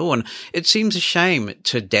off my lawn. It seems a shame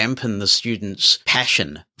to dampen the students'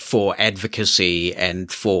 passion for advocacy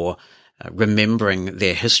and for remembering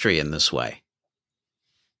their history in this way.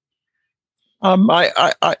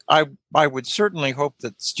 I would certainly hope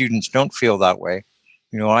that students don't feel that way.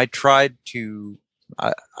 I tried to,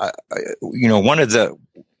 one of the,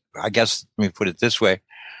 I guess, let me put it this way.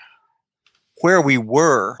 Where we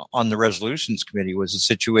were on the resolutions committee was a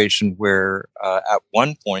situation where, at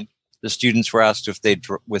one point, the students were asked if they'd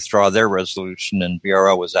withdraw their resolution, and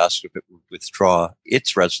BRL was asked if it would withdraw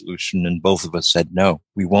its resolution, and both of us said, no,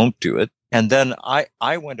 we won't do it. And then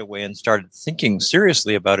I went away and started thinking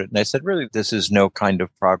seriously about it. And I said, really, this is no kind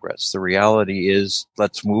of progress. The reality is,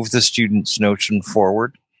 let's move the students' notion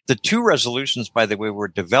forward. The two resolutions, by the way, were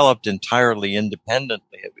developed entirely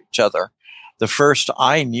independently of each other. The first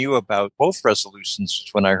I knew about both resolutions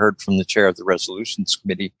when I heard from the chair of the resolutions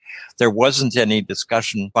committee. There wasn't any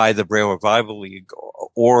discussion by the Braille Revival League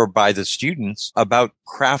or by the students about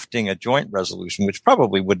crafting a joint resolution, which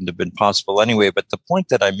probably wouldn't have been possible anyway. But the point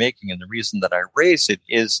that I'm making and the reason that I raise it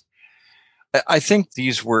is I think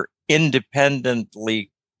these were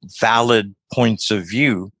independently valid points of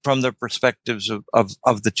view from the perspectives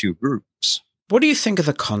of the two groups. What do you think are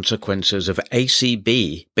the consequences of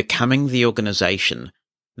ACB becoming the organization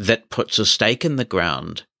that puts a stake in the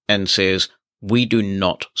ground and says, we do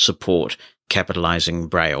not support capitalizing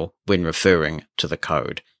Braille when referring to the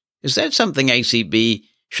code? Is that something ACB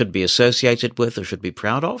should be associated with or should be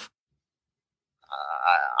proud of?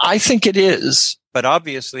 I think it is, but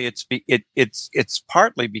obviously it's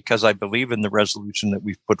partly because I believe in the resolution that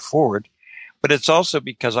we've put forward, but it's also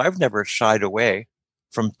because I've never shied away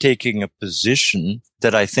from taking a position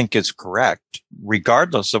that I think is correct,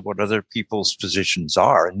 regardless of what other people's positions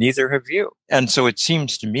are, and neither have you. And so it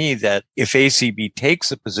seems to me that if ACB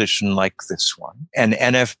takes a position like this one, and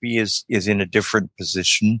NFB is in a different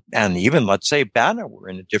position, and even let's say BANA were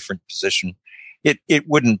in a different position, it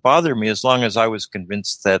wouldn't bother me as long as I was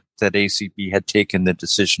convinced that ACB had taken the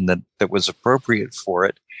decision that was appropriate for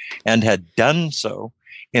it and had done so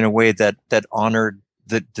in a way that honored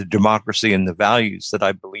the democracy and the values that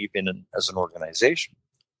I believe in as an organization.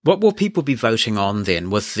 What will people be voting on then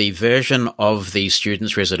with the version of the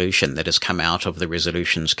students' resolution that has come out of the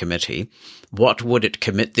resolutions committee? What would it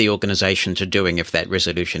commit the organization to doing if that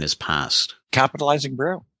resolution is passed? Capitalizing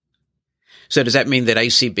Braille. So does that mean that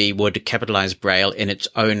ACB would capitalize Braille in its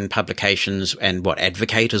own publications and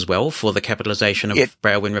advocate as well for the capitalization of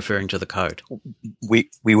Braille when referring to the code? We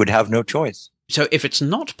would have no choice. So if it's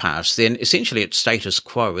not passed, then essentially it's status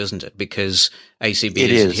quo, isn't it? Because ACB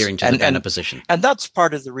is adhering to the banner position. And that's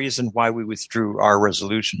part of the reason why we withdrew our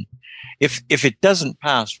resolution. If it doesn't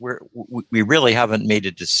pass, we really haven't made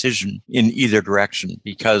a decision in either direction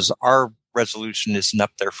because our resolution isn't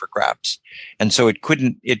up there for grabs. And so it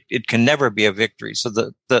can never be a victory. So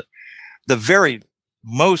the very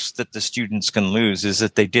most that the students can lose is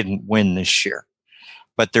that they didn't win this year.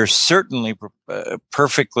 But they're certainly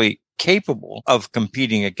perfectly capable of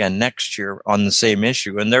competing again next year on the same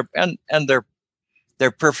issue. And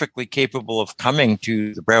they're perfectly capable of coming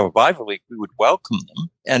to the Braille Revival League. We would welcome them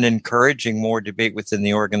and encouraging more debate within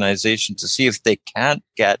the organization to see if they can't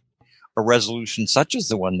get a resolution such as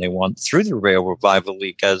the one they want through the Braille Revival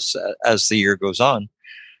League as the year goes on.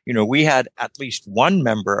 You know, we had at least one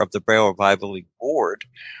member of the Braille Revival League board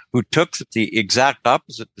who took the exact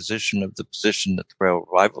opposite position of the position that the Braille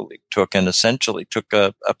Revival League took and essentially took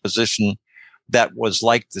a position that was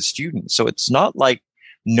like the students. So it's not like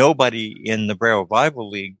nobody in the Braille Revival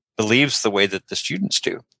League believes the way that the students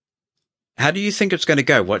do. How do you think it's going to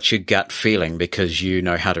go? What's your gut feeling? Because you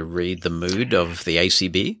know how to read the mood of the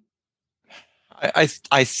ACB?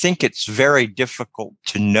 I think it's very difficult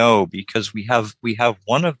to know because we have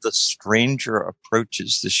one of the stranger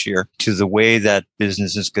approaches this year to the way that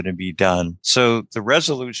business is going to be done. So the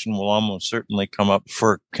resolution will almost certainly come up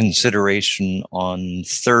for consideration on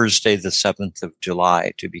Thursday, the 7th of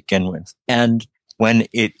July to begin with. And when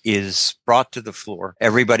it is brought to the floor,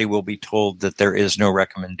 everybody will be told that there is no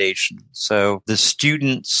recommendation. So the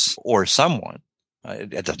students or someone,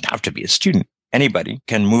 it doesn't have to be a student, anybody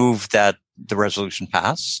can move that the resolution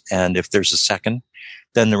pass. And if there's a second,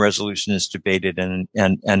 then the resolution is debated and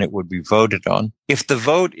it would be voted on. If the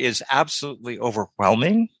vote is absolutely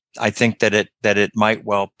overwhelming, I think that it might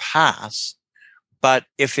well pass. But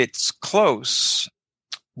if it's close,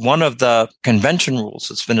 one of the convention rules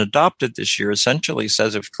that's been adopted this year essentially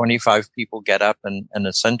says if 25 people get up and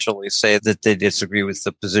essentially say that they disagree with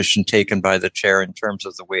the position taken by the chair in terms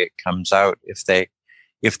of the way it comes out, if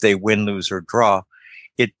they win, lose, or draw,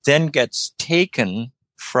 it then gets taken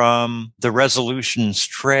from the resolutions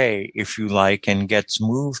tray, if you like, and gets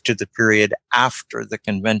moved to the period after the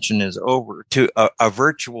convention is over to a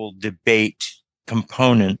virtual debate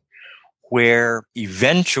component where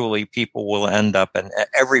eventually people will end up and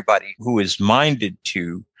everybody who is minded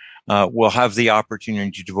to will have the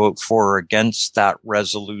opportunity to vote for or against that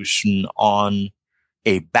resolution on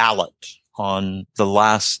a ballot on the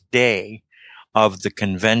last day of the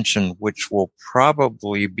convention, which will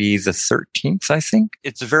probably be the 13th, I think.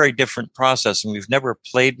 It's a very different process, and we've never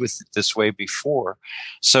played with it this way before.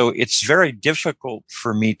 So it's very difficult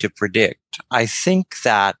for me to predict. I think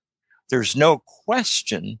that there's no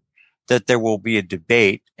question that there will be a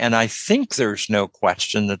debate, and I think there's no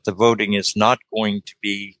question that the voting is not going to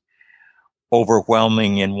be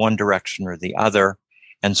overwhelming in one direction or the other.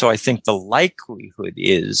 And so I think the likelihood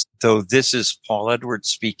is, though this is Paul Edwards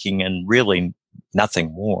speaking and really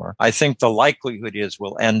nothing more, I think the likelihood is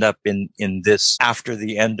we'll end up in this after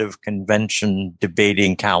the end of convention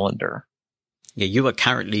debating calendar. Yeah, you are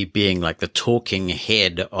currently being like the talking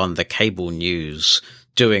head on the cable news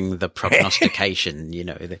doing the prognostication, you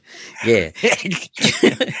know. Yeah.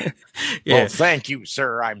 Well, thank you,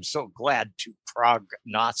 sir. I'm so glad to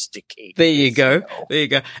prognosticate. There you go. There you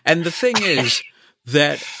go. And the thing is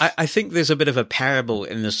that I think there's a bit of a parable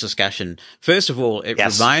in this discussion. First of all, it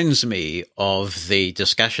reminds me of the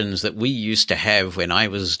discussions that we used to have when I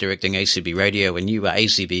was directing ACB Radio and you were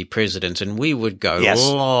ACB president, and we would go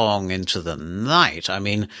long into the night. I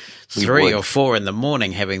mean, 3 or 4 in the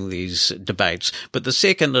morning having these debates. But the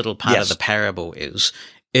second little part of the parable is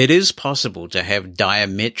it is possible to have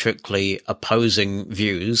diametrically opposing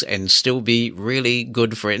views and still be really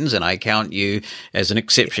good friends, and I count you as an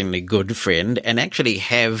exceptionally good friend, and actually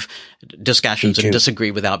have discussions and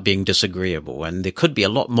disagree without being disagreeable. And there could be a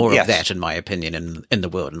lot more of that, in my opinion, in the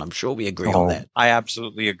world, and I'm sure we agree on that. I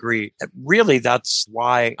absolutely agree. Really, that's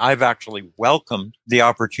why I've actually welcomed the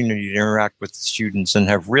opportunity to interact with the students and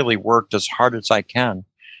have really worked as hard as I can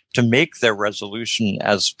to make their resolution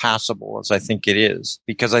as passable as I think it is,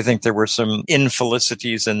 because I think there were some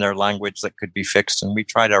infelicities in their language that could be fixed, and we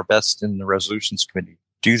tried our best in the resolutions committee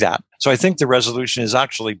to do that. So I think the resolution is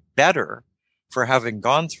actually better for having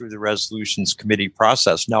gone through the resolutions committee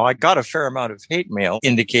process. Now, I got a fair amount of hate mail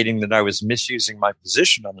indicating that I was misusing my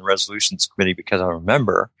position on the resolutions committee because I'm a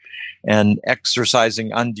member and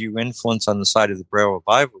exercising undue influence on the side of the Braille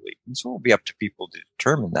Revival League. And so it'll be up to people to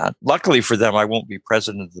determine that. Luckily for them, I won't be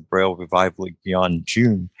president of the Braille Revival League beyond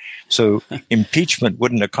June. So impeachment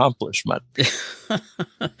wouldn't accomplish much.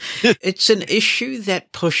 It's an issue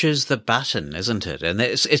that pushes the button, isn't it? And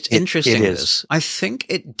it's interesting. It is. I think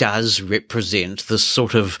it does represent the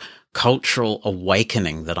sort of cultural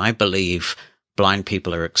awakening that I believe blind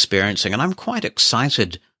people are experiencing. And I'm quite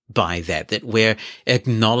excited by that we're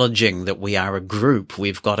acknowledging that we are a group,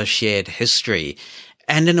 we've got a shared history.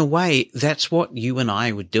 And in a way, that's what you and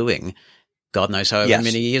I were doing, God knows however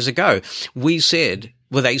many years ago. We said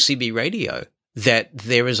with ACB Radio that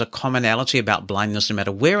there is a commonality about blindness no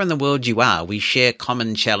matter where in the world you are. We share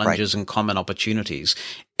common challenges and common opportunities.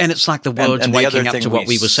 And it's like the world's waking up to what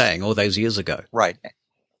we were saying all those years ago. Right.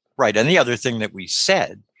 And the other thing that we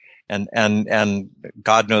said, and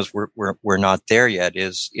God knows we're not there yet,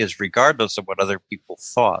 is regardless of what other people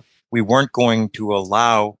thought, we weren't going to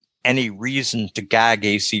allow any reason to gag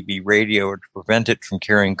ACB Radio or to prevent it from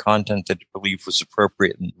carrying content that it believed was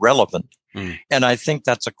appropriate and relevant. And I think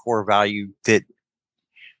that's a core value that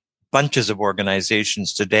bunches of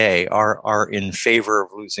organizations today are in favor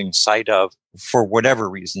of losing sight of for whatever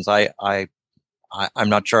reasons. I'm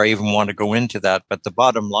not sure I even want to go into that, but the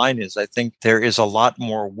bottom line is I think there is a lot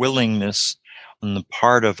more willingness on the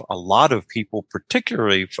part of a lot of people,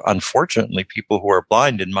 particularly, unfortunately, people who are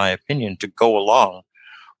blind, in my opinion, to go along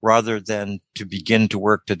rather than to begin to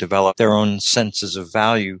work to develop their own senses of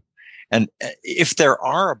value. And if there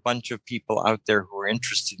are a bunch of people out there who are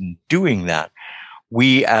interested in doing that,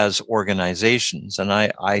 we as organizations, and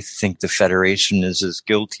I think the Federation is as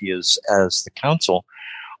guilty as the Council,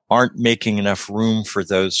 aren't making enough room for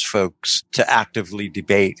those folks to actively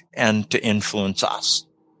debate and to influence us.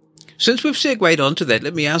 Since we've segued onto that,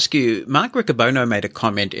 let me ask you, Mark Riccobono made a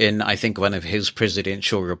comment in, I think, one of his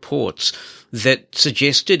presidential reports that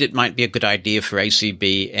suggested it might be a good idea for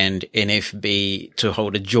ACB and NFB to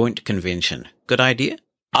hold a joint convention. Good idea?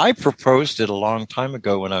 I proposed it a long time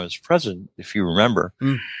ago when I was president, if you remember.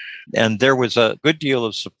 And there was a good deal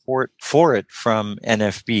of support for it from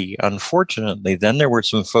NFB. Unfortunately, then there were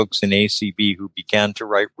some folks in ACB who began to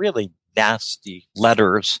write really nasty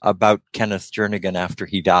letters about Kenneth Jernigan after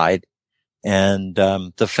he died. And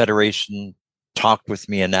the Federation talked with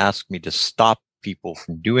me and asked me to stop people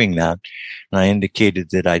from doing that. And I indicated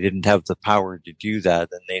that I didn't have the power to do that.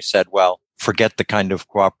 And they said, well, forget the kind of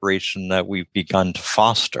cooperation that we've begun to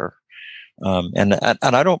foster. And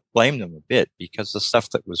I don't blame them a bit, because the stuff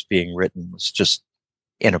that was being written was just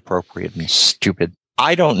inappropriate and stupid.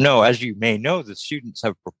 I don't know. As you may know, the students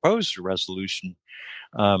have proposed a resolution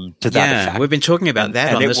to that effect. We've been talking about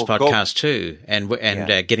that on this podcast too, and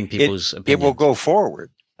getting people's opinions. It will go forward.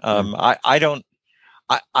 I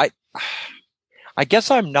guess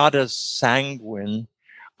I'm not as sanguine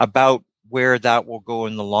about where that will go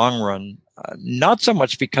in the long run. Not so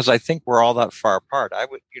much because I think we're all that far apart.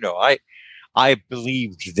 I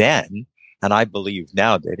believed then, and I believe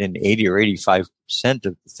now, that in 80 or 85%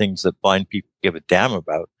 of the things that blind people give a damn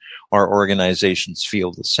about, our organizations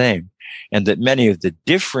feel the same. And that many of the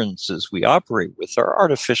differences we operate with are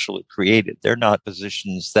artificially created. They're not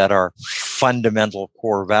positions that are fundamental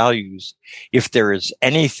core values. If there is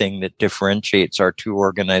anything that differentiates our two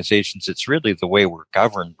organizations, it's really the way we're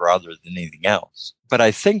governed rather than anything else. But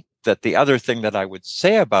I think that the other thing that I would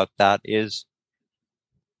say about that is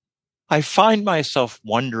I find myself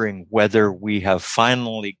wondering whether we have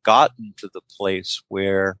finally gotten to the place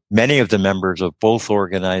where many of the members of both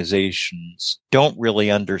organizations don't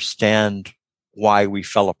really understand why we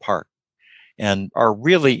fell apart and are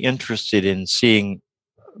really interested in seeing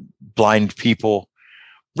blind people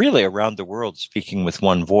really around the world speaking with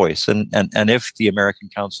one voice. And if the American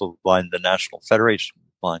Council of the Blind, the National Federation of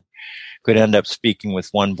the Blind, could end up speaking with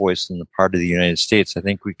one voice in the part of the United States, I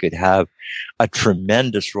think we could have a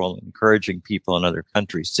tremendous role in encouraging people in other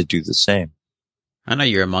countries to do the same. I know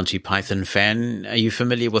you're a Monty Python fan. Are you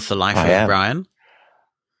familiar with The Life of Brian?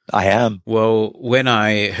 I am. Well, when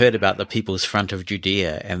I heard about the People's Front of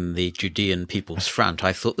Judea and the Judean People's Front,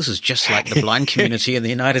 I thought this is just like the blind community in the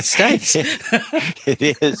United States.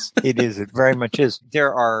 It is. It is. It very much is.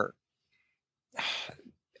 There are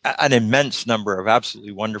an immense number of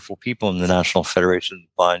absolutely wonderful people in the National Federation of the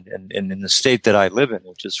Blind. And in the state that I live in,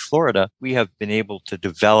 which is Florida, we have been able to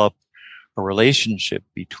develop a relationship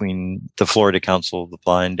between the Florida Council of the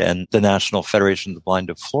Blind and the National Federation of the Blind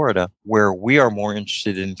of Florida, where we are more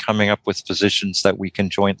interested in coming up with positions that we can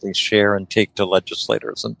jointly share and take to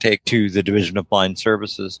legislators and take to the Division of Blind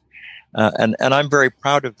Services. And I'm very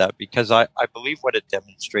proud of that, because I believe what it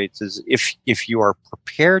demonstrates is if you are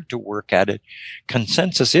prepared to work at it,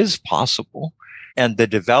 consensus is possible. And the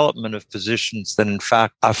development of positions that in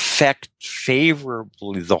fact affect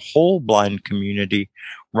favorably the whole blind community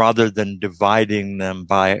rather than dividing them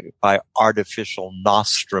by artificial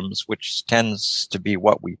nostrums, which tends to be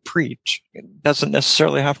what we preach. It doesn't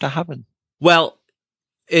necessarily have to happen. Well,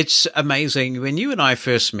 it's amazing. When you and I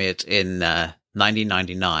first met in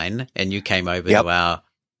 1999 and you came over to our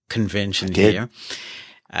convention here,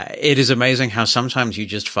 it is amazing how sometimes you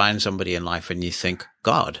just find somebody in life and you think,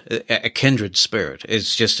 God, a kindred spirit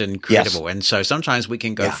is just incredible. Yes. And so sometimes we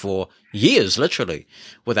can go for years, literally,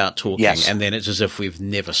 without talking. Yes. And then it's as if we've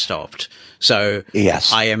never stopped. So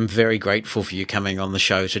I am very grateful for you coming on the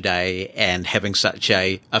show today and having such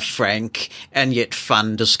a frank and yet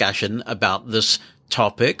fun discussion about this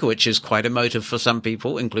topic, which is quite emotive for some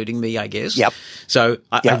people, including me, I guess. Yep. So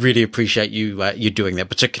I really appreciate you doing that,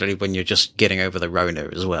 particularly when you're just getting over the Rona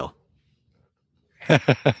as well.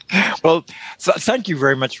 Well, thank you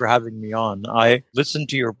very much for having me on. I listen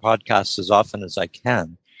to your podcasts as often as I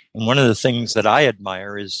can. And one of the things that I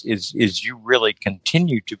admire is you really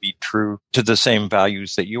continue to be true to the same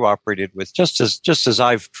values that you operated with, just as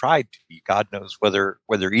I've tried to be. God knows whether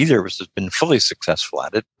either of us has been fully successful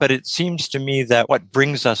at it. But it seems to me that what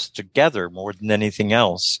brings us together more than anything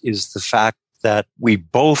else is the fact that we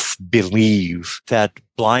both believe that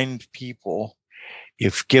blind people,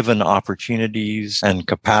 if given opportunities and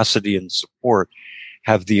capacity and support,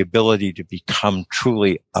 have the ability to become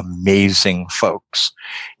truly amazing folks.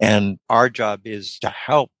 And our job is to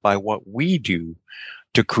help by what we do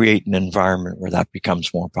to create an environment where that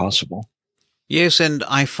becomes more possible. Yes, and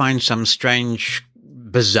I find some strange,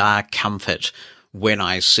 bizarre comfort when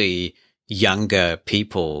I see younger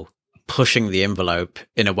people pushing the envelope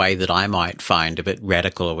in a way that I might find a bit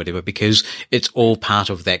radical or whatever, because it's all part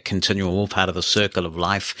of that continuum, all part of the circle of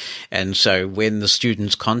life. And so when the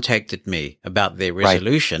students contacted me about their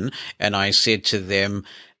resolution and I said to them,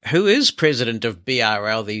 who is president of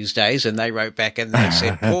BRL these days? And they wrote back and they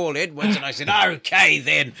said, Paul Edwards. And I said, okay,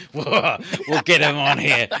 then we'll get him on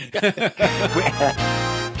here.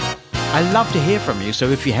 I love to hear from you, so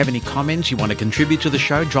if you have any comments you want to contribute to the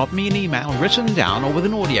show, drop me an email written down or with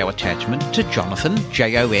an audio attachment to Jonathan,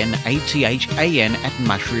 Jonathan,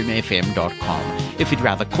 @mushroomfm.com. If you'd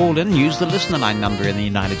rather call in, use the listener line number in the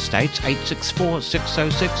United States,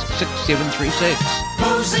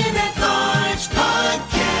 864-606-6736.